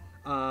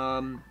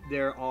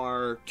 There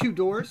are 2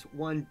 doors,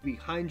 one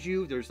behind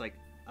you. There's like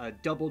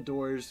double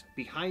doors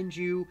behind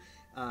you.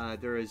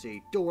 There is a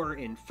door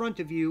in front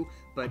of you,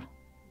 but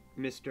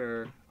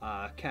Mr.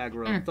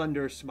 Kagro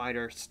Thunder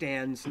Smiter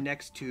stands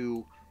next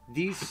to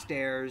these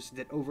stairs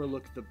that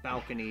overlook the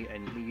balcony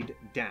and lead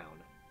down.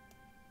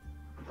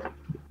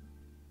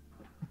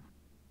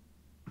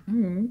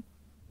 Hmm.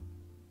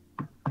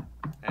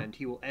 And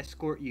he will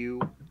escort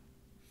you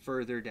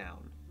further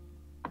down.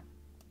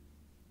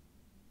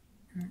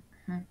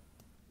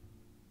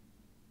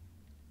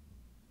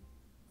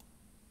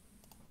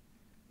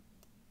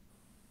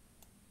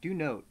 Do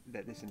note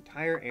that this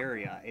entire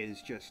area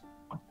is just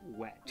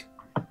wet.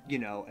 You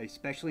know,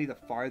 especially the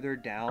farther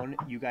down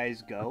you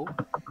guys go,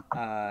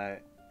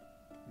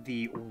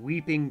 the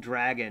Weeping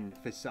Dragon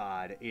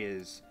facade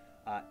is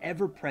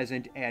ever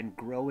present and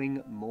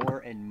growing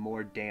more and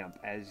more damp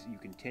as you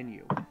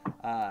continue.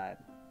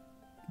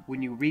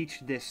 When you reach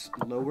this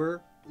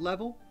lower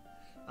level,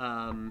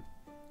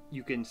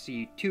 you can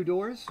see 2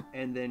 doors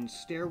and then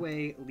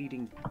stairway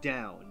leading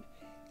down.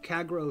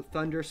 Kagro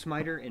Thunder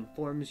Smiter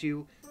informs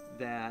you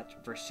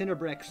that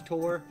Vercinabrex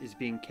Tor is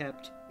being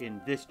kept in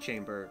this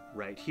chamber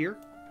right here.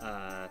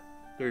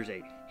 There's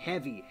a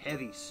heavy,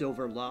 heavy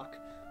silver lock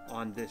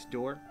on this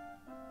door.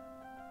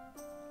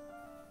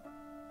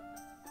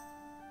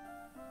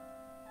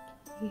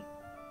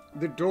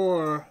 The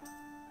door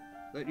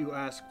that you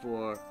ask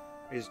for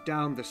is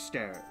down the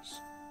stairs.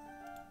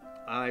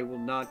 I will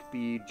not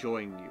be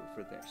joining you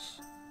for this.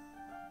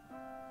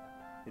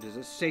 It is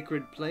a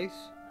sacred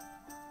place,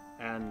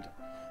 and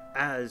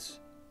as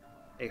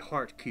a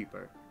heart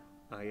keeper,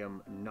 I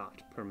am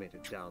not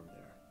permitted down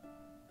there.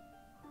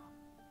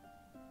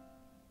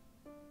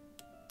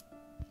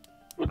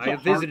 What's I a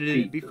have visited it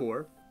heart keeper?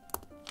 before,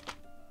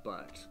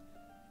 but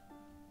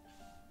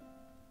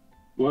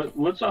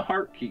What's a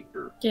heart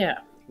keeper? Yeah.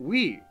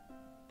 we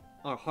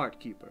are heart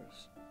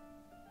keepers.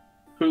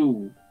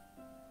 Who?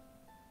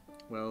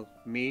 Well,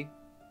 me,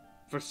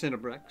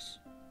 Vercinabrex,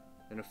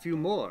 and a few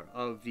more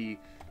of the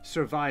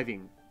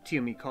surviving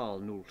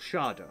Tiamikal Nul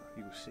Shada,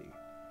 you see.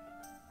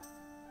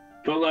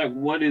 But like,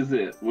 what is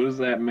it? What does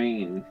that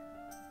mean?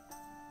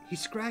 He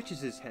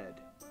scratches his head,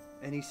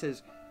 and he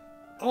says,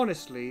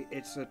 honestly,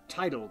 it's a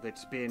title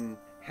that's been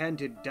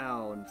handed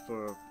down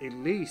for at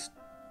least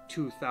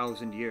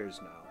 2,000 years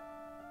now.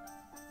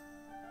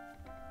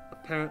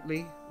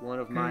 Apparently, one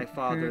of my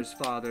father's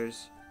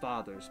fathers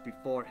fathers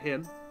before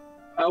him.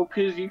 Oh,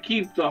 'cause you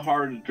keep the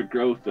heart of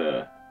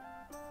Dragotha.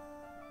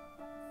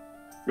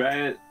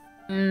 Right?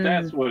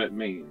 That's what it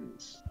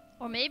means.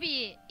 Or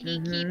maybe he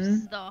Mhm.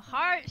 keeps the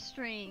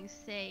heartstrings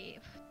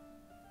safe.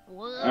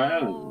 Whoa.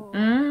 Oh.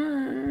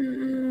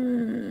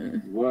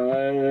 Mm.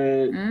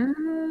 What?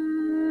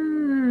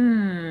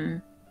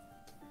 Mm.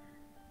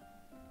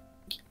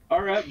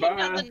 Alright, He bye.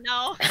 doesn't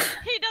know.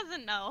 He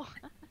doesn't know.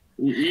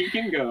 You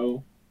can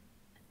go.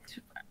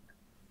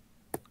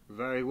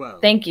 Very well.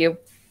 Thank you.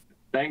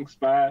 Thanks,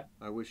 bye.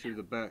 I wish you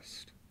the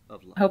best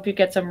of luck. Hope you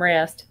get some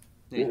rest.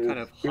 And he kind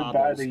of Goodbye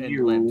hobbles to and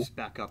you limps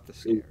back up the as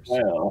stairs.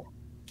 well.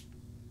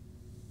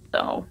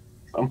 So,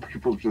 Some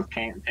people just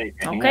can't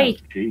take a Okay.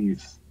 hand.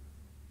 Jeez.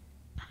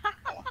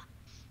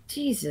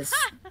 Jesus.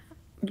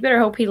 You better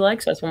hope he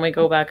likes us when we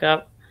go back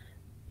up.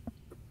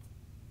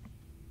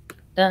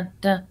 Dun,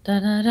 dun,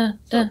 dun, dun, dun,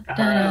 dun,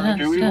 dun,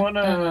 Do we dun,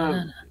 wanna- dun,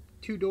 dun.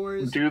 2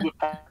 doors. Do the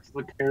Pirates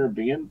of the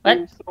Caribbean What?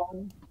 theme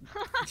song?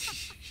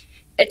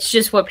 It's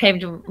just what came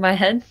to my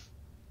head.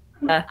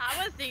 I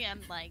was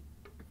thinking like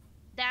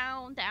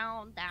down,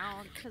 down,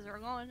 down, because we're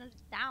going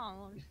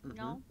down, you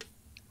know?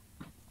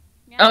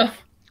 Yeah. Oh.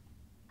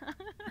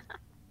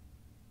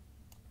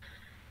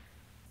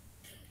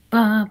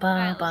 Ba, ba,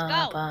 Alright, ba,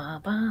 let's go.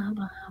 ba, ba,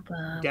 ba,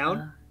 ba, Down?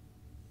 ba.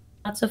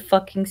 Lots of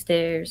fucking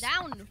stairs.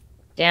 Down.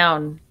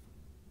 Down.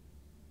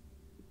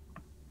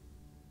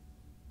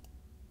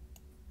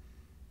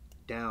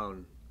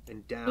 Down and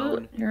Ooh,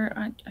 down you're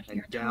down.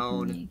 talking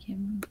to me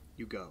again.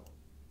 you go.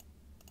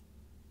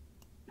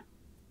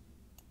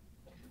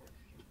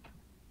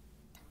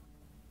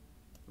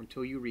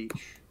 Until you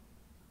reach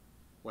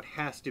what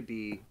has to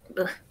be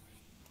Ugh.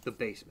 the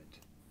basement.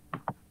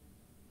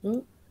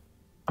 Ooh.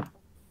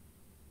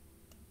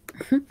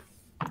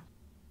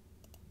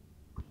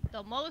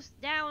 The most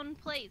down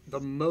place. The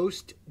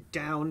most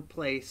down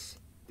place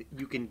that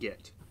you can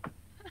get.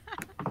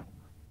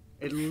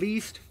 At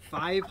least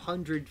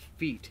 500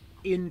 feet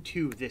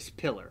into this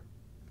pillar.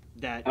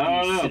 That I the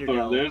don't know,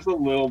 Citadel... but there's a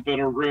little bit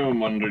of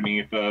room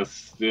underneath us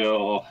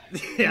still.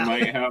 Yeah. We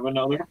might have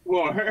another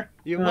floor.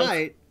 You Well,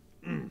 might.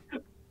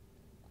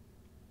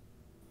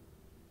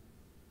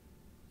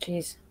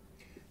 Jeez.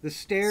 The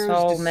stairs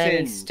So many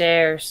descend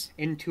stairs.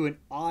 into an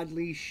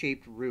oddly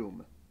shaped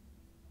room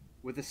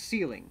with a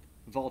ceiling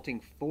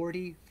vaulting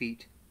 40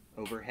 feet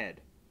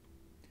overhead.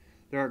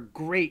 There are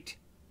great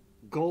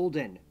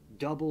golden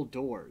double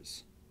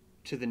doors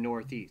to the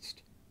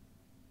northeast.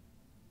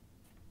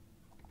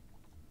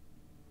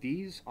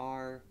 These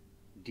are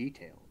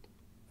detailed.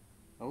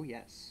 Oh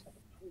yes.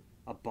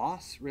 A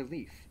bas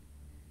relief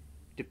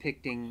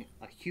depicting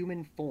a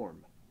human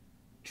form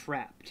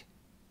trapped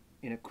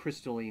in a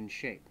crystalline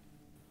shape.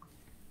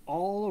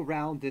 All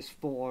around this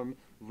form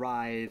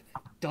writhe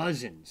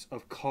dozens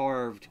of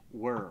carved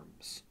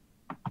worms.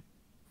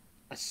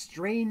 A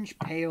strange,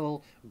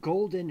 pale,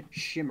 golden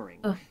shimmering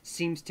Ugh.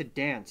 seems to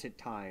dance at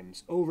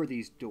times over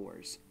these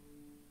doors.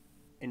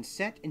 And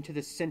set into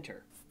the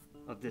center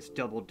of this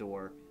double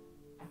door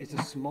is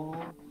a small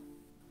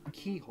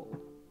keyhole.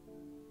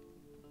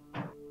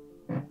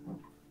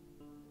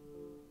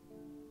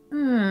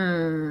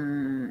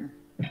 Hmm.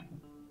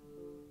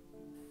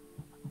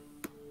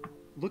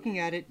 Looking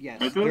at it, yes,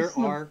 Those there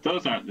are.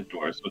 aren't the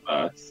doors with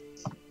us.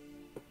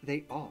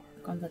 They are.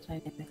 On the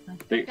dynamic line.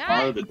 They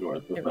Guys. are the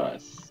doors with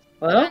us.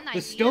 Well, An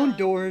The stone idea.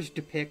 doors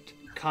depict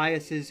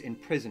Caius's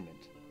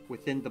imprisonment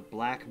within the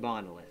black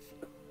monolith.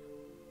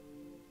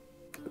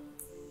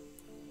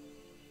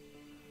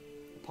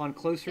 Upon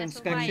closer That's the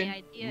inspection,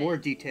 right idea. more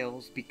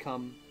details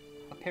become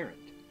apparent.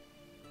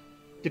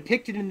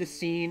 Depicted in the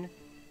scene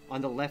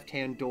on the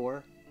left-hand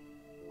door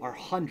are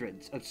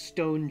hundreds of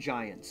stone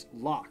giants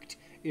locked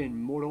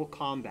in mortal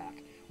combat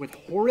with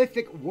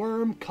horrific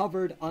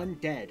worm-covered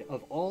undead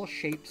of all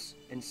shapes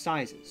and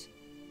sizes.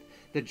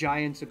 The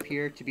giants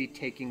appear to be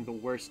taking the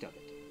worst of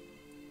it.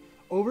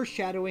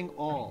 Overshadowing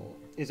all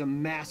is a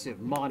massive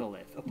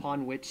monolith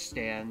upon which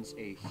stands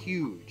a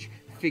huge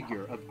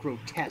figure of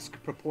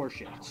grotesque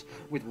proportions,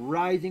 with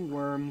writhing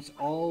worms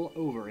all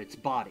over its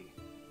body.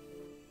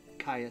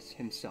 Caius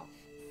himself.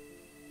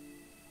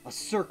 A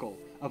circle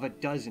of a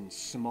dozen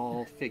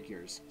small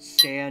figures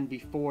stand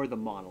before the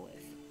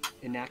monolith,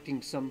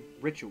 enacting some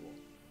ritual.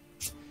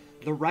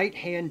 The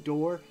right-hand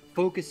door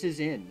focuses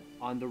in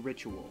on the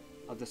ritual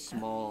of the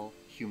small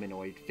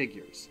humanoid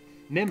figures,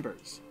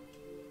 members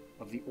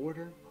of the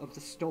Order of the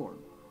Storm.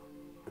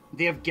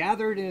 They have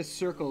gathered in a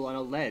circle on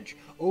a ledge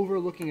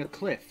overlooking a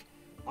cliff,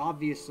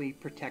 obviously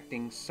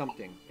protecting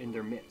something in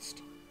their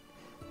midst.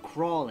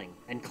 Crawling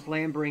and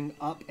clambering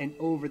up and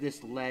over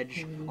this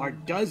ledge are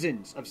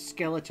dozens of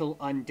skeletal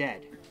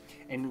undead,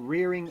 and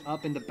rearing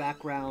up in the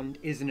background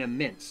is an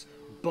immense,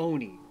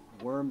 bony,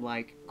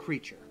 worm-like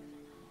creature.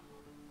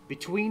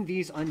 Between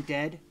these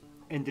undead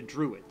and the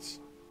druids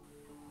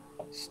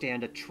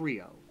stand a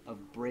trio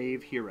of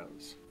brave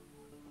heroes.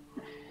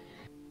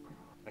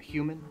 A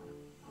human,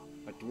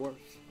 a dwarf,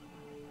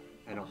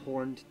 and a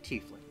horned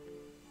tiefling.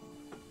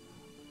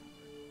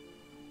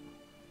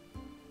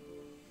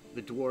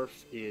 The dwarf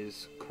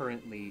is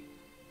currently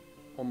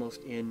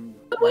almost in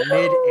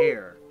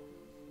mid-air,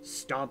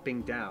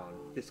 stomping down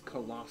this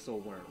colossal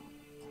worm.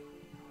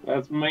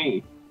 That's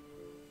me.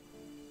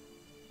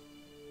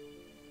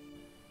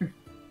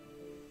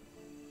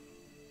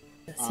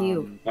 That's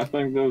you. I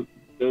think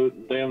those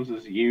them's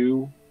is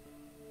you.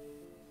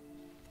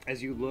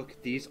 As you look,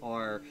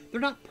 they're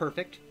not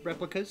perfect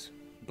replicas,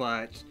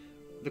 but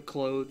the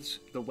clothes,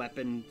 the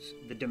weapons,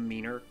 the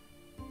demeanor,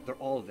 they're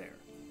all there.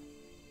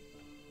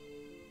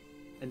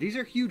 And these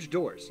are huge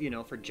doors,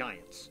 for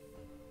giants.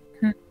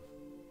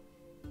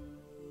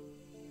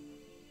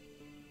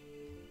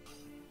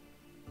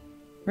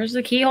 Where's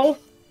the keyhole?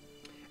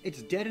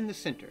 It's dead in the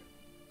center.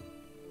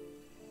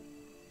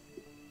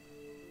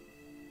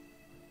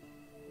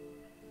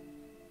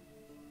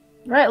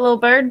 Right, little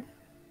bird.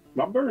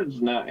 My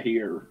bird's not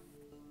here.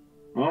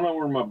 I don't know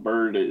where my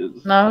bird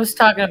is. No, I was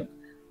talking about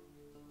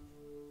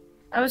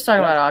That's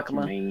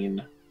Akuma.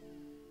 mean.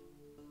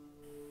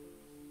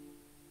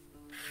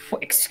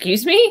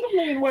 Excuse me? I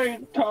mean, way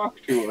to talk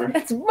to her.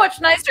 That's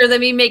much nicer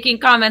than me making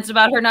comments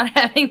about her not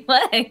having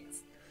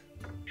legs.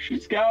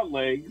 She's got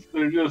legs.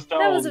 They're just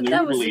That all was a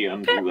noodly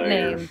under pet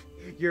there. name.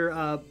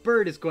 Your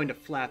bird is going to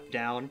flap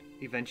down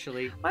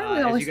eventually, Why do we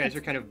as always you guys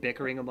are kind of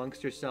bickering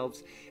amongst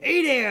yourselves.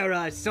 Hey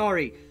there,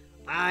 sorry,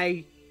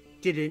 I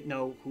didn't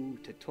know who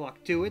to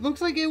talk to. It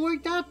looks like it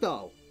worked out,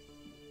 though.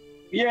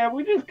 Yeah,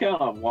 we just kind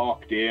of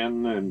walked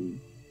in and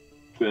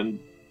then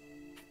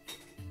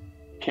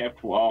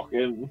kept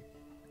walking.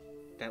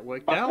 That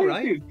worked I out, think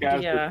right? these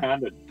guys Yeah. were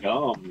kind of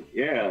dumb.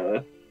 Yeah.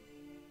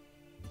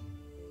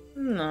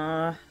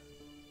 Nah.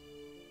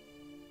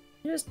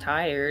 I'm just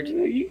tired.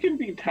 You can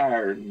be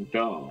tired and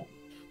dumb.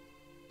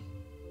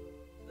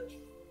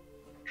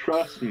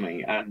 Trust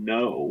me, I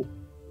know.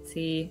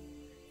 See,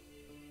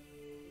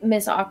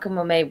 Miss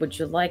Akamame, would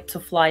you like to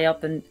fly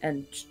up and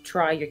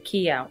try your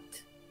key out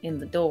in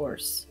the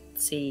doors?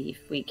 See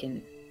if we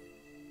can.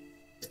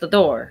 It's the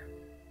door.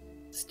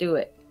 Let's do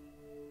it.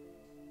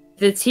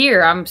 If it's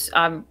here,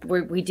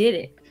 we did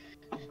it.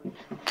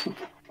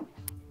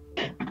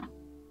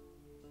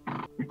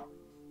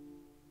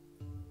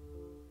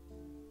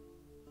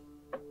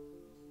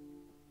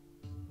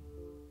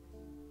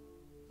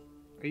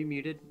 Are you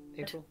muted,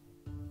 April?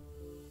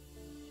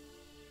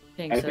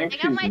 Think I so. think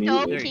I got my she's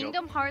dope There you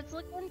Kingdom Hearts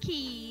looking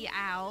key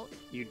out.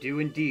 You do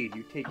indeed.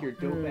 You take your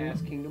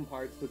dope-ass Kingdom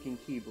Hearts-looking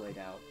Keyblade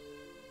out.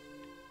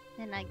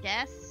 And I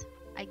guess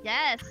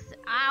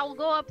I'll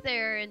go up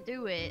there and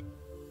do it.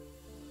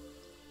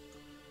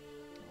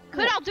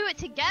 Could all do it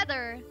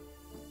together?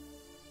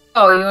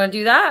 Oh, you want to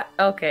do that?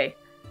 Okay.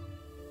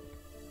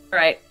 All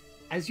right.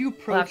 As you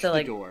We'll have approach to, the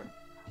like- door,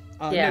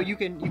 Yeah. no, you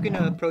can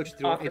approach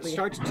the door. It Awkwardly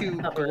starts to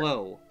hover.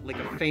 glow like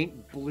a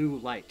faint blue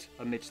light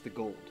amidst the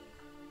gold,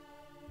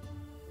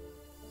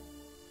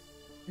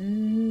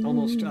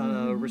 almost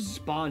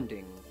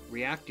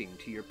reacting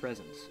to your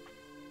presence.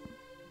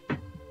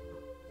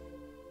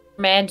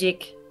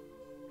 Magic.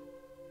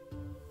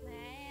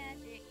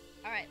 Magic.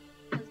 All right,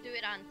 let's do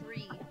it on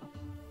 3.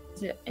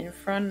 Is it in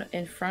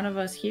front of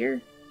us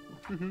here?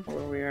 Mm-hmm.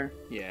 Where we are?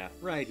 Yeah,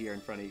 right here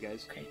in front of you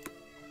guys. Okay.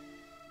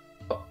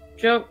 Oh,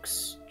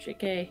 jokes.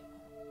 JK.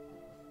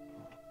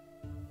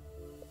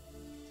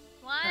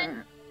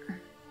 1.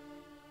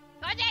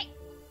 Project.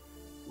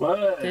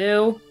 What?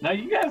 2. Now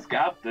you guys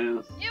got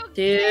this. You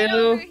Two. get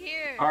over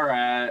here.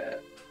 Alright.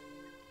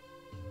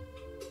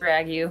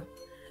 Drag you.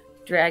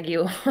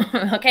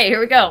 Okay, here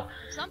we go.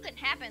 Something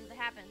happens to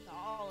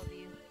all of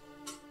you.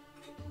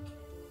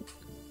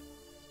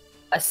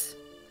 Us.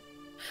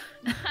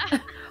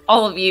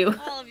 All of you.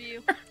 All of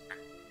you.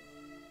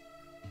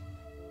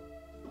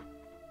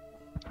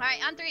 Alright,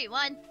 on 3.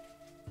 1,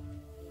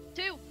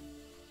 2,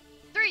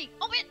 3.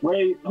 Open!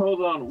 Wait,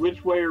 hold on.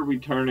 Which way are we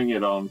turning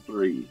it on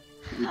 3?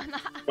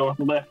 Going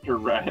left or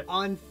right?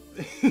 On.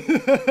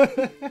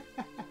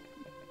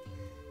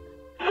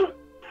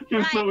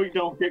 Just so Right. we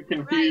don't get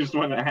confused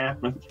when it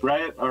happens,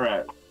 right?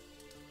 Alright.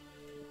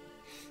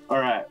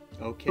 Alright.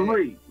 Okay.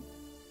 3.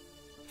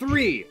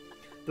 3.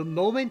 The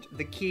moment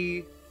the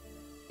key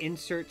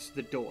inserts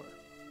the door,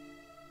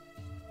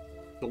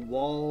 the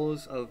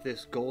walls of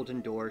this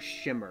golden door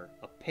shimmer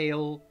a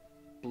pale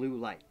blue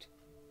light.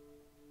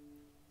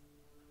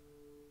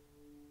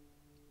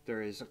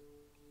 There is a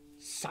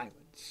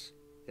silence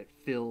that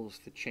fills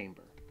the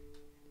chamber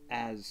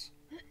as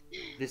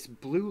this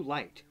blue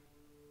light,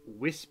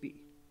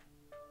 wispy,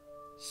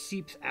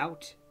 seeps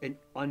out and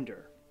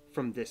under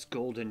from this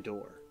golden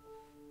door,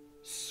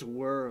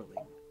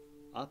 swirling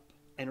up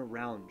and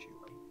around you.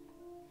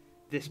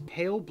 This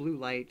pale blue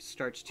light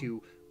starts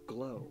to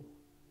glow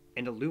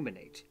and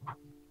illuminate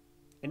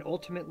and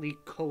ultimately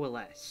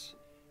coalesce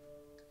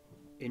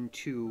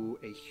into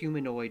a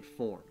humanoid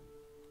form.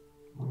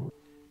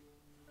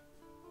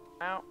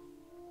 Wow.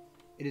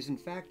 It is in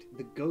fact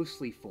the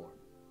ghostly form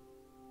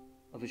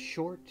of a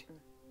short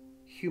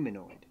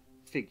humanoid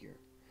figure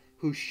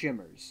who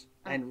shimmers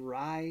and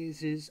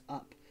rises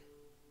up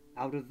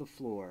out of the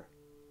floor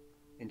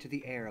into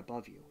the air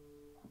above you.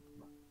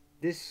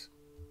 This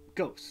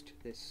ghost,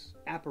 this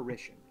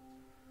apparition,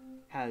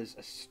 has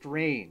a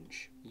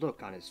strange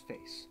look on his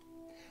face,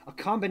 a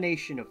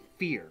combination of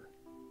fear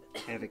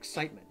and of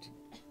excitement.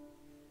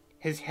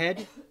 His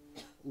head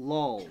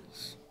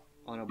lolls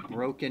on a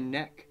broken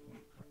neck,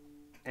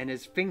 and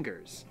his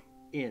fingers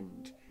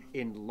end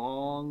in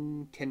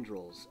long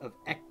tendrils of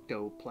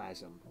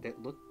ectoplasm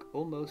that look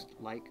almost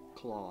like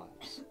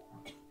claws.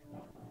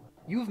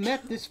 You've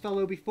met this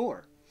fellow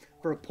before,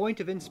 for a point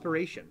of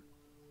inspiration.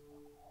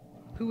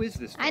 Who is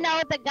this fellow? I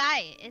know the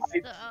guy.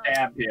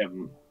 Stab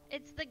him.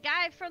 It's the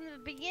guy from the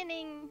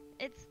beginning.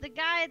 It's the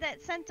guy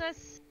that sent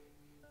us.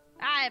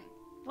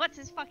 What's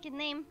his fucking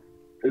name?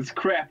 It's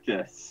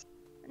Craptus.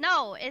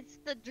 No, it's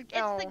the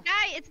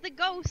guy. It's the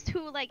ghost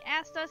who like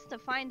asked us to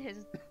find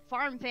his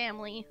farm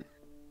family.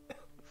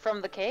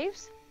 From the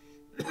caves?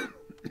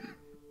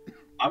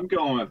 I'm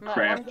going with No,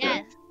 Craptus.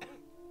 Yes.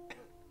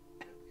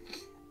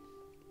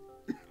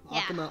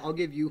 Yeah. Akuma, I'll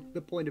give you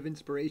the point of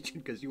inspiration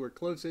because you were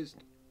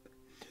closest.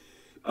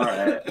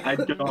 Alright, I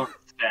don't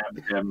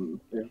stab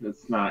him if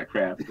it's not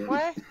Craptus.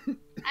 What?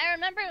 I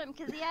remember him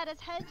because he had his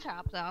head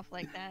chopped off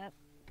like that.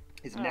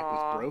 His neck was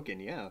Aw. broken,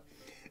 yeah.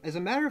 As a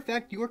matter of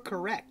fact, you are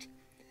correct.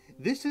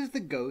 This is the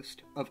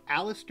ghost of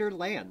Alistair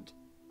Land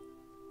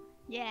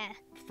Yeah.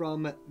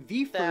 from the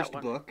That first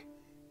one. book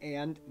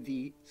and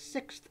the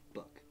 6th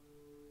book.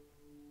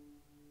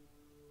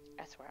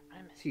 That's where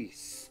I'm at. He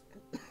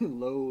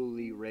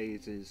slowly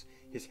raises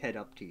his head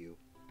up to you.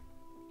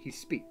 He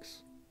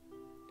speaks.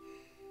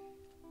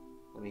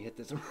 Let me hit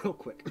this real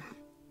quick.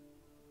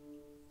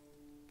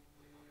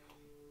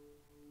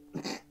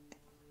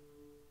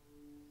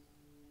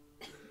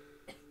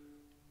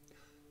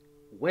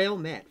 Well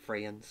met,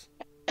 friends.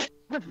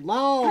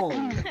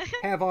 Long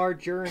have our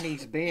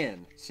journeys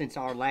been since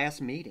our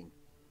last meeting.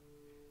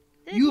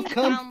 You've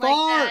come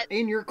far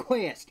in your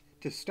quest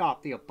to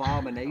stop the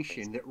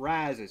abomination that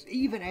rises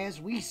even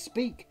as we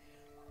speak.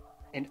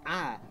 And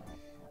I've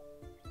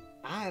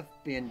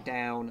been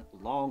down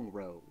long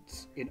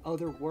roads in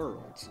other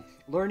worlds,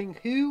 learning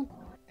who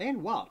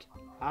and what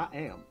I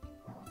am.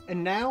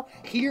 And now,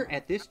 here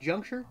at this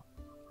juncture,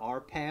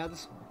 our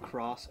paths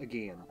cross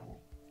again.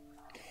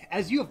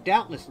 As you have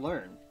doubtless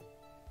learned,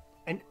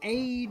 an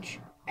age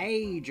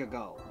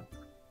ago,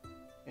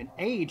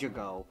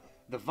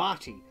 the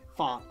Vati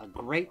fought a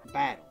great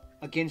battle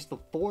against the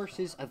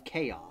forces of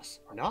chaos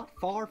not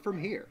far from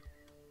here.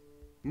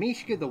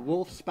 Mishka the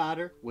wolf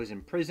spider was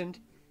imprisoned,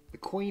 the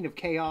queen of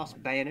chaos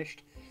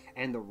banished,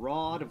 and the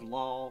rod of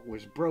law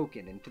was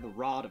broken into the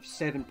rod of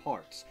 7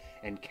 parts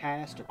and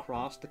cast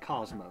across the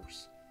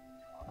cosmos.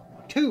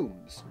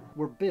 Tombs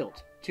were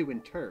built to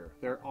inter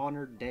their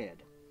honored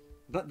dead,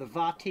 but the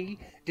Vati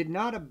did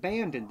not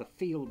abandon the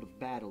field of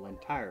battle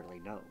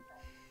entirely, no.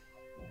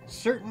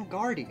 Certain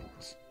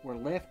guardians were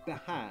left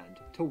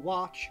behind to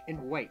watch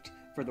and wait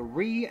for the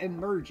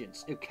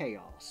re-emergence of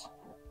chaos.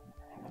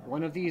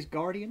 One of these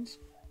guardians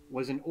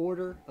was an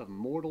order of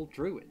mortal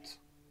druids.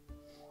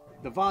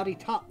 The Vati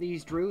taught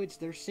these druids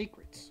their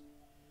secrets,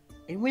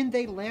 and when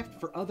they left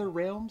for other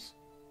realms,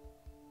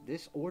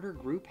 this order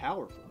grew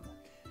powerful.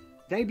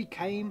 They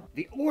became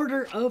the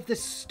Order of the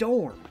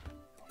Storm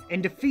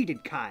and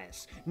defeated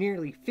Caius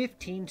nearly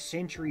 15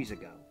 centuries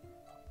ago.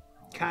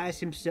 Caius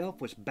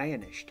himself was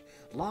banished,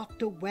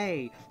 locked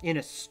away in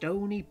a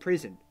stony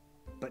prison,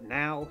 but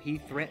now he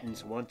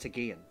threatens once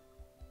again.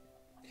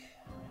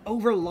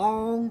 Over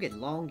long and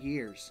long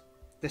years,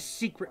 the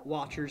Secret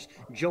Watchers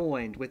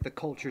joined with the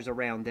cultures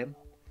around them.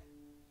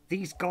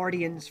 These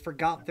guardians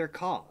forgot their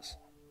cause,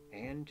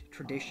 and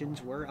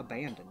traditions were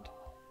abandoned.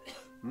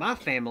 My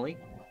family,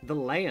 the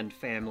Land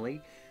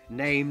family,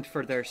 named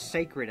for their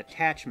sacred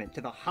attachment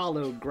to the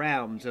hallowed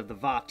grounds of the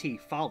Vati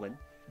Fallen,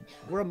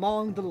 were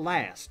among the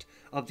last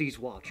of these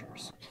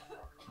Watchers.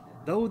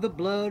 Though the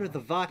blood of the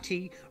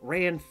Vati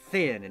ran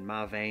thin in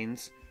my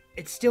veins,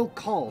 it still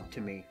called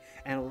to me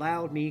and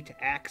allowed me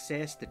to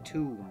access the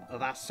tomb of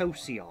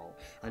Isocial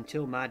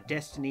until my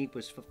destiny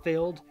was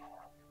fulfilled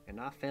and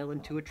I fell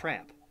into a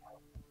trap.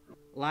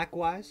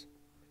 Likewise,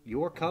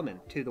 your coming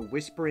to the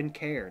Whispering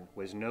Cairn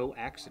was no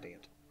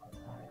accident.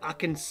 I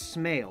can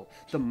smell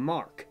the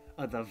mark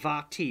of the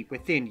Vati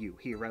within you,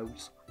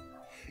 heroes.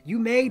 You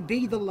may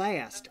be the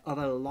last of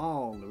a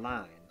long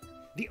line,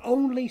 the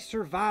only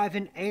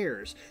surviving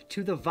heirs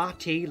to the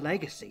Vati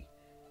legacy.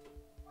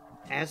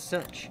 As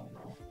such,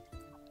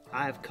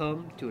 I have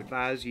come to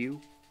advise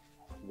you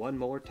one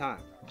more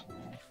time.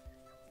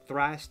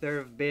 Thrice there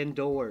have been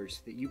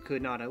doors that you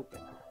could not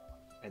open,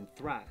 and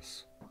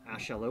thrice I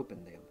shall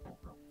open them.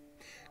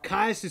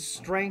 Caius'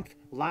 strength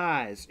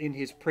lies in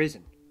his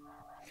prison.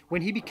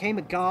 When he became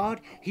a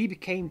god, he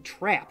became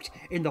trapped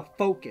in the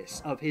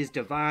focus of his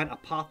divine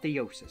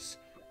apotheosis,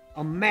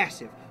 a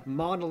massive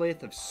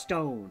monolith of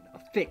stone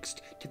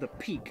affixed to the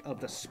peak of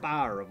the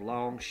Spire of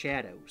Long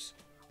Shadows.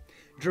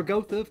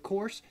 Dragotha, of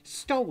course,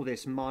 stole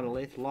this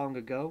monolith long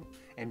ago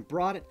and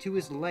brought it to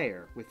his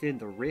lair within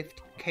the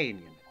Rift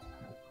Canyon.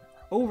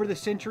 Over the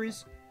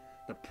centuries,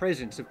 the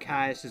presence of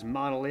Caius'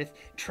 monolith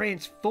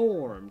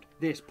transformed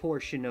this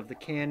portion of the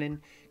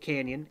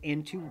canyon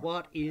into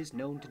what is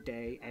known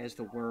today as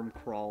the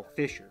Wormcrawl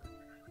Fissure.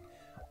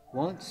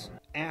 once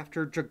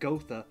after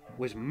Dragotha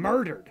was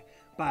murdered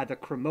by the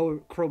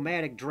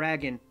chromatic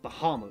dragon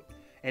Bahamut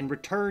and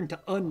returned to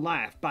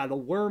unlife by the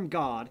worm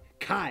god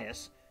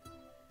Caius,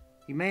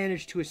 he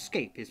managed to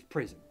escape his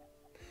prison.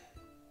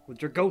 With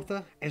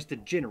Dragotha as the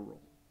general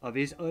of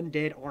his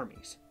undead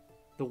armies,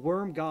 the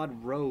worm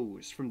god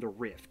rose from the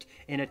rift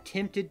and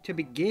attempted to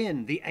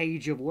begin the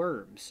Age of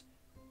Worms.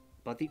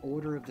 But the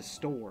Order of the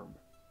Storm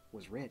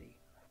was ready.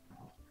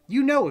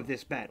 You know of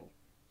this battle,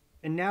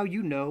 and now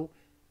you know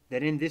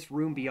that in this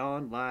room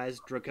beyond lies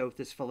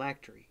Dragotha's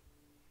phylactery.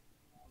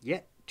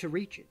 Yet, to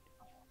reach it,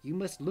 you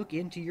must look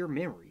into your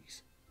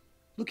memories.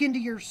 Look into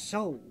your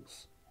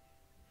souls.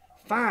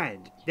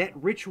 Find that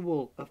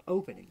ritual of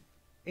opening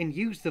and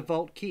use the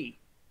vault key.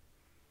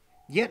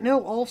 Yet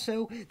know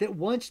also that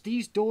once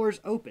these doors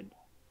open,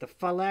 the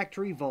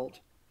phylactery vault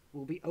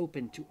will be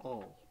open to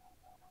all.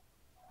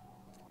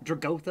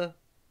 Dragotha,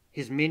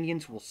 his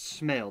minions will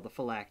smell the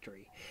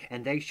phylactery,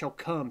 and they shall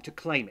come to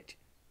claim it.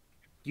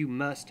 You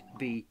must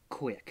be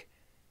quick.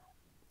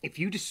 If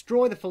you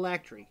destroy the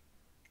phylactery,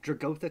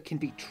 Dragotha can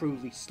be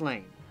truly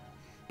slain.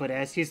 But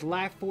as his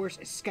life force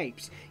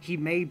escapes, he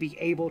may be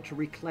able to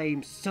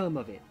reclaim some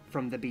of it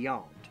from the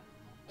beyond.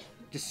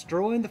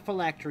 Destroying the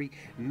phylactery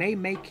may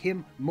make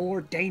him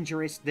more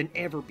dangerous than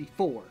ever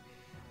before.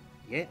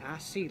 Yet I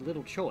see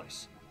little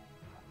choice.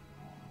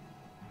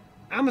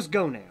 I must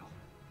go now.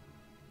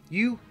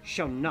 You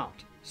shall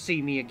not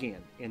see me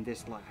again in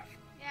this life.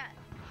 Yeah.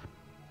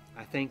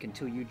 I think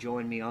until you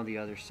join me on the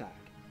other side.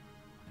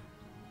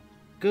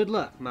 Good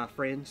luck, my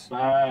friends.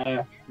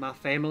 Bye. My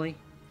family.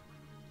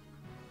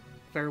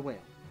 Farewell.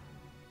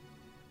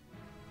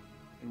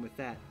 And with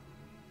that,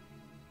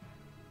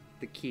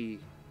 the key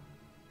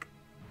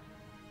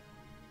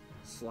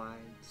slides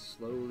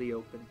slowly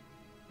open,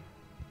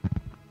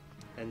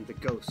 and the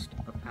ghost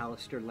of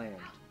Alistair Land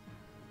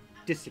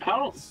disappears. I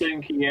don't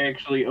think he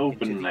actually into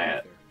opened the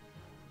that.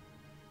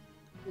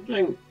 ether. I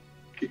think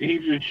he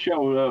just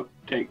showed up,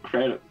 take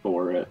credit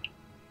for it.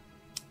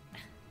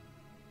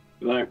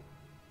 Like,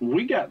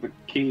 we got the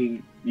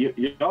key.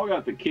 Y'all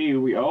got the key.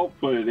 We all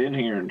put it in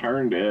here and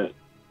turned it.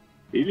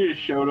 He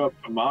just showed up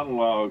to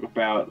monologue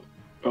about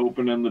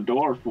opening the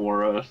door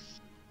for us.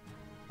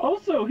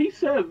 Also, he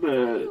said You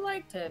that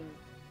liked him.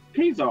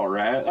 he's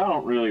alright. I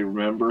don't really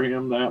remember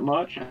him that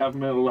much. I've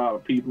met a lot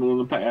of people in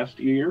the past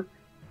year.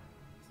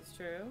 This is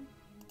true.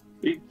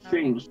 He How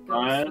many seems ghosts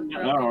fine. with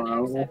I broken don't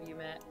necks know. have you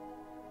met?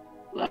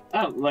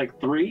 Like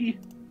 3?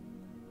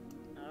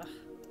 Ugh.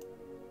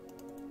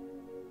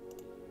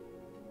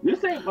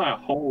 This ain't my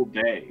whole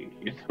day,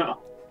 you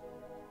know?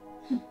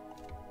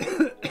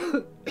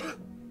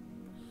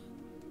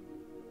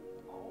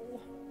 Oh,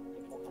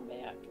 people come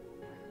back.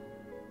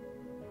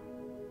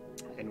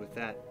 And with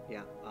that,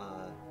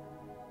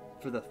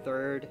 for the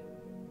third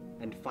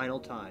and final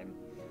time,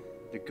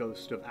 the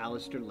ghost of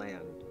Alistair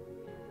Land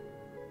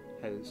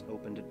has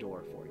opened a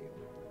door for you.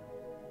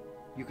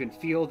 You can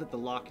feel that the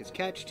lock is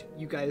catched.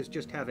 You guys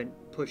just haven't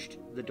pushed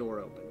the door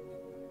open.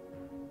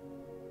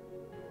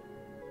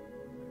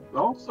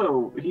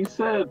 Also, he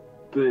said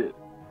that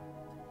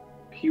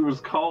he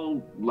was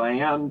called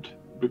Land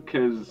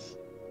because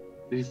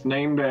he's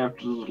named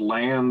after the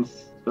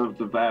lands of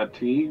the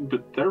Vati,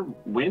 but they're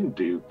Wind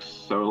Dukes,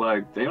 so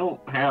like they don't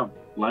have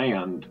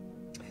land.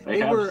 They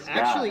have were sky.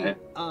 actually,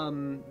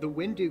 the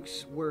Wind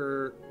Dukes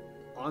were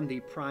on the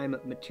prime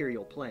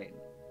material plane.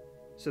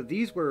 So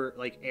these were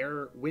like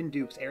Wind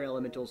Dukes, air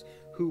elementals,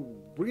 who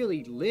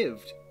really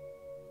lived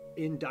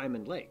in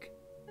Diamond Lake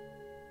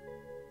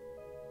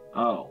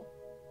Oh,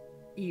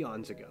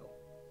 eons ago.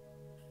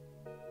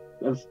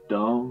 that's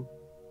dumb.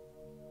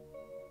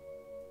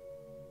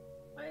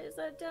 Why is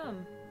that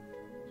dumb?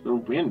 They're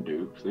Wind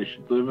Dukes. They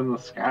should live in the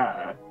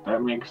sky.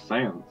 That makes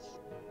sense.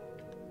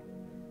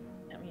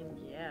 I mean,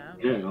 yeah.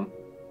 Yeah.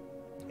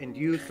 And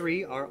you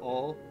three are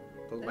all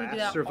the They do that all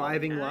last the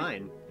surviving time.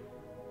 line.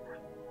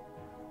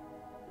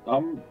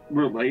 I'm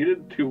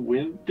related to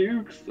Wind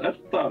Dukes? I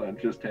thought I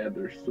just had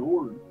their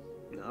swords.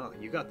 No,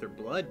 you got their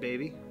blood,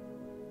 baby.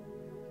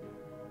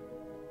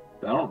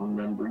 I don't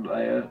remember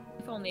that.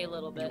 If only a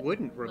little bit. You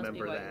wouldn't Must be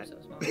remember why that. you're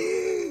so small.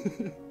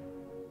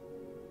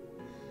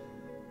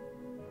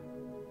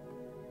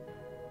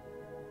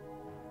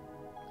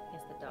 I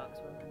guess the dogs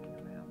were running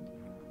around.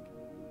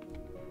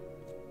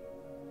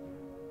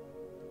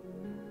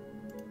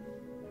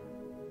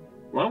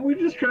 Why don't we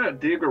just try to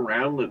dig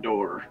around the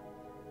door?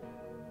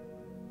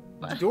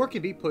 The door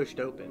can be pushed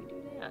open. Do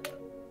that.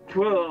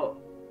 Well,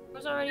 It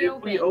was already if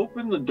open. we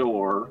open the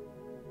door,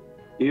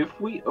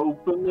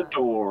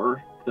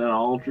 then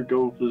all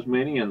Dragotha's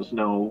minions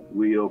know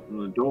we open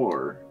the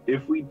door.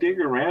 If we dig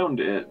around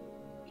it,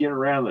 get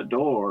around the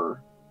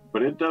door,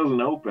 but it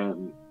doesn't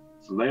open,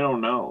 so they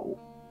don't know.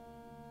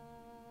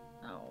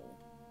 No.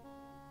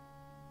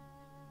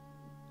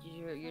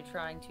 You're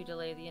trying to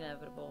delay the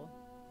inevitable.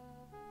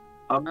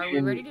 I Are we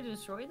mean, ready to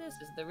destroy this?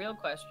 Is the real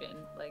question.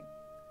 Like,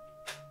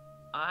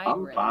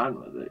 I'm ready. fine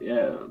with it,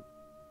 yeah.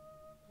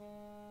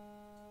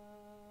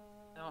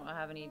 I don't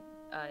have any.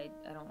 I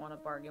don't want to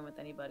bargain with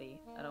anybody.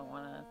 I don't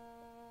want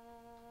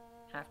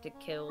to have to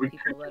kill We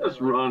people could that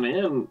just are like, run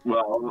in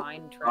while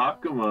mind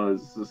trapped. Akuma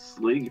is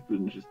asleep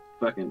and just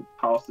fucking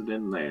toss it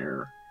in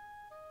there.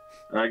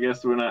 I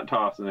guess we're not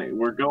tossing it.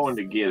 We're going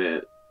to get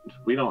it.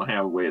 We don't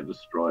have a way to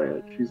destroy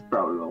it. She's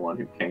probably the one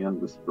who can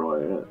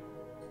destroy it.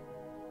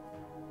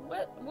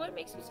 What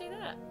makes you say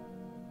that?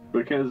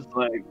 Because,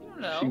 like,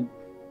 I don't know.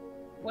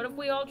 What if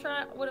we all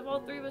try? What if all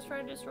three of us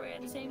try to destroy it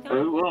at the same I time?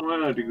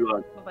 don't know, do you,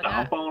 like, What about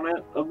stomp that? on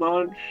it a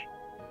bunch?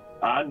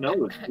 I know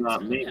it's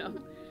not me. No.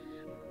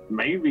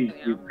 Maybe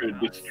Yeah. you could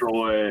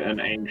destroy an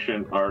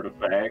ancient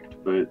artifact,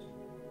 but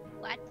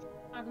What?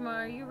 Akuma,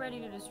 are you ready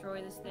to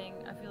destroy this thing?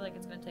 I feel like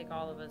it's gonna take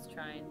all of us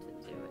trying to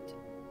do it.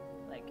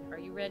 Like, are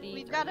you ready?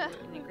 We've Are gotta-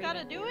 you in we've agreement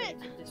gotta do you're ready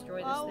it. to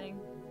destroy Oh. this thing.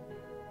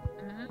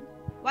 Mm-hmm.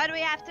 Why do we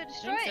have to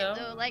destroy Think it so.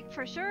 though? Like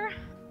for sure.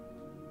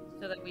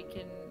 So that we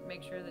can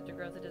make sure that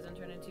Dagrotha doesn't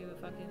turn into a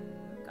fucking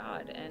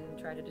god and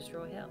try to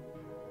destroy hell.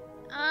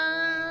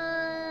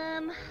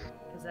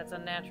 Because that's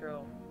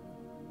unnatural.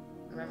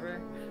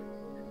 Remember?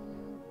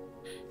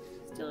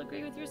 Still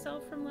agree with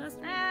yourself from last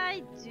week?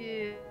 I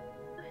do.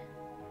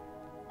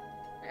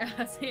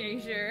 Are you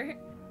sure?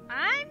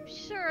 I'm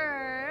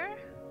sure.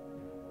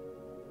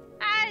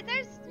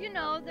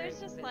 There's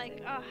just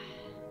like,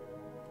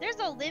 there's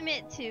a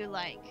limit to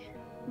like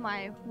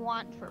my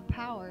want for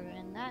power,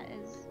 and that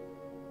is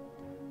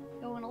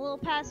going a little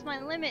past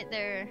my limit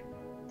there.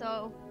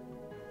 So,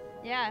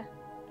 yeah.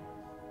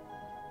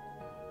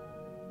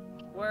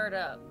 Word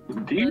up.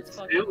 do you Let's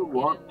fucking still get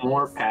want into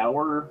more this.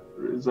 power?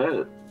 Is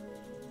that...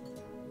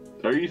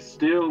 Are you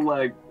still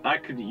like, I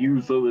could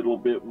use a little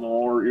bit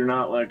more? You're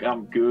not like,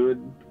 I'm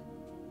good?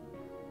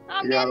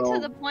 I'm You got getting to all-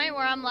 the point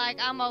where I'm like,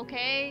 I'm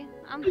okay.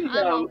 I'm You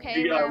got,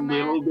 okay you where got a I'm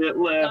little at. bit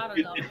left. Got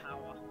enough power.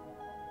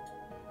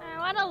 I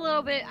want a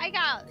little bit. I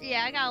got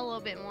a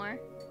little bit more.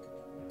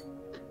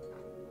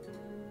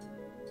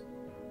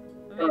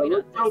 But maybe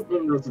let's not open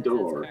thing, this 'cause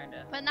door. that's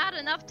kinda- But not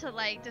enough to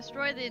like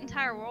destroy the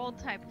entire world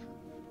type,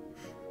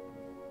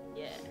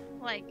 Yeah.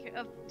 like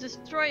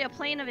destroy a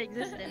plane of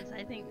existence.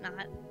 I think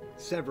not.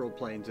 Several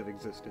planes of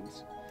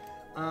existence.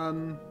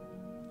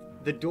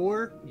 The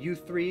door, you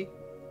three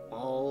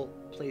all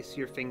place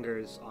your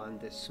fingers on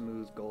this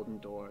smooth golden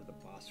door, the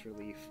bas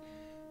relief,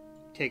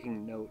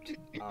 taking note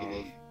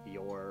of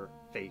your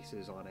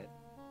faces on it.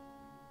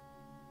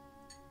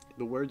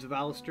 The words of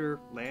Alistair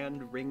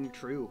Land ring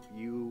true.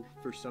 You,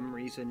 for some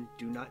reason,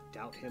 do not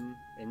doubt him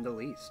in the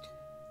least.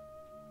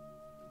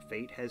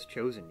 Fate has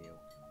chosen you.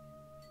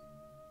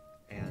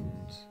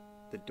 And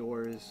the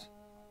doors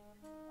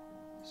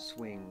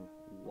swing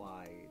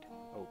wide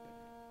open.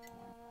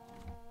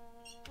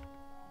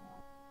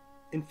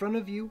 In front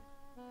of you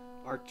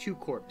are two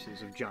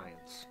corpses of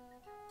giants.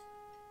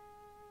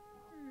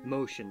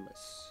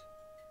 Motionless.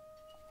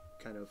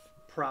 Kind of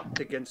propped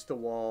against the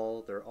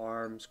wall, their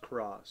arms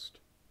crossed.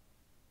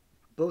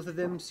 Both of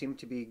them seem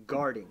to be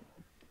guarding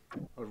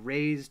a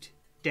raised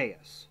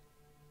dais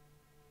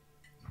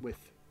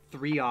with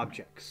three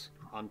objects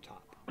on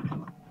top.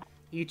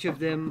 Each of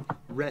them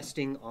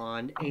resting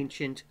on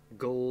ancient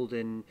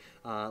golden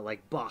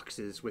like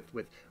boxes with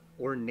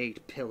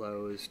ornate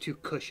pillows to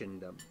cushion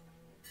them.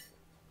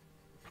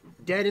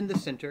 Dead in the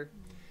center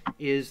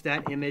is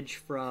that image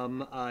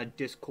from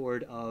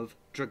Discord of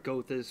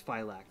Dragotha's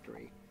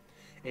phylactery.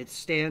 It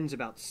stands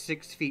about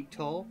 6 feet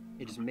tall.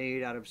 It is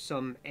made out of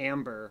some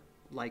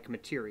amber-like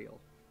material,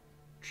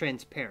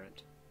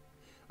 transparent,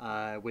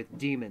 with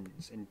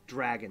demons and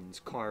dragons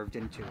carved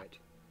into it.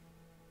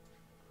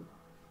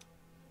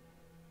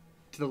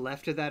 To the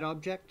left of that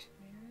object,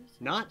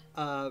 not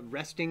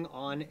resting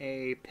on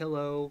a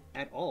pillow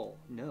at all,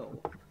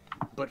 no,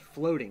 but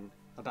floating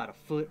about a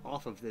foot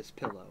off of this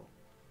pillow,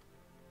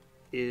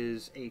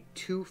 is a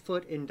 2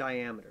 foot in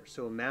diameter.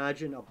 So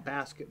imagine a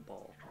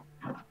basketball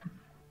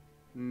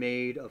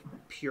made of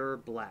pure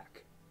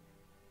black.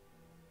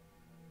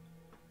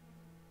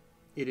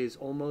 It is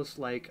almost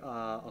like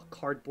a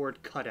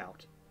cardboard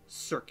cutout,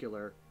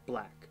 circular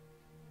black.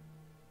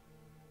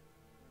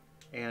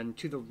 And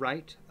to the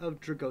right of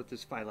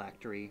Dragotha's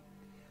phylactery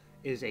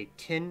is a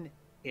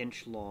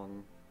 10-inch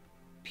long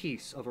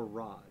piece of a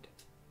rod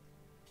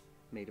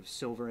made of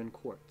silver and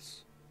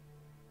quartz.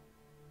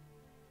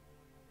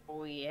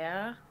 Oh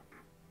yeah.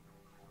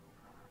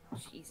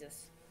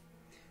 Jesus.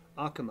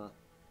 Akuma,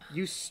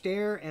 you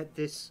stare at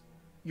this.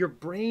 Your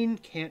brain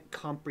can't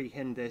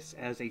comprehend this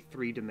as a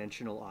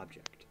 3-dimensional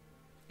object.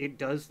 It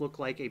does look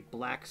like a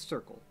black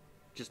circle,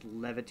 just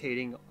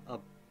levitating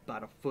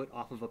about a foot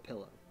off of a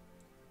pillow.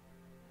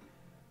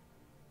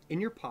 In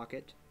your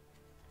pocket,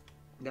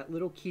 that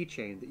little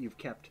keychain that you've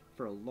kept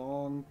for a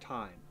long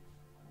time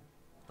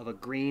of a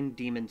green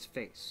demon's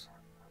face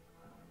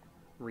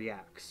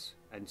reacts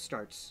and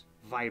starts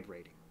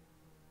vibrating.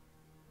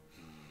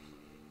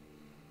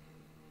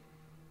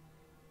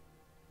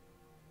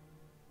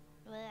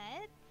 What?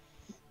 I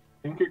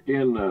think you're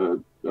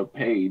getting a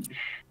page.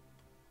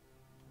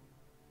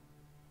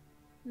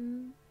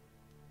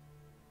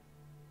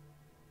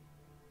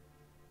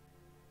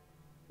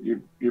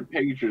 Your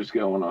pager's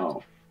going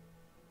off.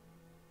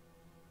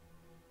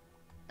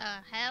 The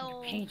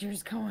hell?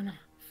 Pager's going off.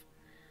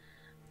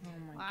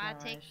 I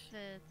take gosh.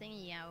 the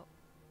thingy out.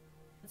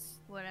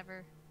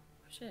 Whatever.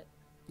 Shit.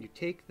 You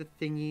take the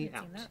thingy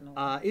Haven't seen that in a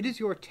out. It is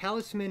your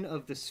talisman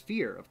of the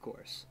sphere, of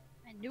course.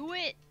 I knew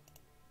it!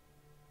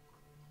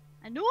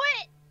 I knew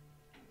it!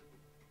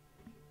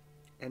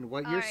 And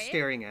what you're Alright.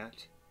 staring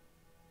at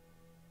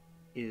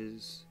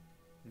is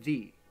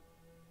the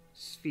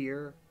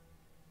sphere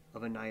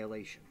of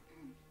annihilation.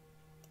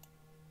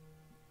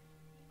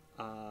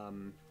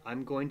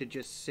 I'm going to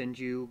just send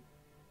you,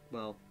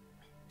 well,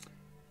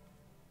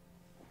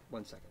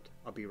 1 second.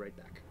 I'll be right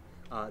back.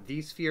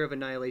 The sphere of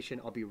annihilation,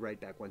 I'll be right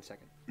back. 1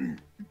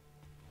 second.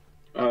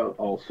 I'll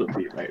also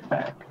be right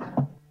back.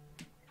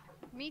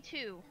 Me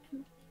too.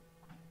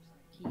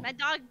 My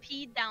dog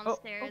peed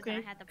downstairs okay.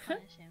 and I had to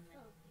punish him.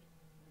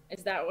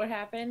 Is that what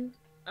happened?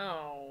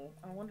 Oh,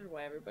 I wondered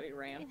why everybody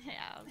ran. Yeah,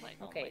 I was like,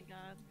 oh Okay. my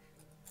god.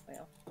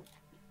 Well,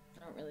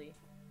 I don't really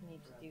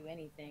need to do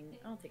anything.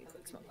 I'll take a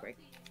quick smoke break.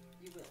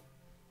 You will.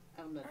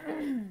 I'm not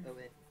go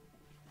ahead.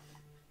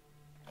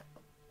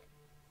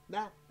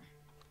 Nah.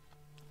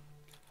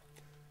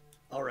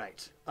 All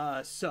right.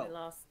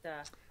 So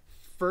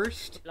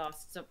first,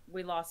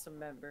 we lost some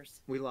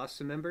members. we lost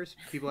some members.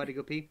 People had to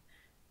go pee.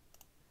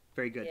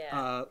 Very good.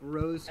 Yeah.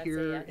 Rose, I'd say,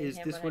 here I think is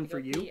Hammer this had one to for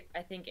go you, pee.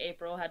 I think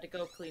April had to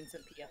go clean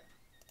some pee up.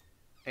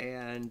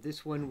 and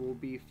this one will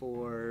be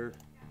for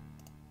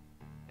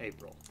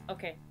April.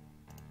 Okay.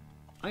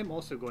 I'm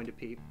also going to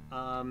pee.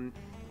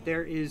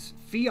 There is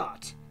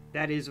Fiat.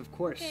 That is, of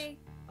course, Okay.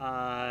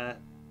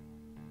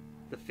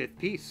 the fifth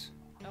piece.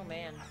 Oh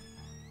man.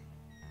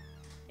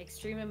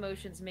 Extreme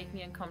emotions make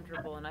me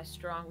uncomfortable, and I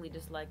strongly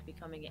dislike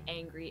becoming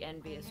angry,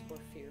 envious, or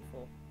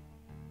fearful.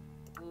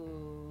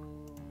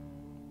 Ooh.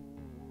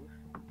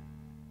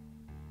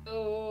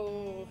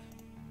 Oh.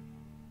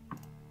 I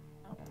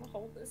don't want to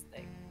hold this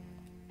thing.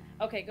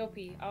 Okay, go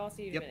pee. I'll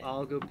see you in a Yep, minute.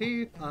 I'll go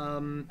pee.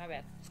 My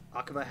bad.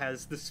 Akaba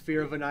has the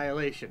sphere of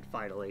annihilation,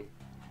 finally.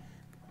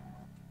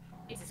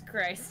 Jesus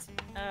Christ.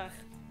 Ugh.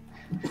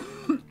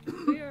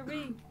 Where are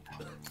we?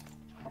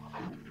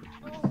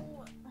 Oh.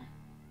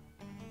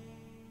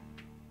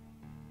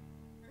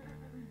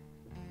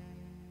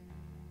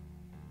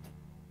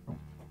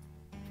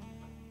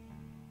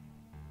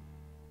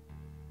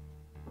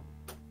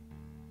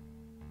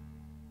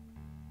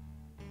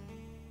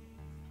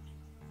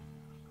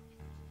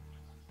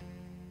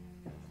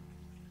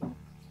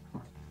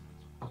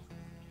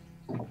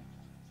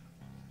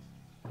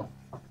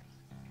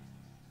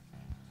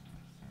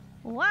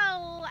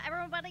 Whoa!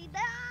 Everybody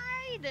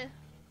died!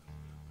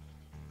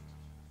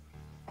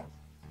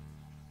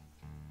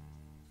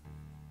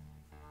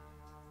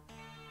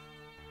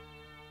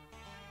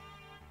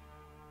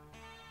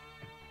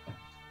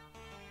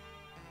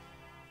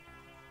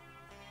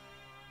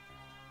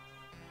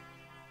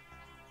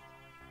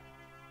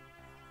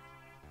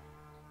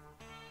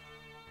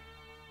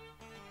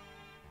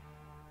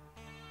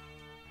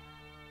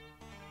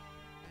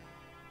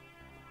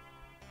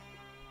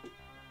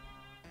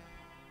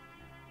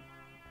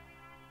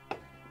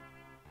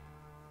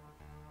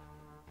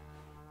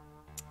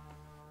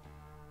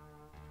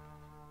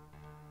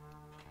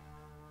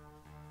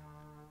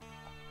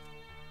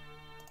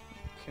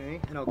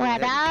 Okay, and I'll go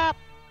What ahead. up?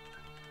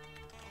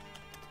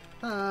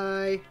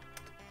 Hi.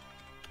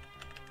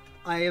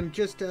 I am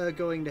just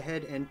going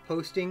ahead and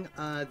posting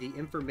the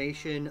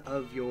information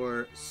of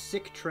your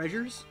sick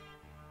treasures.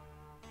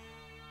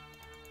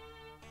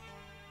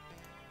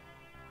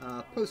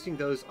 Posting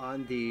those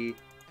on the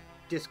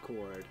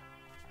Discord.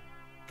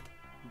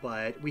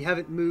 But we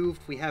haven't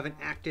moved, we haven't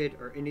acted,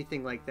 or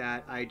anything like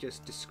that. I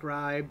just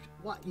described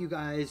what you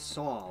guys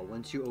saw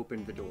once you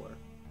opened the door.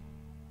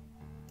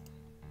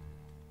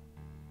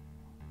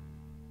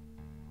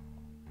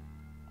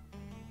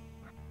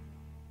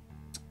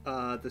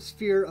 The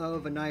Sphere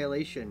of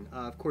Annihilation.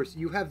 Of course,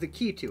 you have the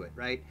key to it,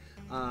 right?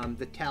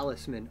 The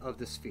talisman of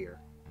the sphere.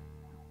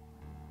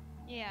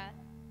 Yeah.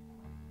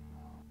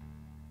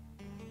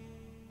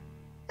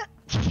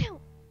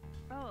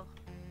 Oh.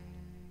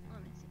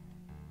 Let me see.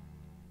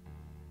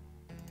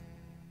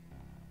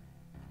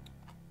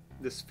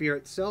 The sphere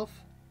itself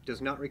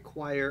does not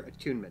require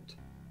attunement,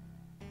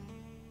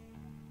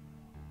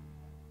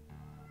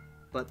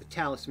 but the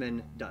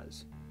talisman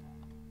does.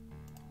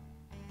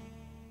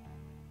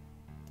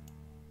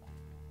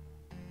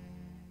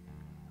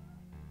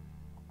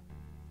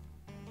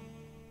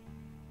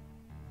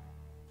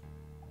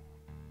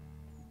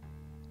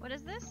 What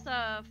is this,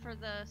 for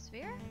the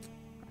sphere?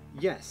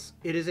 Yes,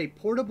 it is a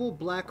portable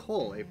black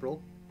hole,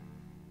 April.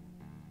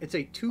 It's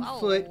a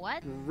 2-foot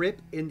what?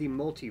 rip in the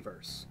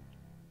multiverse.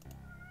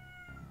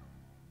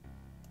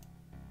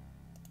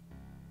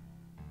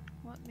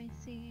 Let me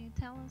see.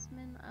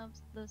 Talisman of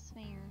the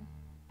sphere.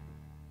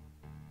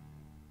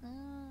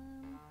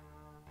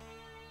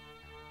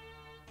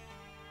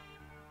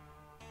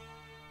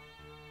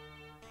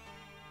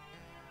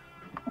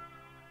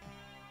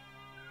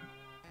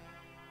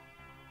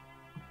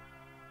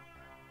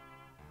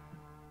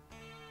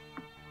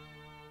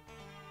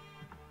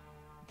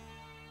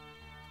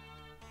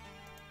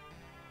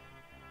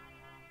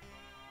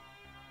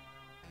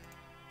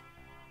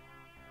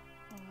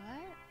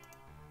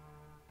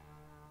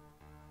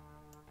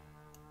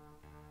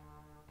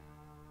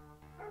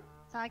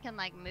 So I can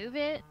like move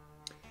it?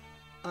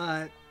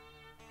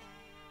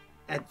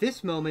 At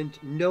this moment,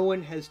 no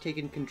one has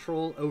taken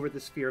control over the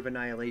Sphere of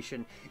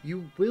Annihilation.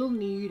 You will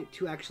need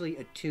to actually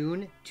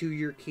attune to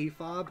your key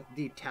fob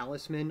the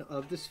Talisman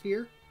of the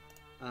Sphere,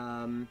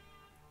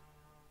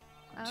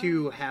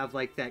 to have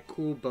like that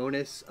cool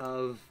bonus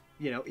of,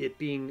 you know, it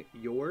being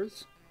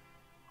yours.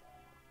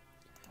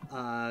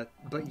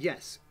 But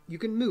yes, you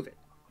can move it.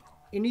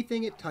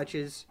 Anything it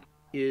touches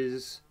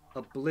is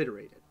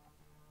obliterated.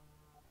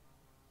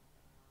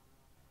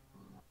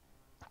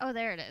 Oh,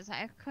 there it is.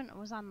 I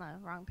was on the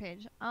wrong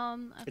page.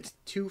 Okay. It's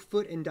 2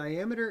 foot in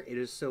diameter. It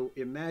is, so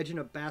imagine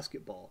a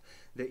basketball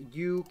that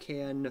you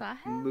can The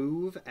hell?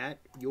 move at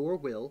your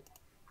will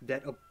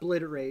that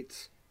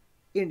obliterates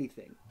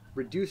anything,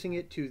 reducing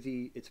it to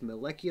its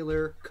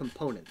molecular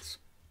components.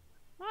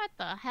 What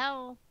the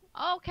hell?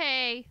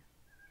 Okay.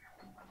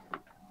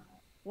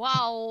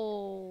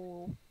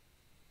 Wow.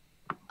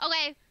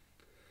 Okay.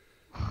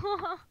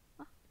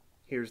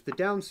 Here's the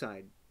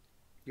downside.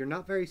 You're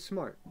not very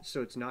smart,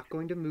 so it's not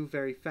going to move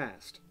very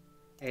fast.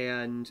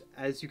 And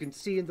as you can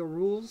see in the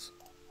rules,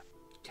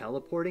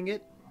 teleporting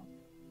it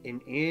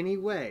in any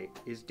way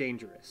is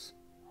dangerous.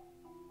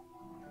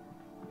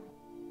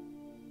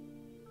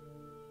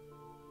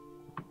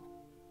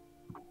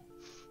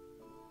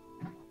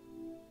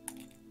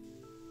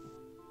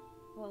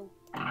 Well,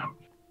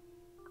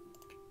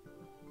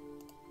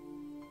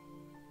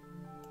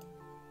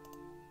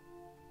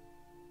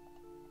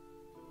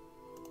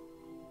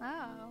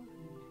 Oh.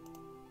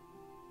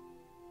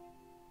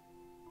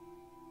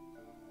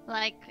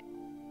 Like,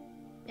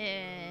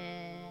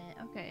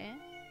 okay.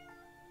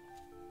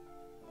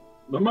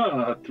 I'm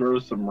gonna throw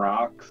some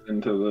rocks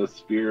into the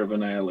Sphere of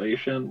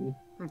Annihilation.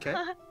 Okay.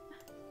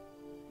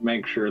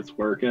 Make sure it's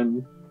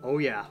working. Oh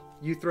yeah.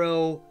 You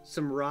throw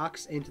some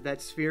rocks into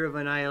that Sphere of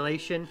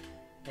Annihilation,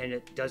 and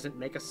it doesn't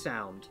make a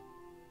sound.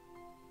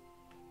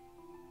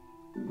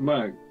 I'm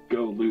gonna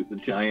go loot the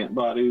giant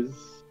bodies.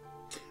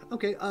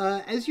 Okay,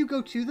 as you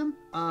go to them,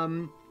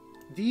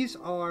 these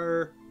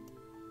are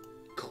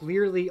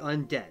clearly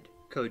undead,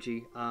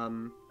 Koji.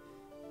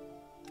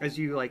 As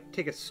you, like,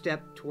 take a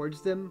step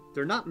towards them,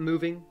 they're not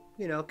moving,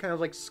 you know, kind of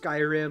like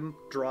Skyrim,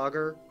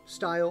 Draugr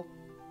style.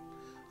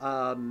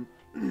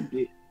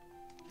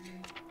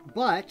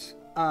 But,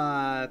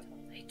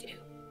 they do.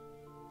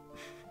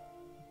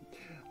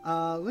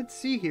 let's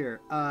see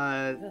here.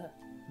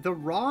 The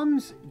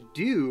ROMs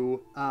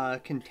do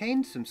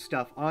contain some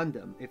stuff on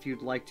them if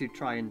you'd like to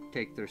try and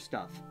take their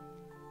stuff.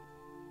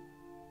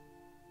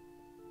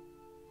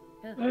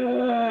 They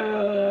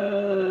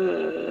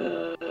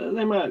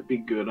might be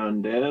good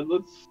undead.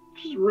 Let's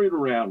just root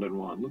around in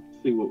one.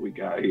 Let's see what we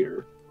got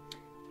here.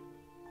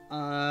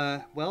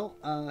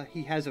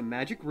 He has a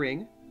magic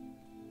ring.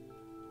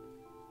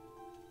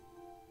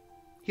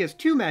 He has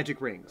 2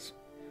 magic rings.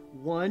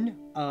 One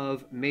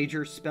of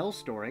major spell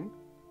storing.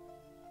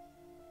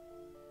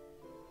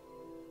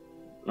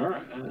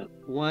 Alright.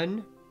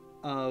 One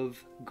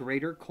of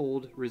greater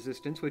cold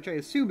resistance, which I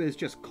assume is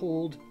just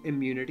cold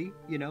immunity,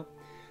 you know.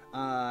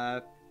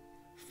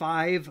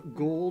 5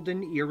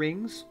 golden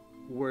earrings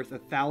worth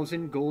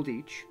 1,000 gold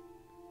each.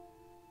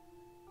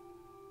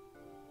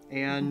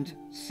 And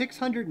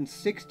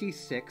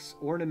 666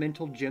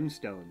 ornamental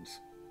gemstones,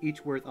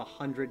 each worth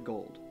 100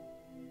 gold.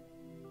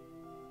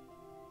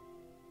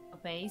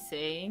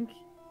 Amazing.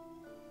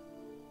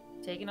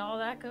 Taking all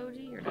that,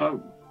 Koji? Or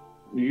not?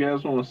 You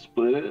guys want to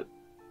split it?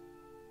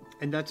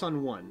 And that's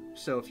on one.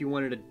 So if you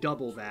wanted to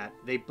double that,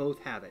 they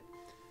both have it.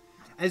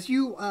 As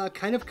you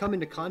kind of come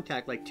into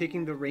contact, like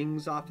taking the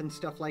rings off and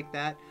stuff like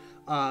that,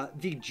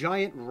 the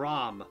giant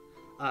Rom,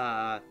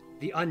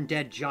 the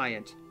undead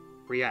giant,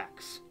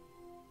 reacts.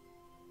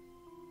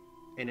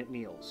 And it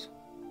kneels.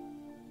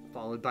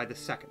 Followed by the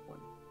second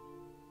one,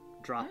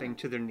 dropping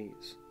to their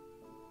knees.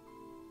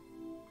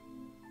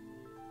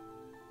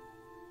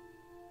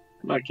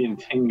 I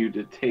continue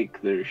to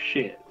take their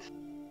shit.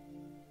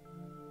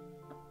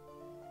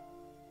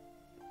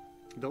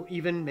 They'll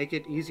even make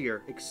it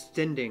easier,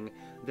 extending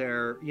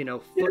their, Yeah,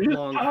 just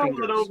foot-long pile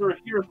fingers. it over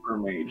here for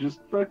me.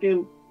 Just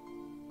fucking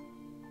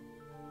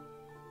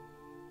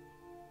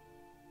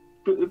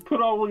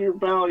put all your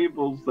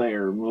valuables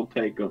there, and we'll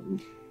take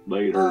them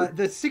later.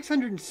 The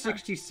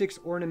 666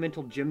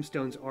 ornamental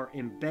gemstones are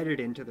embedded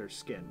into their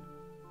skin.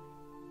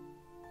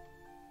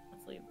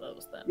 Let's leave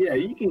those then. Yeah,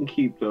 you can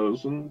keep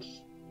those. And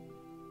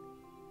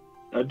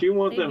I do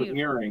want They them do.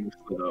 earrings,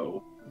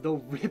 though.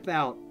 They'll rip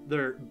out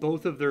they'll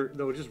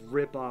just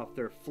rip off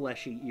their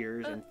fleshy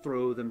ears and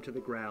throw them to the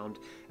ground,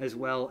 as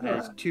well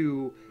as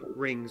 2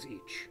 rings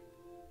each.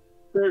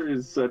 There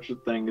is such a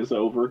thing as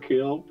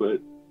overkill, but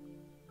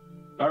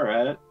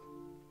alright.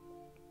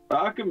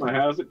 Akuma,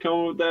 how's it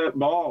coming with that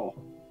ball?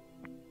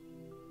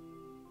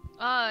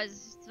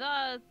 It's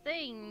the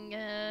thing,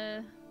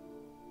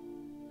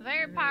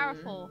 very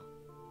powerful.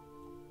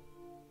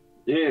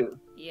 Yeah.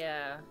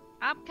 Yeah.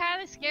 I'm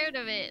kind of scared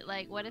of it.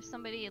 Like, what if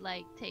somebody,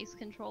 like, takes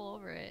control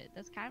over it?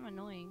 That's kind of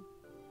annoying.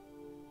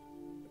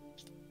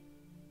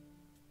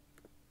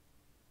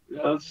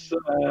 Let's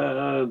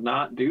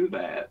not do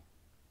that.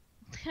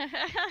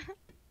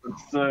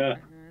 Let's,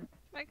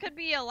 That could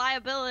be a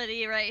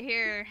liability right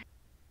here.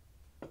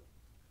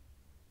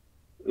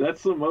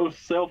 that's the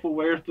most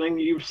self-aware thing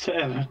you've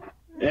said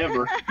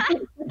ever.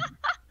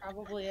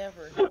 Probably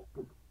ever.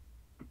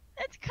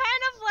 It's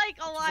kind of like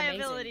a Which is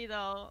liability,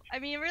 though. I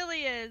mean, it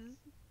really is.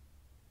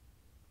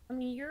 I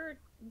mean, you're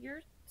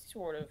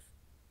sort of.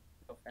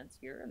 No offense,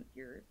 you're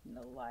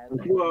no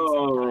liability.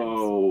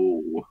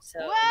 Whoa. So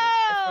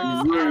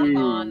Whoa! if we're just adding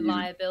on Rude.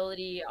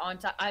 liability on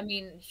top, I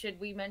mean, should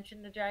we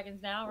mention the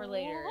dragons now or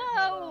later?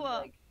 Whoa!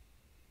 Like,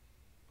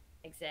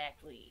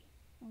 exactly.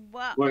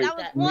 Well, Wait, that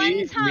was that- one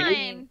me-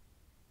 time.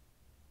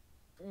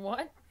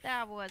 What?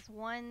 That was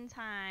one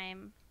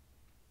time.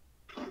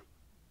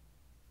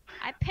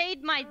 I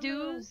paid my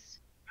dues.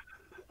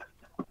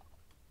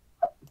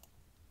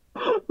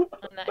 On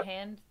that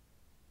hand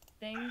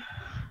thing?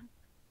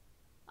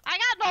 I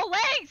got no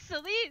legs,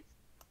 at least.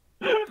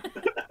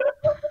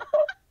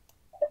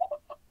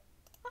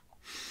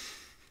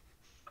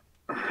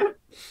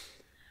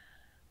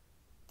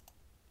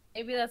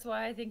 Maybe that's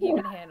why I think you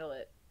can handle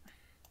it.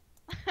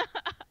 At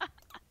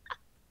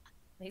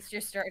least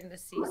you're starting to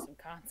see some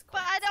consequences.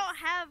 But I don't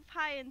have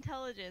high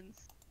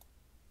intelligence.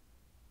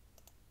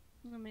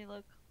 Let me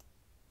look.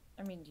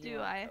 I mean, do Do you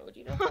want I? code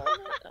you to hold it?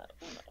 I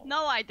don't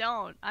know. No, I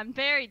don't. I'm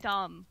very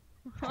dumb.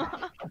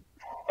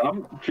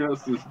 I'm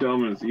just as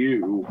dumb as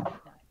you.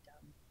 Not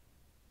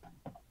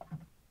dumb.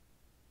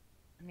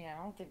 I mean,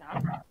 I don't think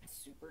I'm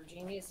super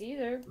genius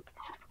either.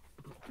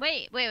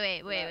 Wait.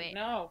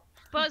 No.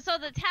 But so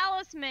the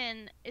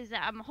talisman is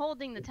that I'm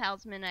holding the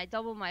talisman. I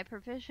double my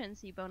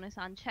proficiency bonus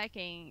on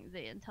checking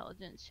the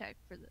intelligence check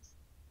for this.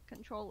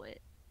 Control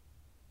it.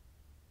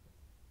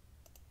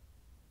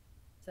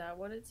 Is that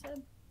what it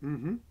said?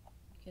 Mm-hmm.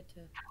 Get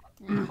to.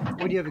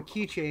 When you have a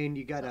keychain,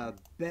 you got a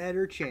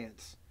better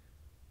chance.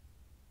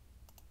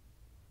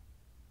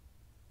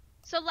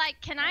 So like,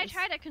 can I Nice.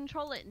 try to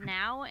control it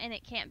now and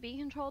it can't be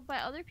controlled by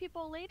other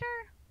people later?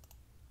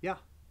 Yeah.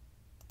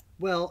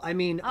 Well, I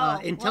mean, Oh,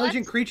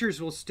 intelligent what?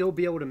 creatures will still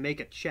be able to make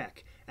a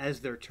check as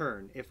their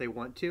turn if they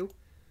want to,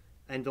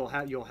 and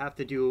you'll have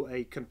to do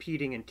a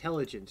competing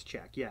intelligence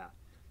check. Yeah,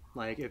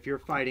 like if you're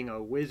fighting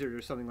a wizard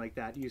or something like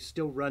that, you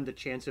still run the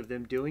chance of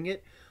them doing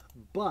it,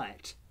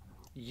 but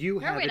you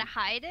Is there a have way to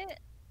hide it?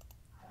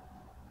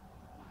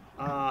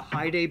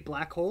 hide a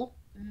black hole.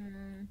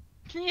 Mm,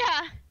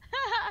 Yeah.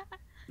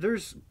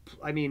 There's,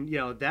 I mean,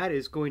 that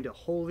is going to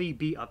wholly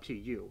be up to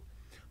you.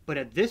 But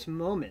at this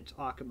moment,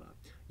 Akuma,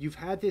 you've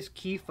had this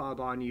key fob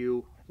on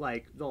you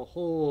like the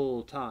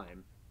whole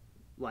time,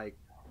 like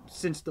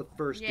since the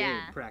first game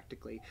Yeah.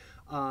 practically.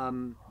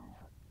 And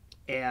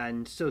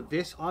so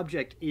this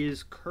object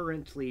is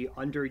currently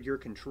under your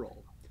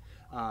control.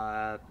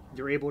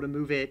 You're able to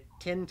move it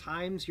 10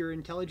 times your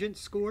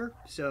intelligence score,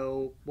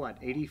 so what,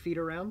 80 feet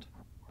around?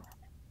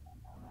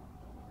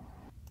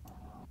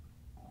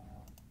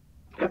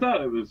 I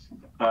thought it was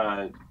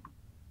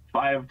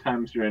 5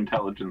 times your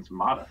intelligence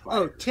modifier.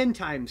 Oh, 10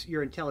 times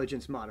your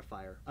intelligence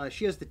modifier.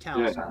 She has the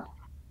talisman. Yeah.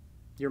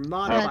 Your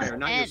modifier, That's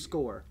not your 10.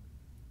 score.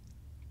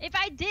 If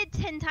I did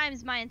 10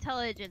 times my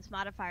intelligence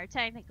modifier,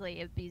 technically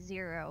it'd be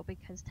 0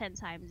 because 10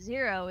 times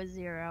 0 is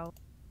 0.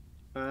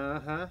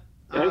 Uh-huh.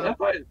 I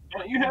thought,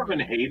 don't you have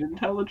an 8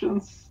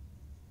 intelligence?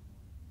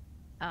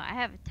 Oh, I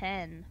have a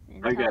 10 I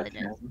got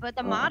intelligence, 10. but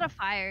the Oh.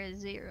 modifier is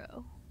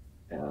 0.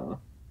 Yeah.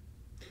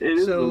 It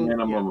is So, a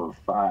minimum of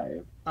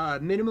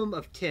 5. Minimum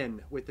of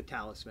 10 with the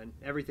talisman.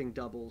 Everything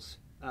doubles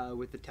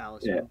with the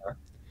talisman.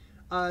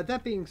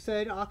 That being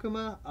said,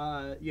 Akuma,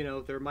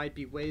 there might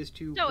be ways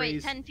to So wait,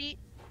 raise... 10 feet?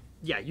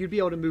 Yeah, you'd be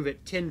able to move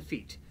it 10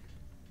 feet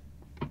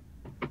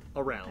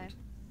around. Okay.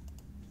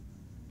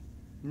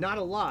 Not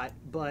a lot,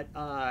 but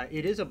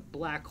it is a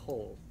black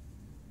hole.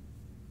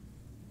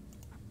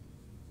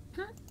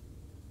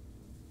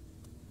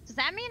 Does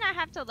that mean I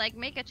have to like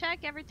make a check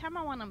every time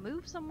I want to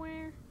move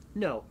somewhere?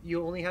 No,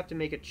 you only have to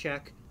make a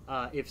check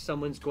if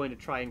someone's going to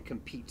try and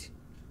compete.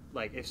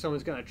 Like, if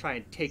someone's going to try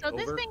and take So over.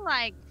 this thing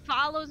like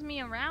follows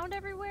me around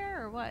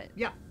everywhere or what?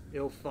 Yeah,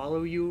 it'll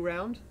follow you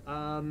around.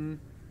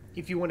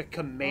 If you want to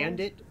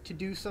command it to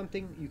do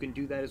something, you can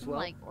do that as I'm well.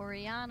 like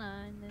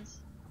Oriana in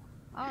this.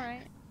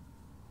 Alright.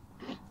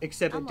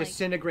 Except it I'm like-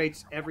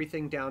 disintegrates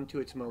everything down to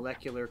its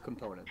molecular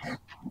components.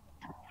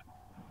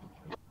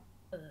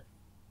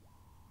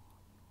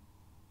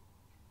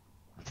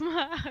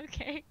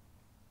 Okay.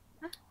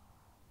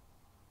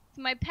 It's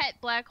my pet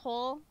black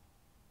hole.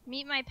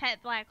 Meet my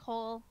pet black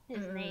hole.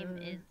 His name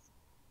is.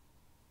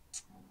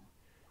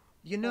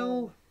 You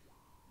know,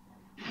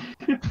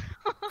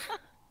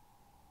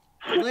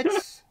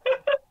 let's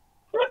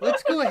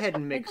go ahead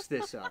and mix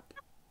this up.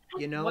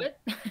 You know, What?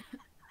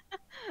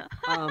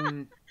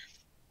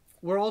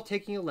 we're all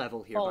taking a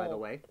level here, by the Oh.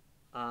 way.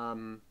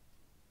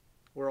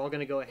 We're all going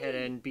to go ahead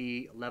and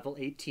be level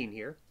 18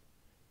 here.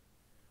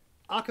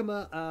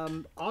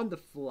 Akuma, on the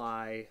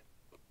fly,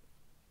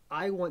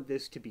 I want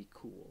this to be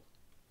cool.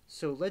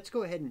 So let's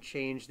go ahead and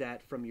change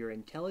that from your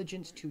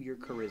intelligence to your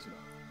charisma.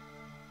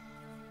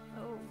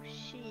 Oh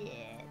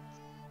shit.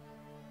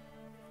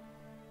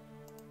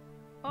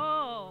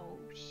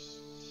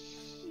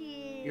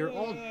 You're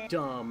all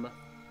dumb.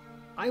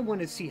 I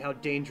want to see how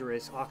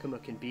dangerous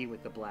Akuma can be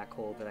with the black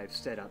hole that I've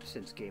set up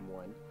since game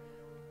 1.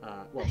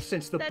 Well,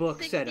 since the That's book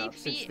 60 set up,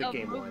 since feet the of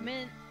game 1.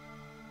 movement.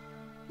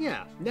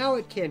 Yeah, now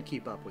it can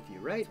keep up with you,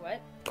 right?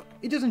 What?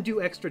 It doesn't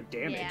do extra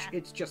damage, Yeah.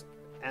 it's just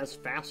as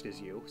fast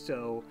as you,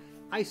 so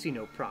I see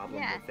no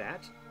problem Yeah. with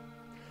that.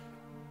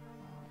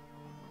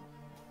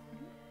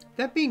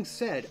 That being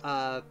said,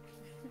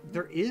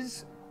 there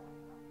is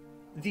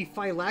the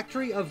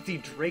phylactery of the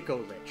Draco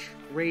Lich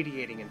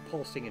radiating and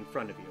pulsing in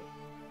front of you.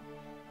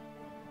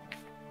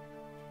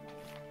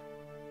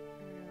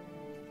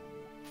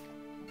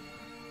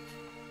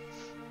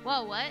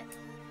 Whoa, what?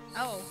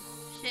 Oh,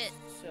 shit.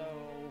 So,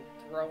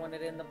 throwing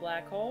it in the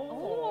black hole?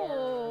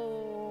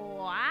 or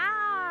Oh,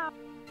 wow.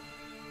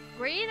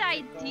 Great does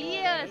it go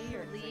idea, away,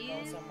 or does it go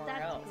Sleaze. somewhere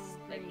That's else?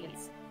 Like, great.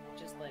 it's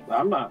just like...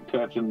 I'm not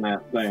touching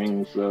that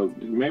thing, so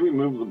maybe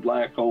move the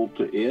black hole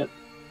to it.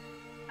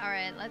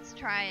 Alright, let's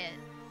try it.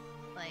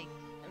 Like,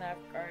 And I've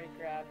already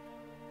grabbed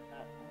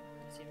that.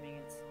 I'm assuming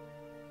it's...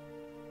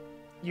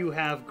 You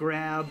have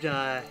grabbed,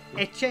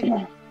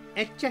 Eche?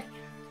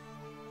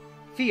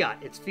 Fiat,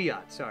 it's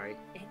Fiat, sorry.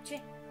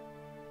 Eche?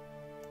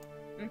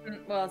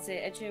 Well, I'd say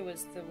Eche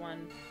was the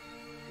one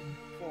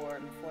before.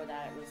 Before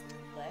that, it was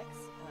Lex,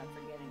 and I'm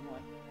forgetting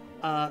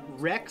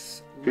what.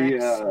 Rex,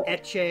 Fiat.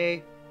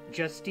 Eche,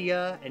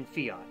 Justia, and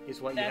Fiat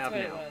is what you That's have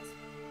what now. it was.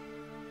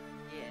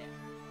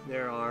 Yeah.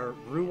 There are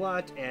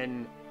Ruat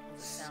and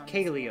The sound is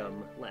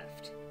Scalium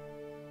left.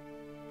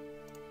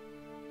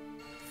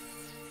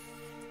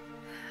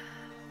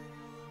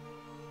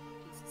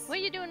 Jesus. what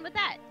are you doing with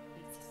that?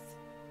 Jesus.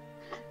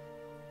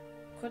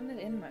 Putting it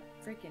in my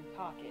freaking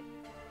pocket.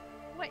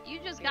 What, you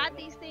just got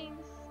these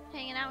things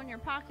hanging out in your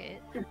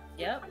pocket?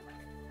 Yep.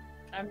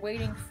 I'm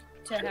waiting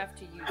to have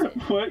to use it.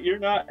 What? You're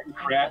not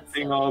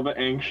grafting all the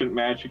ancient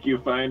magic you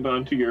find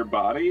onto your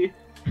body?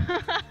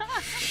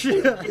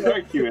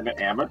 Like you an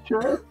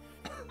amateur?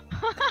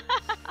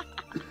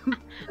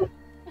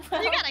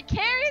 You gotta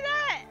carry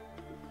that?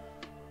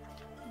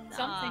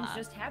 Some things Nah.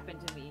 just happen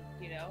to me,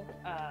 you know?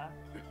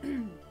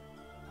 Something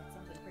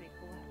pretty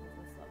cool happened at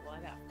this level.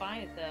 I gotta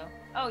find it though.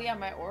 Oh yeah,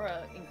 my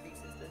aura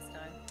increases this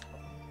time.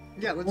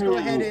 Yeah, let's go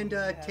ahead and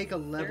I have take a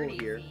level 30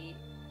 here. feet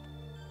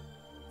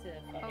to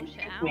Oh fucking-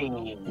 shit, I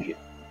don't know.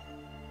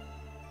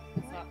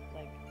 It's not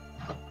like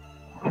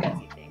a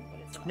crazy thing, but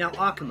it's not. Now,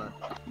 Akuma,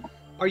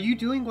 are you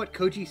doing what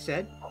Koji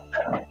said?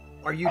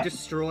 Are you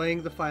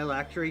destroying the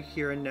phylactery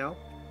here and now?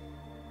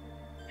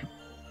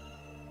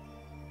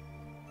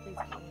 Please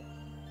do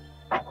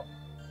it.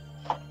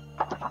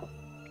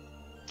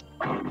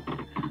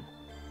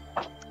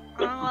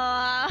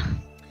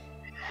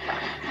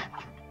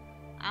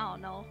 I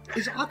don't know.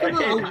 Is I hate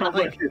Akuma how like?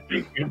 much you're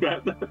thinking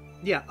about that.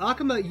 Yeah,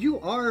 Akuma, you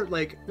are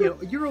like, you know,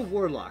 you're a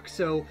warlock.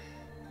 So,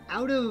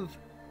 out of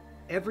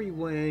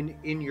everyone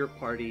in your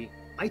party,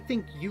 I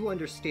think you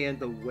understand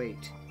the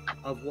weight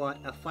of what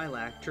a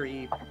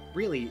phylactery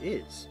really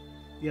is.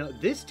 You know,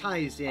 this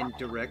ties in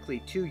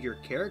directly to your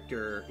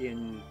character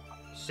in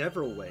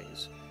several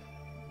ways.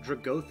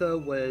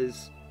 Dragotha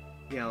was,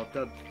 you know,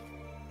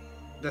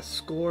 the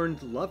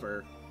scorned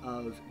lover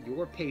of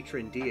your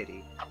patron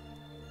deity.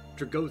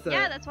 Dragotha.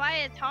 Yeah, that's why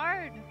it's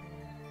hard.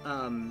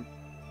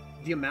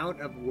 The amount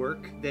of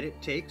work that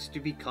it takes to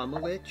become a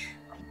lich,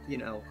 you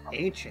know,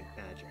 ancient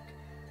magic.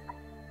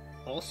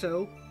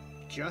 Also,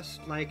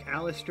 just like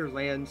Alistair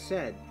Land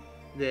said,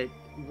 that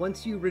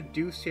once you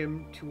reduce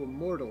him to a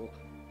mortal,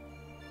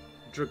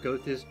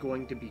 Dragotha is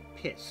going to be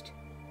pissed.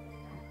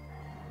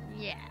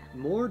 Yeah.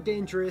 More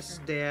dangerous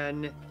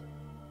than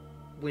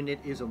when it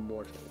is a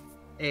mortal.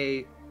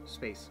 A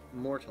space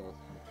mortal.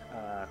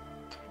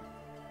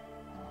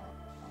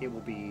 It will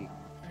be.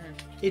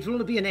 It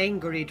will be an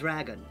angry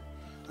dragon.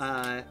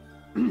 That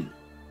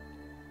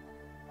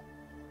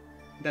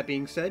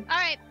being said,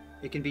 Alright,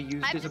 it can be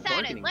used I've as a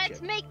decided. bargaining Let's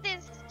chip. make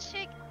this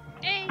chick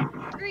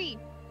angry.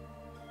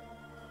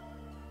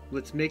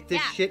 Let's make this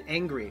Yeah. shit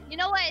angry. You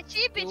know what?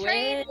 She Do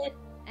betrayed, it.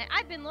 and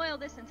I've been loyal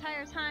this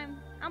entire time.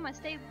 I'm gonna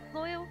stay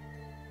loyal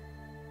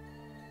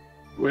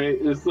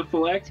Wait, is the to my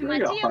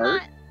phylactery a heart?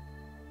 Tiamat.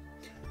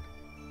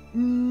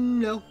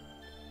 No,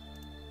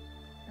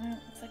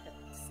 It's like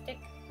a stick.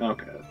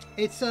 Okay.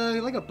 it's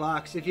like a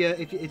box. If you,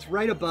 it's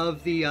right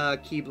above the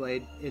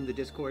keyblade in the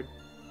Discord.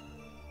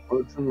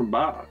 What's in the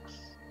box?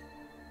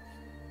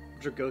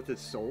 Dragotha's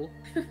soul.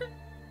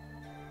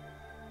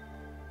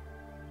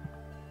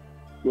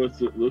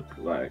 What's it look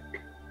like?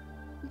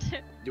 Do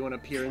you want to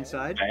peer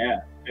inside?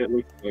 Bad. It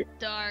looks like.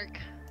 Dark.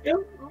 Yeah,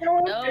 go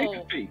No. take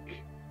a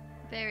peek.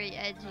 Very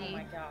Oh edgy.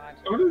 my god.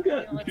 Someone's You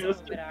know, got let's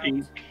just move it a out.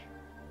 peek.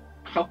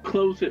 I'll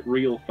close it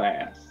real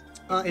fast.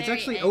 It's Very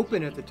actually edgy.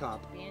 open at the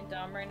top. Being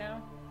dumb right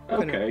now?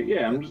 Okay,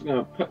 yeah, I'm just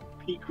gonna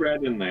peek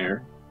right in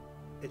there.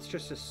 It's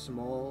just a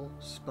small,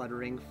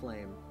 sputtering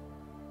flame.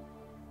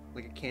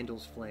 Like a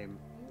candle's flame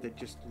that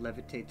just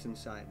levitates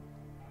inside.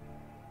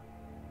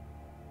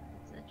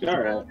 So just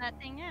Alright. blow that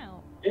thing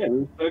out. Yeah,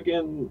 we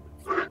fucking.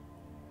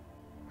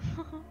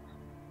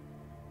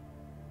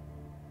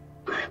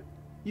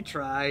 You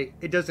try.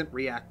 It doesn't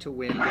react to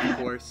wind, of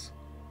course.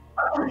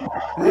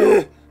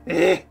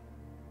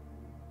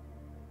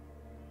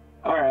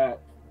 All right.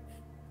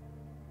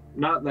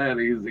 Not that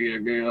easy, I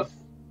guess.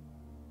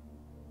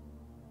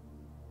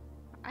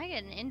 I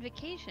get an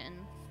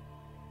invocation.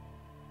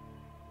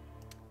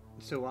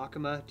 So,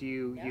 Akama, do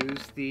you Yeah.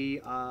 use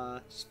the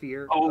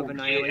sphere Oh, of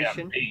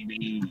annihilation? yeah,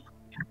 baby.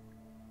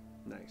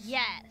 Nice.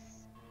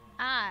 Yes,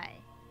 I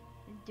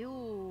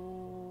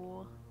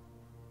do.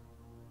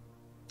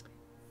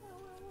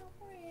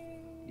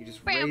 You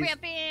just Bam, raise. bam,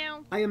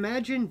 bam. I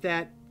imagine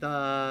that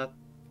the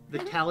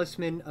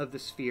talisman of the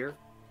sphere,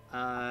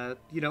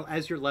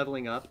 as you're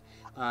leveling up,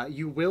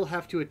 you will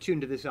have to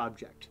attune to this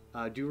object.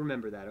 Do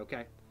remember that,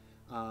 okay?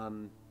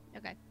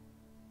 Okay.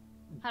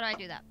 How do I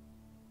do that?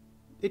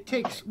 It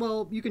takes,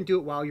 well, you can do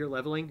it while you're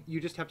leveling.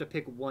 You just have to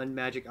pick one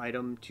magic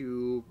item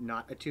to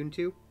not attune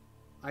to.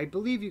 I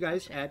believe you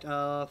guys at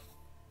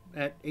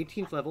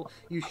 18th level,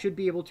 you should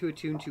be able to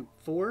attune to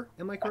 4.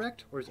 Am I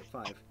correct? Or is it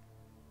 5?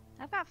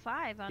 I've got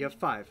 5 on You have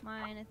 5.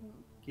 mine, I think.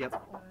 Yep,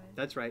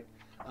 that's right.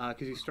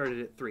 Because you started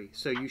at 3.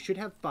 So you should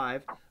have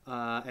 5.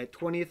 At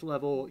 20th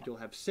level, you'll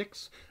have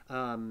 6.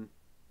 No,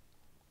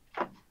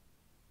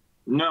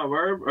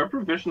 our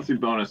proficiency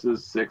bonus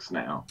is 6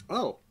 now.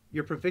 Oh,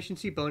 your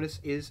proficiency bonus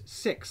is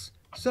 6.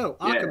 So,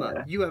 Yeah.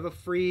 Akama, you have a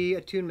free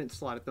attunement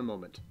slot at the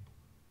moment.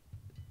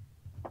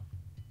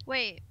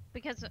 Wait,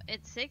 because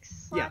it's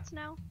 6 Yeah. slots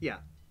now? Yeah.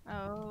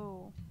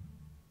 Oh.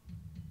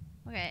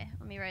 Okay,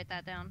 let me write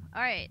that down.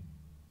 Alright.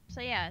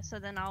 So yeah, so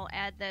then I'll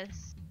add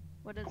this.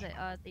 What is it?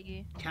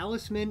 The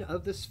Talisman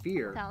of the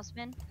Sphere.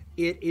 talisman?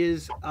 It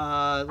is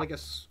like a.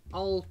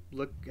 I'll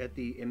look at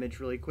the image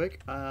really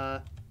quick. Okay.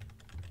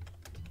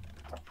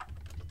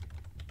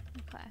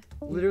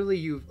 Literally,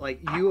 you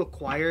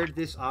acquired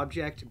this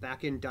object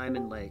back in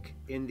Diamond Lake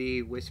in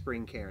the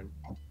Whispering Cairn.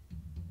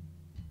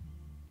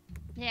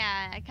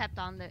 Yeah, I kept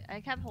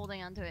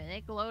holding onto it.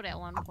 It glowed at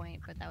one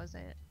point, but that was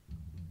it.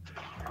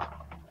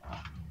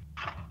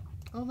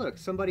 Oh look,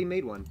 somebody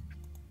made one.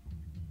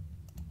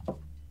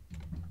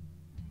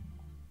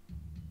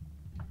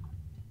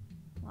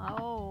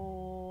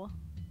 Oh.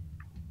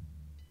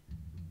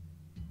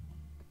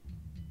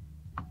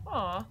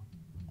 Aw.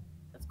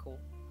 That's cool.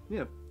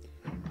 Yeah.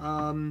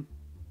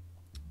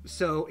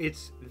 So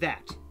it's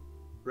that,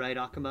 right,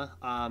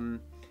 Akama?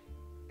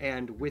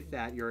 And with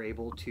that, you're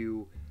able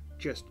to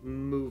just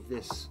move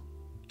this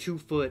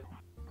 2-foot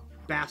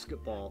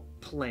basketball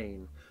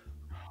plane.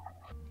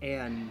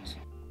 And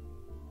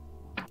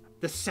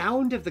the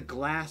sound of the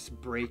glass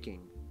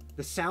breaking,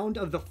 the sound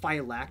of the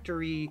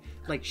phylactery,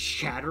 like,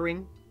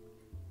 shattering,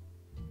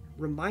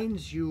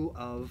 reminds you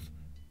of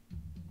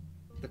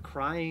the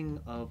crying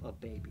of a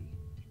baby.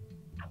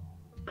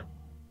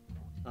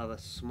 Of a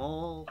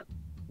small,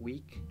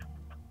 weak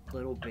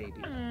little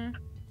baby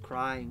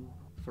crying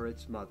for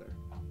its mother.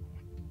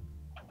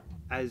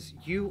 As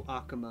you,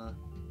 Akama,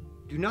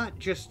 do not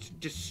just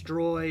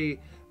destroy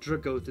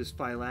Dragotha's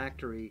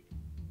phylactery,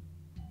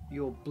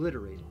 you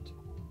obliterate it.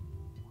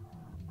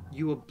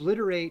 You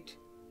obliterate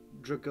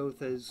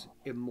Dragotha's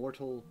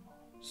immortal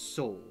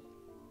soul.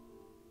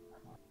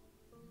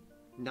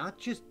 Not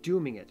just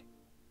dooming it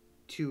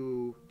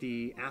to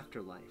the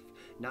afterlife,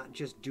 not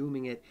just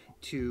dooming it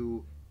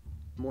to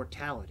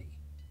mortality,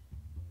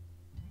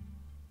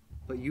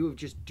 but you have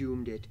just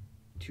doomed it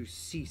to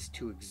cease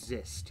to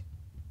exist.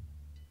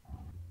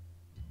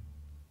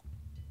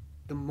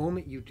 The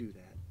moment you do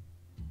that,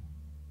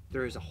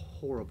 there is a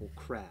horrible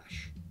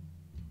crash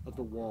of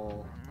the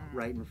wall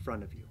right in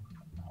front of you.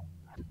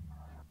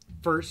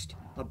 First,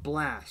 a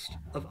blast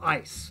of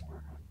ice,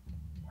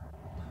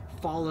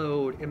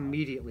 followed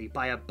immediately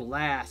by a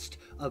blast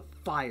of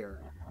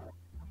fire,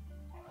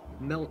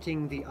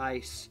 melting the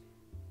ice,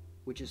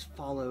 which is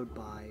followed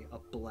by a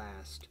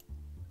blast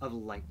of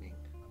lightning.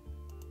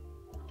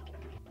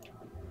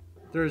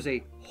 There is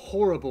a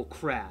horrible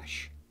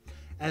crash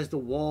as the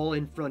wall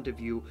in front of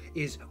you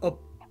is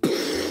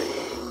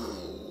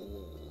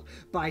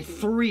by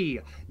 3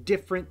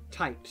 different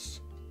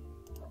types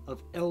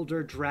of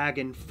Elder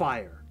Dragon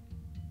fire.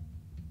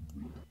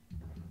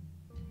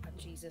 Oh,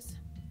 Jesus.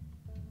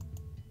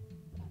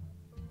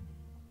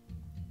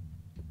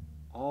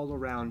 All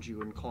around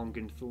you in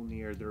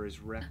Kongenthulnir there is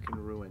wreck and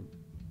ruin.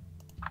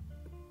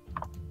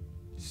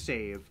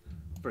 Save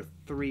for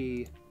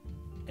 3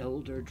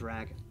 Elder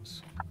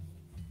Dragons.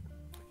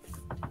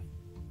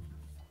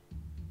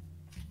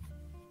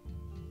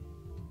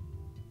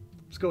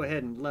 Let's go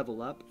ahead and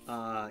level up.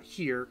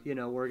 Here,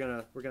 we're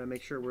gonna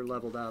make sure we're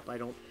leveled up. I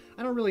don't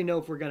really know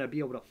if we're gonna be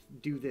able to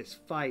do this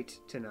fight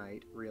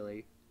tonight,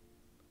 really.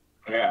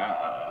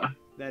 Yeah.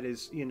 That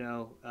is,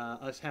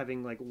 us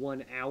having like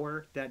 1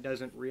 hour. That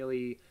doesn't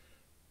really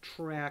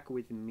track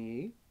with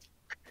me.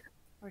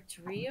 Or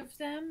 3 of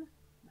them?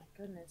 My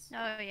goodness.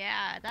 Oh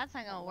yeah, that's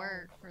not gonna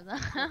work for them.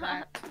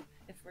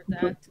 If we're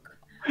that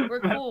We're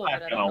cool,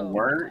 That's but I not don't gonna know.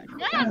 work.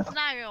 That's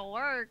not gonna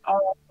work.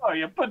 Oh,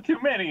 you put too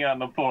many on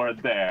the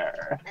board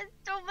there. There's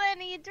too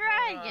many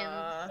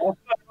dragons.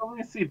 Let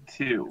me see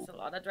two. There's a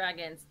lot of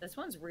dragons. This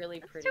one's really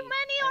That's pretty. too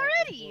many I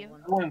like this already. blue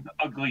one. That one's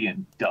ugly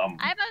and dumb.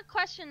 I have a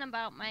question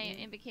about my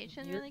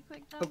invocation You're- really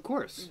quick though. Of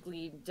course.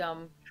 Ugly,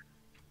 dumb.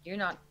 You're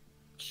not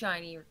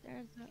shiny or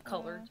There's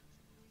colored. Look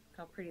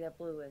how pretty that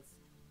blue is.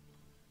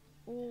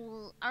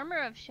 Armor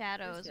of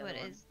Shadows. the What other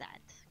one? is that?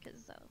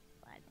 Because I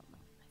don't know.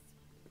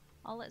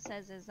 All it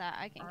says is that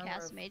I can Armor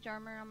cast of- mage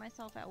armor on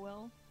myself at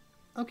will.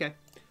 Okay.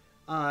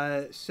 So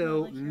Oh,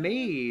 like your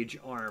mage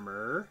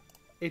armor.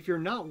 If you're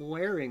not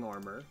wearing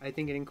armor, I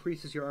think it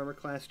increases your armor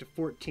class to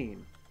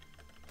 14.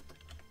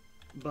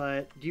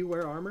 But do you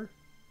wear armor?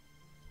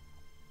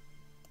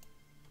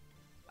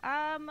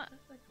 That's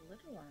like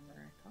little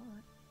armor, I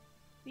thought.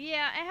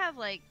 Yeah, I have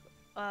like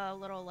a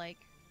little like.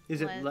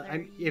 Is it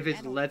if it's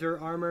I don't- leather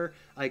armor?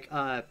 Like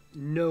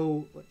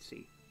no. Let's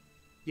see.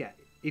 Yeah,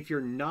 if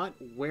you're not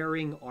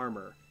wearing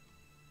armor,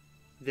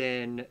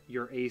 then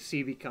your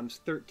AC becomes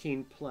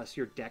 13 plus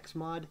your Dex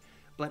mod.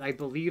 But I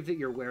believe that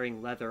you're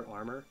wearing leather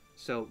armor,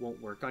 so it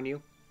won't work on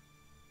you.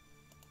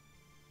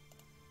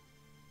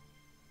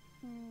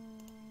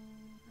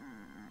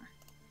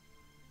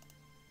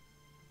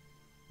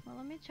 Well,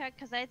 let me check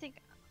because I think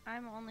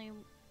I'm only.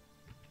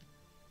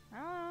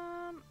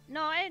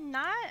 No, I'm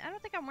not. I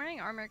don't think I'm wearing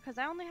armor because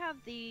I only have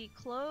the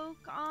cloak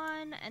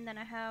on, and then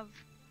I have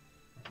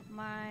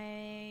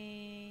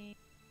my.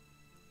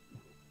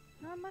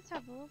 No, I must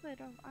have a little bit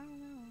of. I don't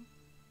know.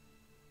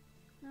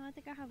 No, I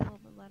think I have a little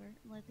bit leather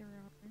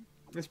armor.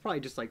 It's probably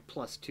just like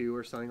 +2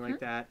 or something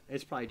like that.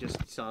 It's probably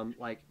just some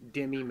like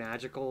demi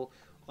magical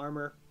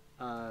armor,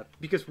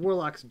 because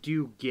warlocks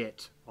do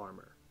get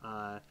armor.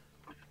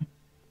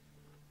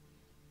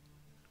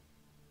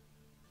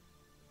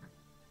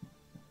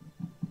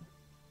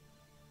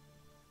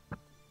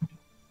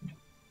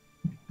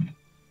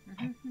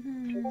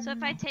 So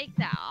if I take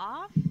that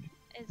off,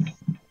 it's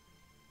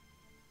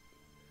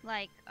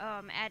like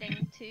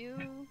adding 2.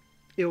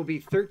 It will be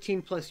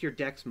 13 plus your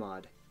Dex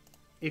mod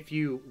if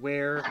you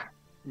wear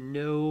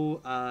no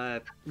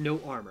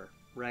armor,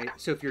 right?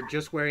 So if you're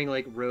just wearing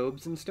like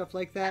robes and stuff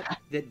like that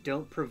that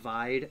don't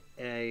provide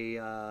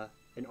an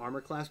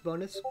armor class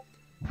bonus.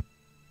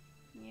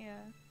 Yeah.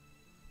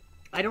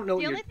 I don't know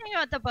The what only thing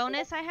about the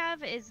bonus I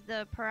have is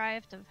the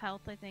Pariah of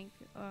Health, I think.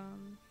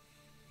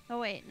 Oh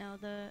wait, no,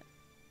 the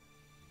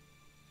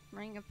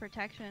Ring of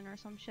Protection or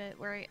some shit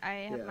where I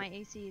have Yeah. my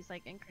AC is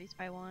like increased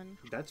by 1.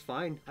 That's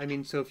fine. I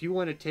mean, so if you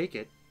want to take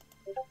it,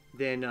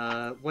 then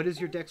what is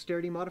your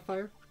dexterity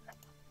modifier?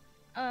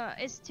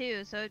 It's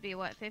 2, so it'd be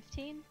what,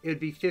 15? It would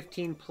be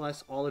 15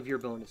 plus all of your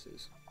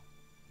bonuses.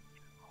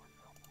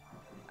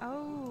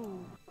 Oh.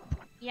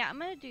 Yeah, I'm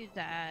gonna do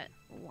that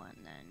one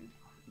then.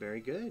 Very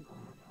good.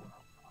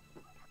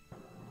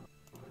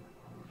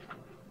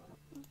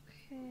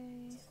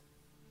 Okay.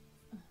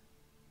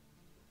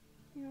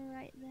 You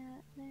write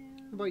that How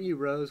down. about you,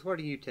 Rose? What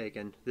are you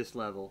taking this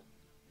level?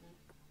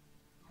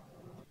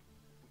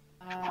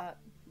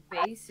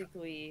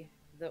 Basically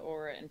the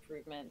aura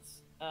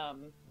improvements.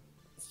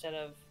 Instead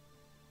of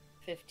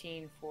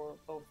 15 for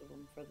both of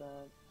them for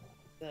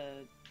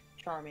the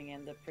charming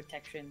and the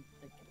protection,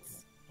 like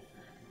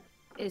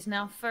is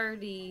now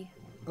 30.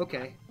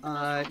 Okay.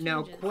 Well, those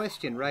Now changes.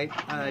 question, right?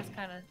 That's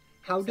kind of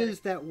How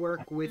does that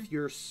work with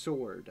your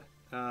sword?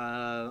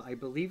 I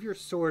believe your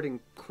sword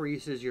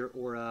increases your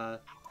aura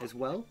as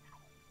well.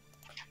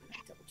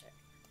 double check.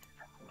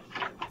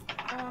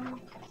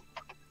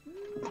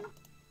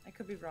 I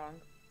could be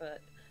wrong, but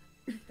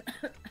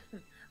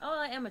oh,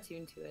 I am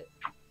attuned to it,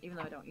 even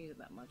though I don't use it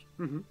that much.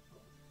 Mm-hmm.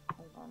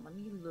 Hold on, let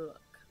me look.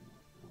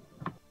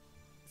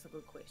 That's a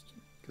good question.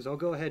 Because I'll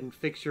go ahead and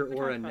fix your We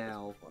aura talked about this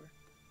now. before.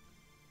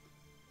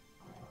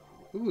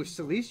 Ooh,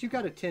 Celeste, you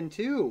got a 10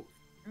 too.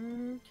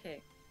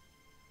 Okay.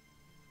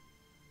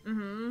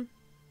 Mm-hmm.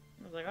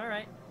 I was like, all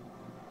right.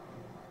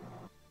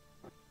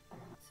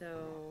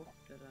 So.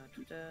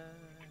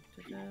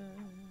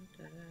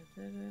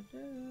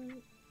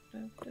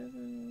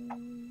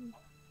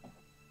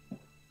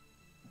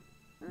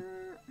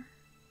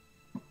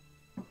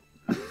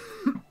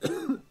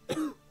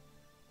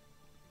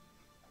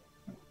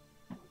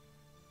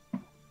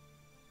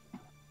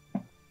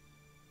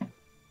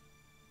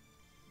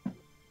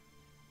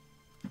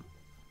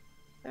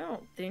 I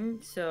don't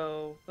think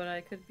so, but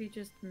I could be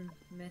just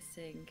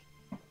missing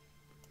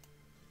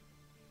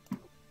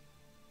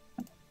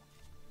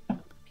a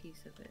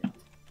piece of it.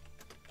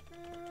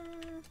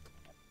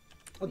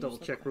 I'll double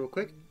check real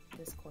quick.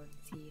 Discord,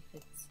 see if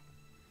it's.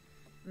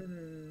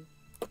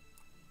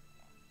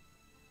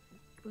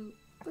 Boop,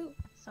 boop.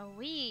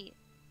 Sweet.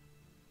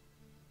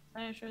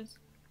 Ashes.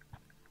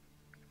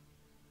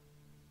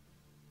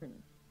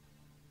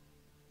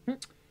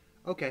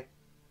 Okay.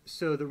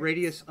 So the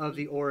radius of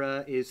the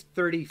aura is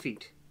 30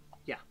 feet.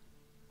 Yeah.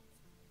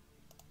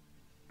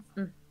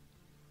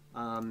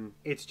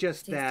 It's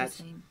just Stays the that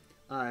same.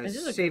 This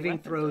is a good saving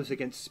weapon, throws though.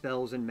 against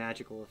spells and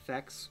magical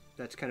effects.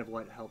 That's kind of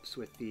what helps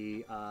with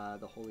the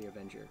Holy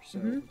Avenger. So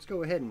Mhm. let's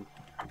go ahead and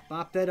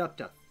bop that up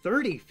to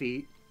 30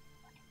 feet.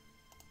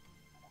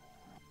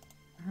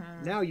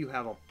 Now you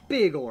have a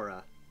big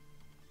aura.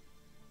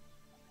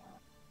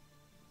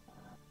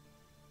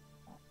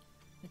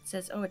 It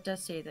says, oh, it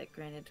does say that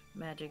granted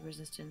magic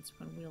resistance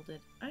when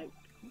wielded. I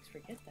always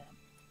forget that.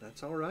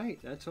 That's all right.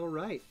 That's all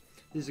right.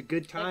 This is a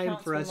good That time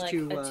counts for when, us like,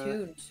 to.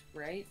 attuned,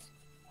 right?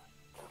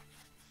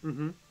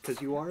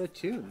 Because you are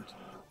attuned.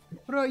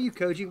 What about you,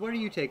 Koji? What are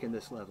you taking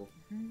this level?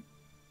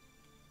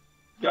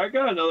 I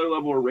got another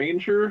level of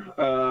Ranger,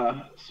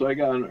 so I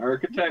got an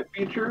Archetype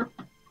feature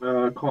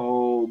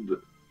called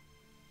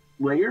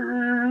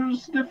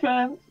Layers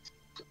Defense,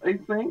 I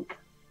think.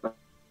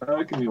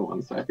 Give me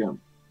 1 second.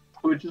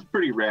 Which is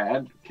pretty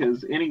rad,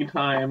 because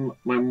anytime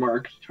my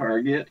marked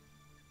target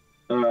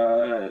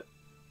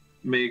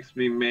makes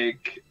me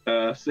make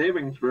a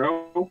saving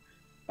throw,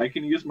 I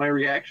can use my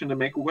reaction to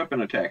make a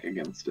weapon attack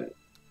against it.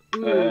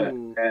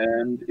 Ooh.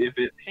 And if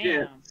it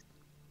hits,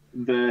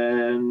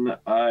 then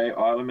I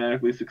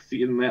automatically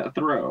succeed in that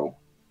throw.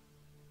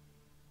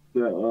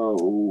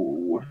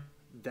 So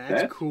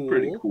That's cool.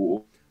 pretty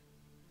cool.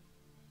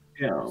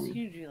 So Yeah.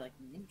 you do like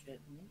ninja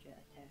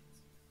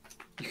attacks.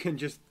 You can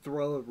just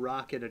throw a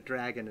rock at a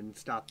dragon and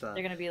stop the.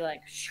 They're gonna be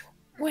like, shoo,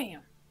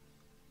 wham.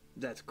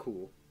 That's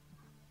cool.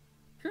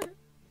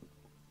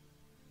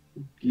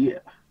 Yeah.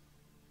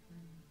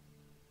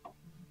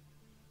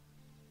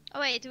 Oh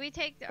wait, do we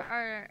take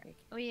our?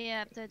 We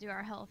have to do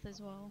our health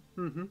as well.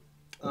 Mm-hmm.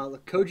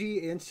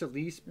 Koji and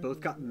Celise both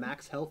got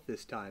max health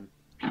this time.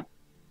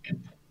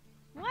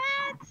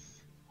 What?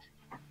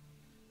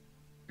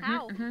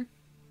 How? Mhm.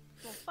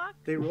 Well, fuck.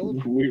 They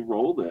rolled. We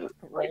rolled it.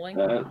 Rolling.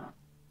 Like that.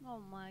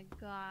 Oh my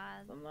god.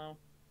 I don't know.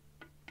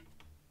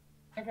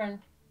 Okay.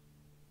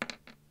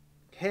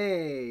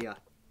 Hey,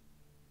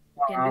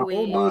 Can do it.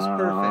 almost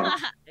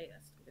perfect. Hey,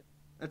 that's good.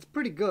 That's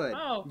pretty good,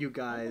 Oh, you almost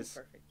guys.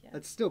 perfect, yeah.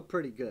 That's still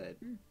pretty good.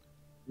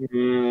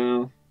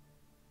 Yeah.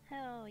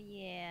 Hell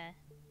yeah.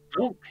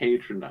 Don't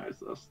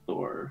patronize us,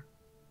 Thor.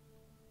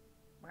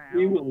 Wow.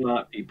 We will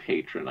not be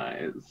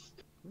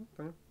patronized.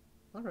 Okay.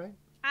 All right.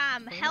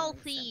 I'm Okay,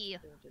 healthy.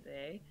 sensitive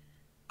today.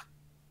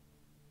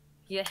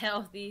 You're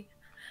healthy.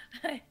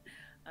 I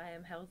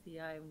am healthy.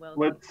 I am wealthy.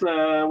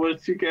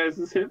 What's you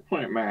guys' hit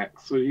point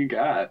max? What do you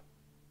got?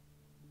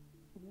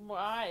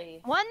 Why?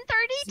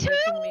 132. So you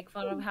can make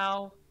fun of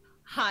how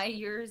high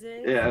yours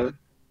is. Yeah.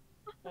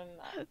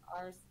 And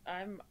ours,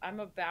 I'm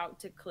about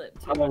to clip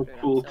Oh, 200.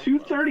 cool. I'm so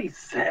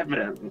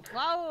 237. Whoa.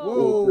 Whoa.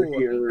 Over close.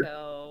 here.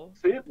 Go.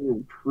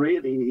 Sitting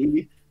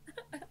pretty.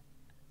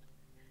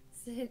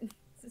 Sitting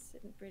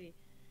pretty.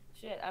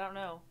 Shit, I don't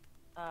know.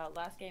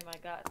 Last game I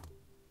got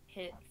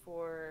hit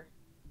for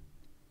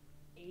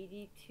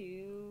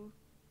 82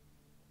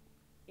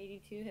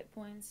 hit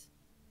points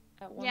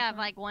at one Yeah, point.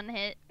 like one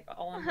hit.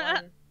 All in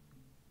one.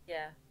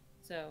 Yeah.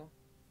 So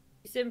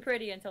you're sitting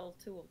pretty until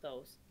 2 of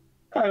those.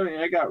 I mean,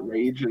 I got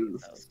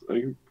rages.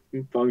 I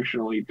can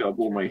functionally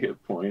double my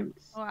hit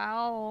points.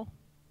 Wow.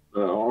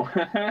 So.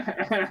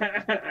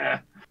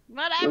 Whatever,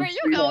 Let's you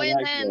see go how in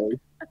that then. goes.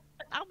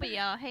 I'll be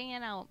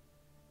hanging out.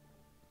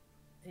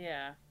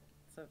 Yeah.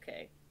 It's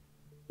okay.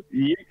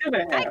 You're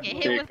gonna I have get to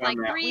hit take with on like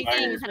that 3 fire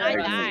things and I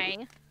dragon.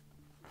 die.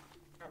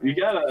 You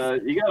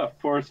gotta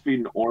force feed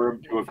an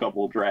orb to a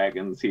couple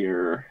dragons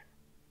here.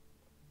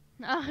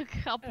 A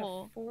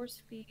couple.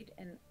 Force feed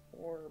an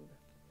orb.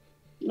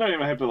 You don't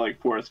even have to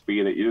like force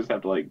feed it. You just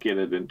have to like get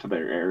it into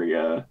their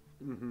area.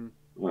 Mm-hmm.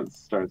 When it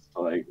starts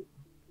to like,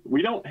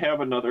 we don't have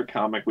another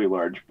comically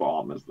large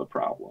bomb is the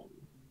problem.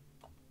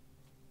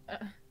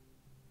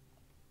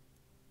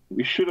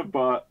 We should have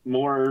bought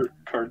more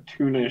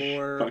cartoonish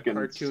More fucking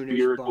cartoonish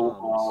spherical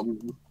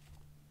bombs. bombs.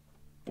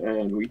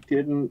 And we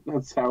didn't.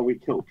 That's how we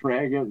kill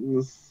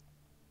dragons.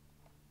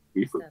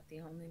 Is that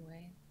the only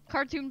way?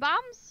 Cartoon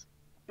bombs?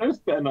 There's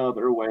been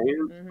other ways,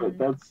 but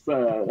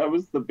Mhm. that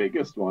was the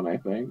biggest one, I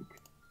think.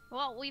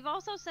 Well, we've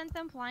also sent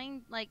them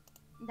flying like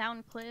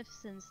down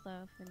cliffs and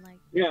stuff and like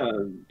Yeah,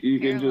 you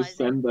can just Paralyzing.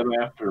 send them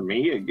after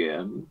me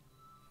again.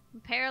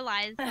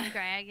 paralyze some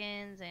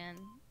dragons and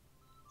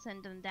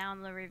send them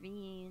down the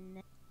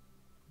ravine.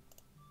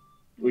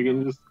 We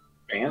can just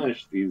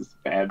banish these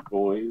bad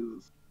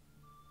boys.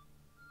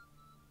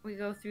 We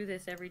go through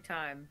this every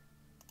time.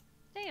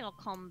 They'll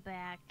come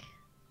back.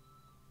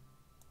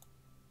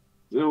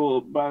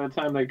 So by the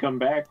time they come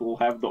back, we'll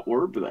have the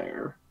orb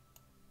there.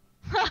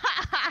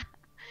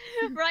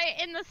 Right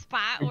in the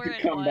spot where If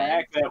it you come was.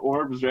 back, that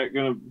orb's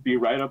gonna be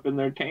right up in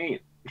their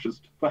taint,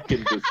 just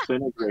fucking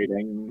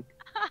disintegrating.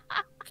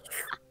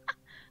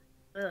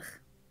 Ugh.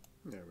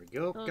 There we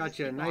go. They'll Got just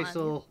you a be nice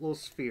gone. little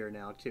sphere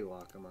now too,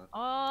 Akuma.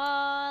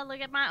 Oh, look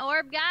at my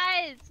orb,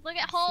 guys! Look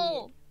at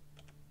Hole!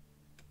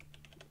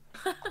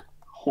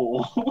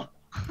 Hole.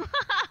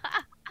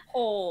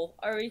 Hole.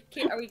 Are we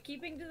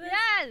keeping to this?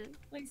 Yes!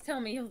 Please tell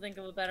me you'll think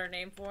of a better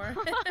name for it.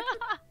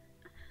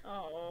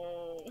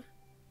 Oh.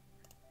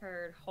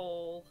 Heard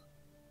hole.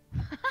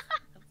 Don't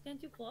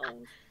stand too close.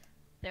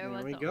 There There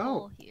was we a go.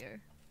 hole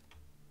here.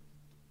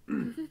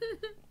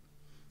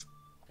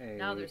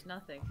 Now there's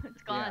nothing.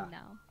 It's gone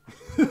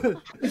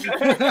now.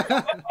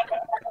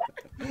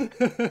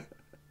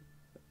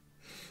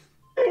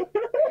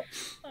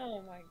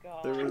 Oh my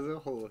god. There was a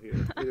hole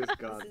here. It is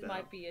gone This now.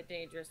 might be a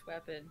dangerous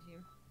weapon.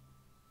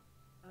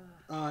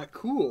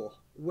 Cool.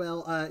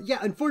 Well, yeah,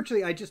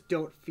 unfortunately, I just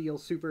don't feel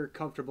super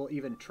comfortable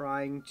even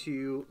trying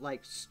to,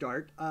 like,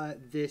 start,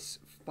 this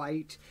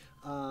fight,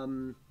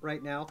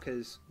 right now,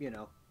 because, you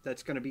know,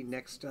 that's gonna be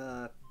next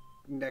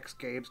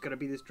game's gonna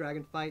be this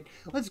dragon fight.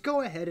 Let's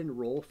go ahead and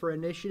roll for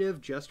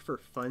initiative just for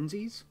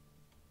funsies.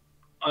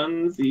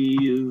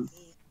 Funsies.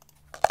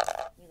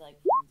 We like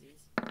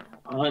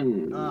funsies.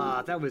 Fun.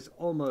 That was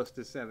almost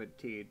a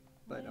 17,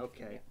 but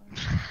okay.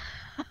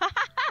 There.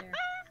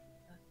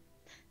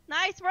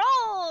 Nice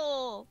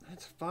roll!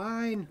 That's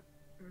fine.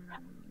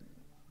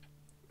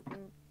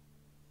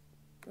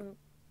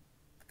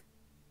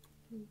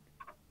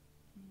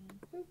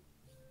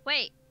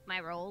 Wait, my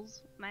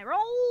rolls. My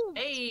rolls!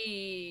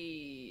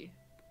 Hey!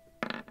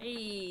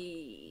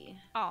 Hey!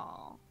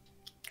 Oh.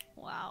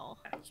 Wow.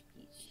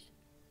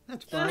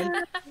 That's fine.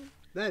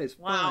 That is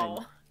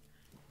Wow.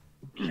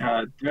 fine.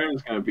 God,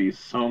 there's gonna be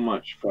so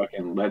much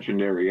fucking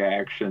legendary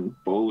action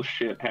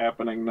bullshit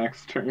happening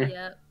next turn.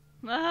 Yep.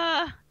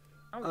 Ah.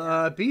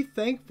 Be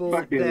thankful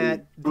Fucking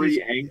that three these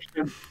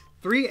ancient.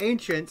 3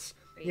 ancients,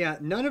 yeah,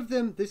 none of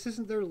them, this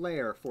isn't their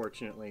lair,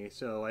 fortunately,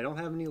 so I don't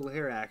have any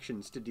lair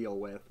actions to deal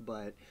with,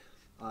 but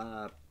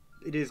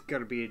it is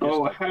gonna be just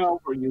Oh, like,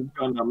 how are you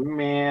gonna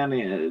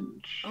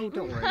manage? oh,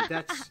 don't worry,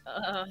 that's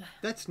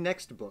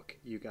next book,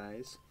 you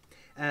guys.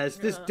 As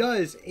this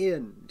does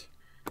end,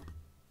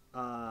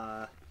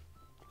 book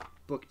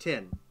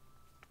 10.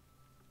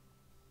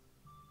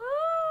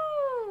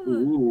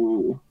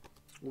 Ooh.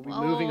 We'll be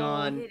moving Oh,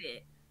 on Hit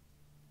it.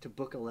 to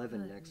book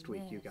 11 next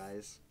week, you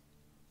guys.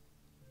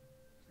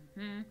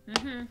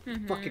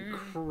 Mm-hmm. Fucking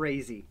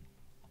crazy.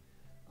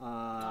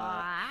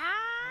 What?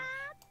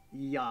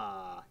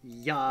 Yeah.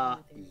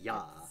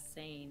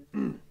 Insane.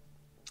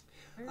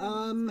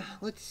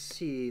 Let's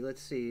see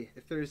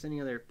if there's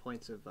any other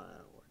points of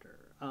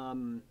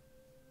order.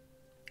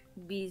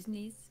 Bees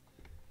knees.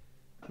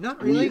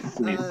 Not really.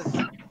 Yes.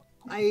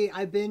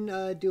 I've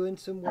been doing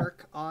some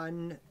work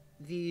on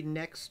the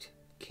next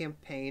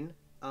campaign.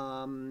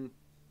 I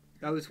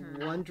was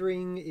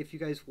wondering if you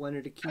guys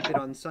wanted to keep it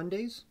on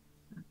Sundays.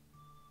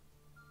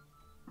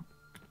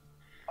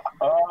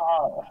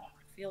 Oh,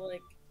 I feel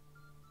like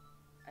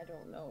I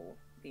don't know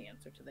the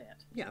answer to that.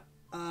 Yeah.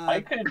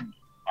 I'd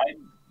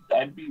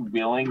be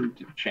willing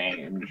to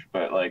change,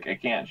 but like I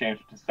can't change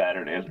it to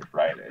Saturdays or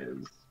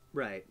Fridays.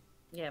 Right.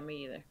 Yeah,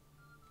 me either.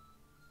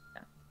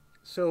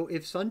 So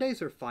if Sundays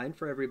are fine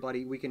for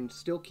everybody, we can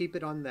still keep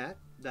it on that.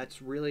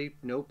 That's really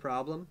no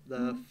problem.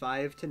 The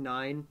 5 to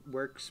 9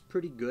 works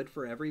pretty good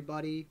for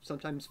everybody.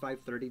 Sometimes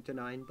 5:30 to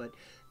 9, but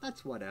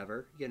that's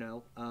whatever, you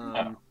know.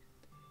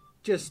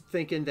 Just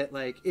thinking that,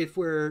 like, if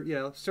we're, you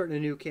know, starting a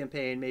new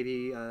campaign,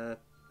 maybe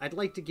I'd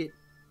like to get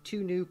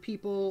 2 new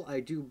people. I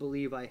do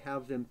believe I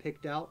have them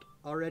picked out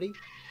already.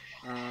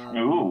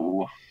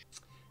 Ooh.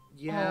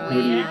 Yeah.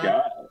 Who do you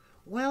got?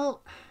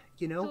 Well,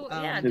 you know,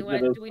 So, yeah, Is do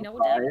it a we know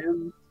what day?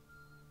 surprise?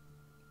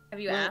 Have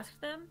you Well, asked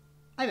them?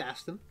 I've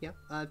asked them. Yeah,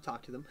 I've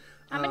talked to them.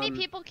 How many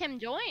people can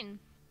join?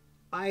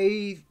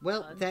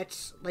 Well, Fun.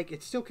 that's like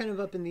it's still kind of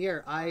up in the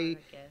air. I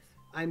guess.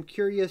 I'm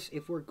curious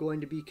if we're going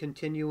to be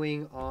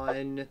continuing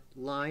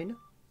online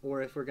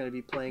or if we're going to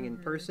be playing in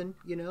person.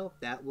 You know,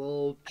 that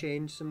will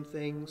change some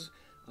things.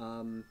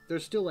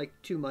 There's still like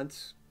 2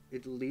 months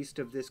at least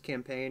of this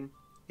campaign.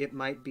 It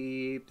might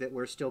be that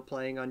we're still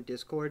playing on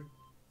Discord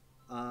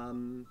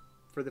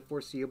for the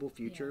foreseeable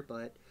future,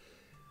 but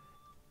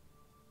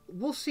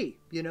we'll see.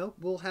 You know,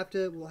 we'll have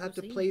to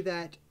see. play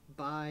that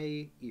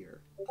by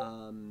ear.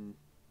 I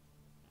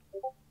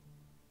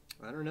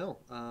don't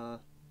know.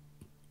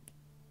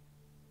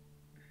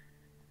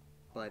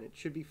 But it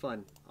should be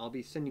fun. I'll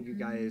be sending you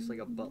guys like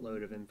a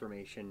buttload of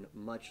information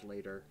much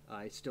later.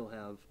 I still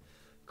have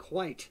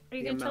quite Are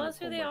you the gonna tell amount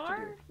us of who they homework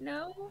to are?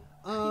 No.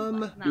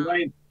 do. Do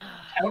I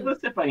tell us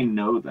if I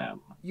know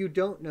them? You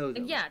don't know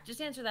them. Yeah,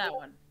 just answer that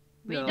one.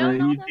 We No. don't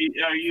know them?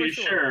 Are you For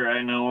sure. sure?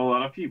 I know a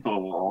lot of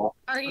people.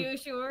 Are you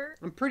sure?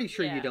 I'm pretty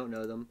sure you Yeah. don't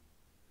know them.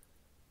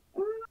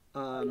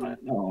 I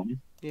might know 'em.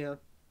 Yeah.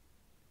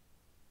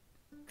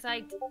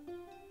 Psyched.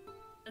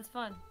 That's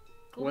fun.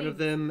 Cool One of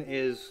beans. them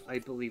is, I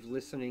believe,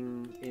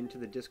 listening into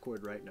the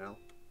Discord right now.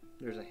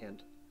 There's a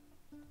hint.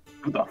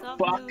 Who the What's up,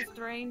 fuck? new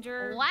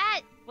stranger?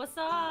 What? What's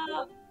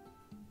up?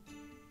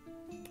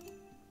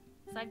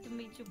 Psyched to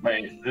meet you.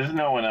 Wait, buddy. there's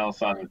no one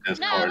else on the No,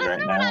 Discord there's right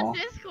no one now. on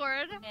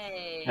Discord. What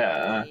Hey.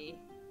 Yeah. are you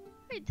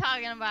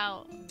talking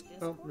about?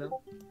 Oh,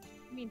 no.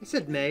 I mean, I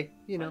said May.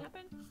 You what know,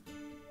 happened?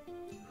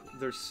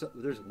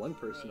 there's one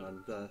person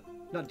on the,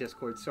 not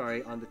Discord,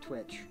 sorry, on the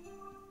Twitch.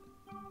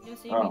 You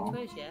see Oh. me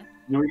Twitch, yeah?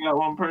 Do we got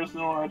one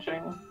person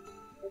watching?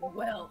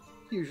 Well,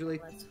 Usually.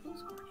 let's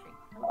who's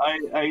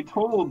watching? I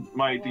told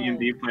my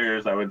D&D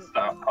players I would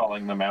stop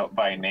calling them out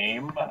by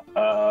name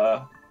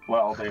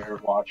while they were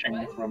watching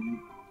What?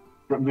 from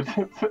from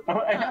the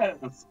I had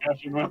a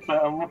discussion with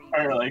them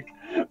where like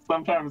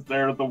sometimes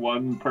they're the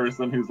one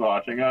person who's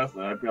watching us,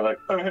 and I'd be like,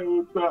 "Oh, hey,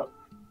 what's up?"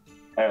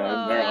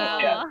 And they're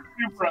like, "Yeah,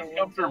 super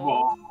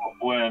uncomfortable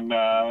when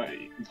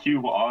you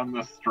on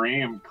the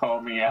stream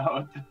call me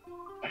out."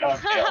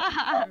 That's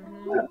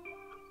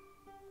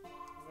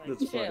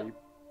Chill. funny.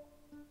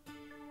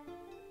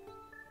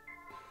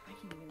 I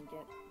can't even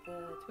get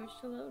the Twitch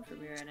to load for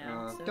me right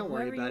now. So Don't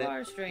worry whoever about you it.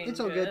 are, stranger, It's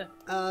all good.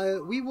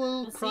 We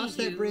will We'll cross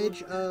see that you.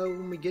 bridge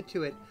when we get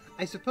to it.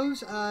 I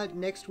suppose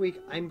next week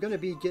I'm gonna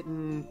be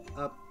getting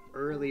up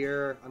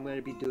earlier. I'm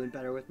gonna be doing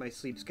better with my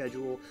sleep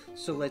schedule.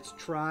 So let's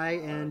try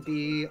and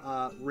be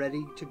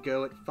ready to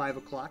go at 5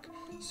 o'clock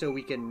so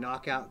we can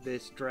knock out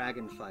this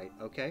dragon fight.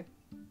 Okay?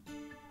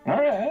 All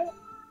right.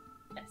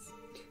 Yes.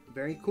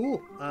 Very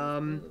cool.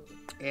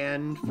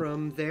 And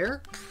from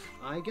there,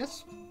 I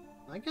guess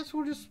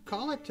we'll just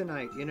call it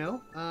tonight. You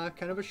know,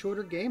 kind of a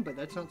shorter game, but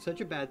that's not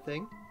such a bad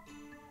thing.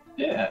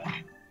 Yeah.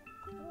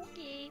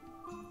 Okay.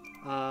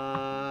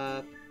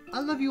 I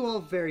love you all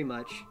very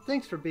much.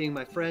 Thanks for being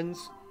my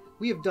friends.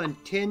 We have done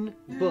 10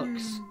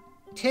 books.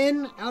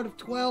 10 out of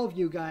 12,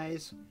 you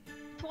guys.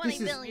 20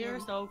 This is- billion. You're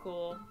so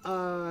cool.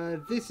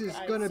 This is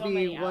God, gonna so be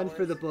many one for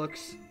hours. the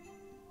books.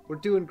 We're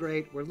doing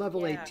great. We're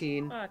level Yeah.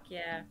 18. Fuck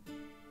yeah.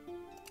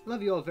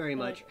 Love you all very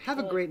much. Have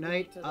a great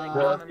night.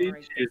 Love you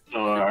too,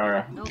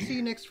 Thor. I'll see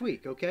you next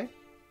week, okay?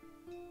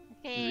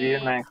 See you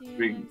Okay. next See you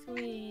week. next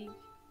week.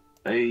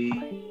 Bye.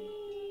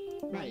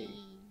 Bye.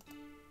 Bye.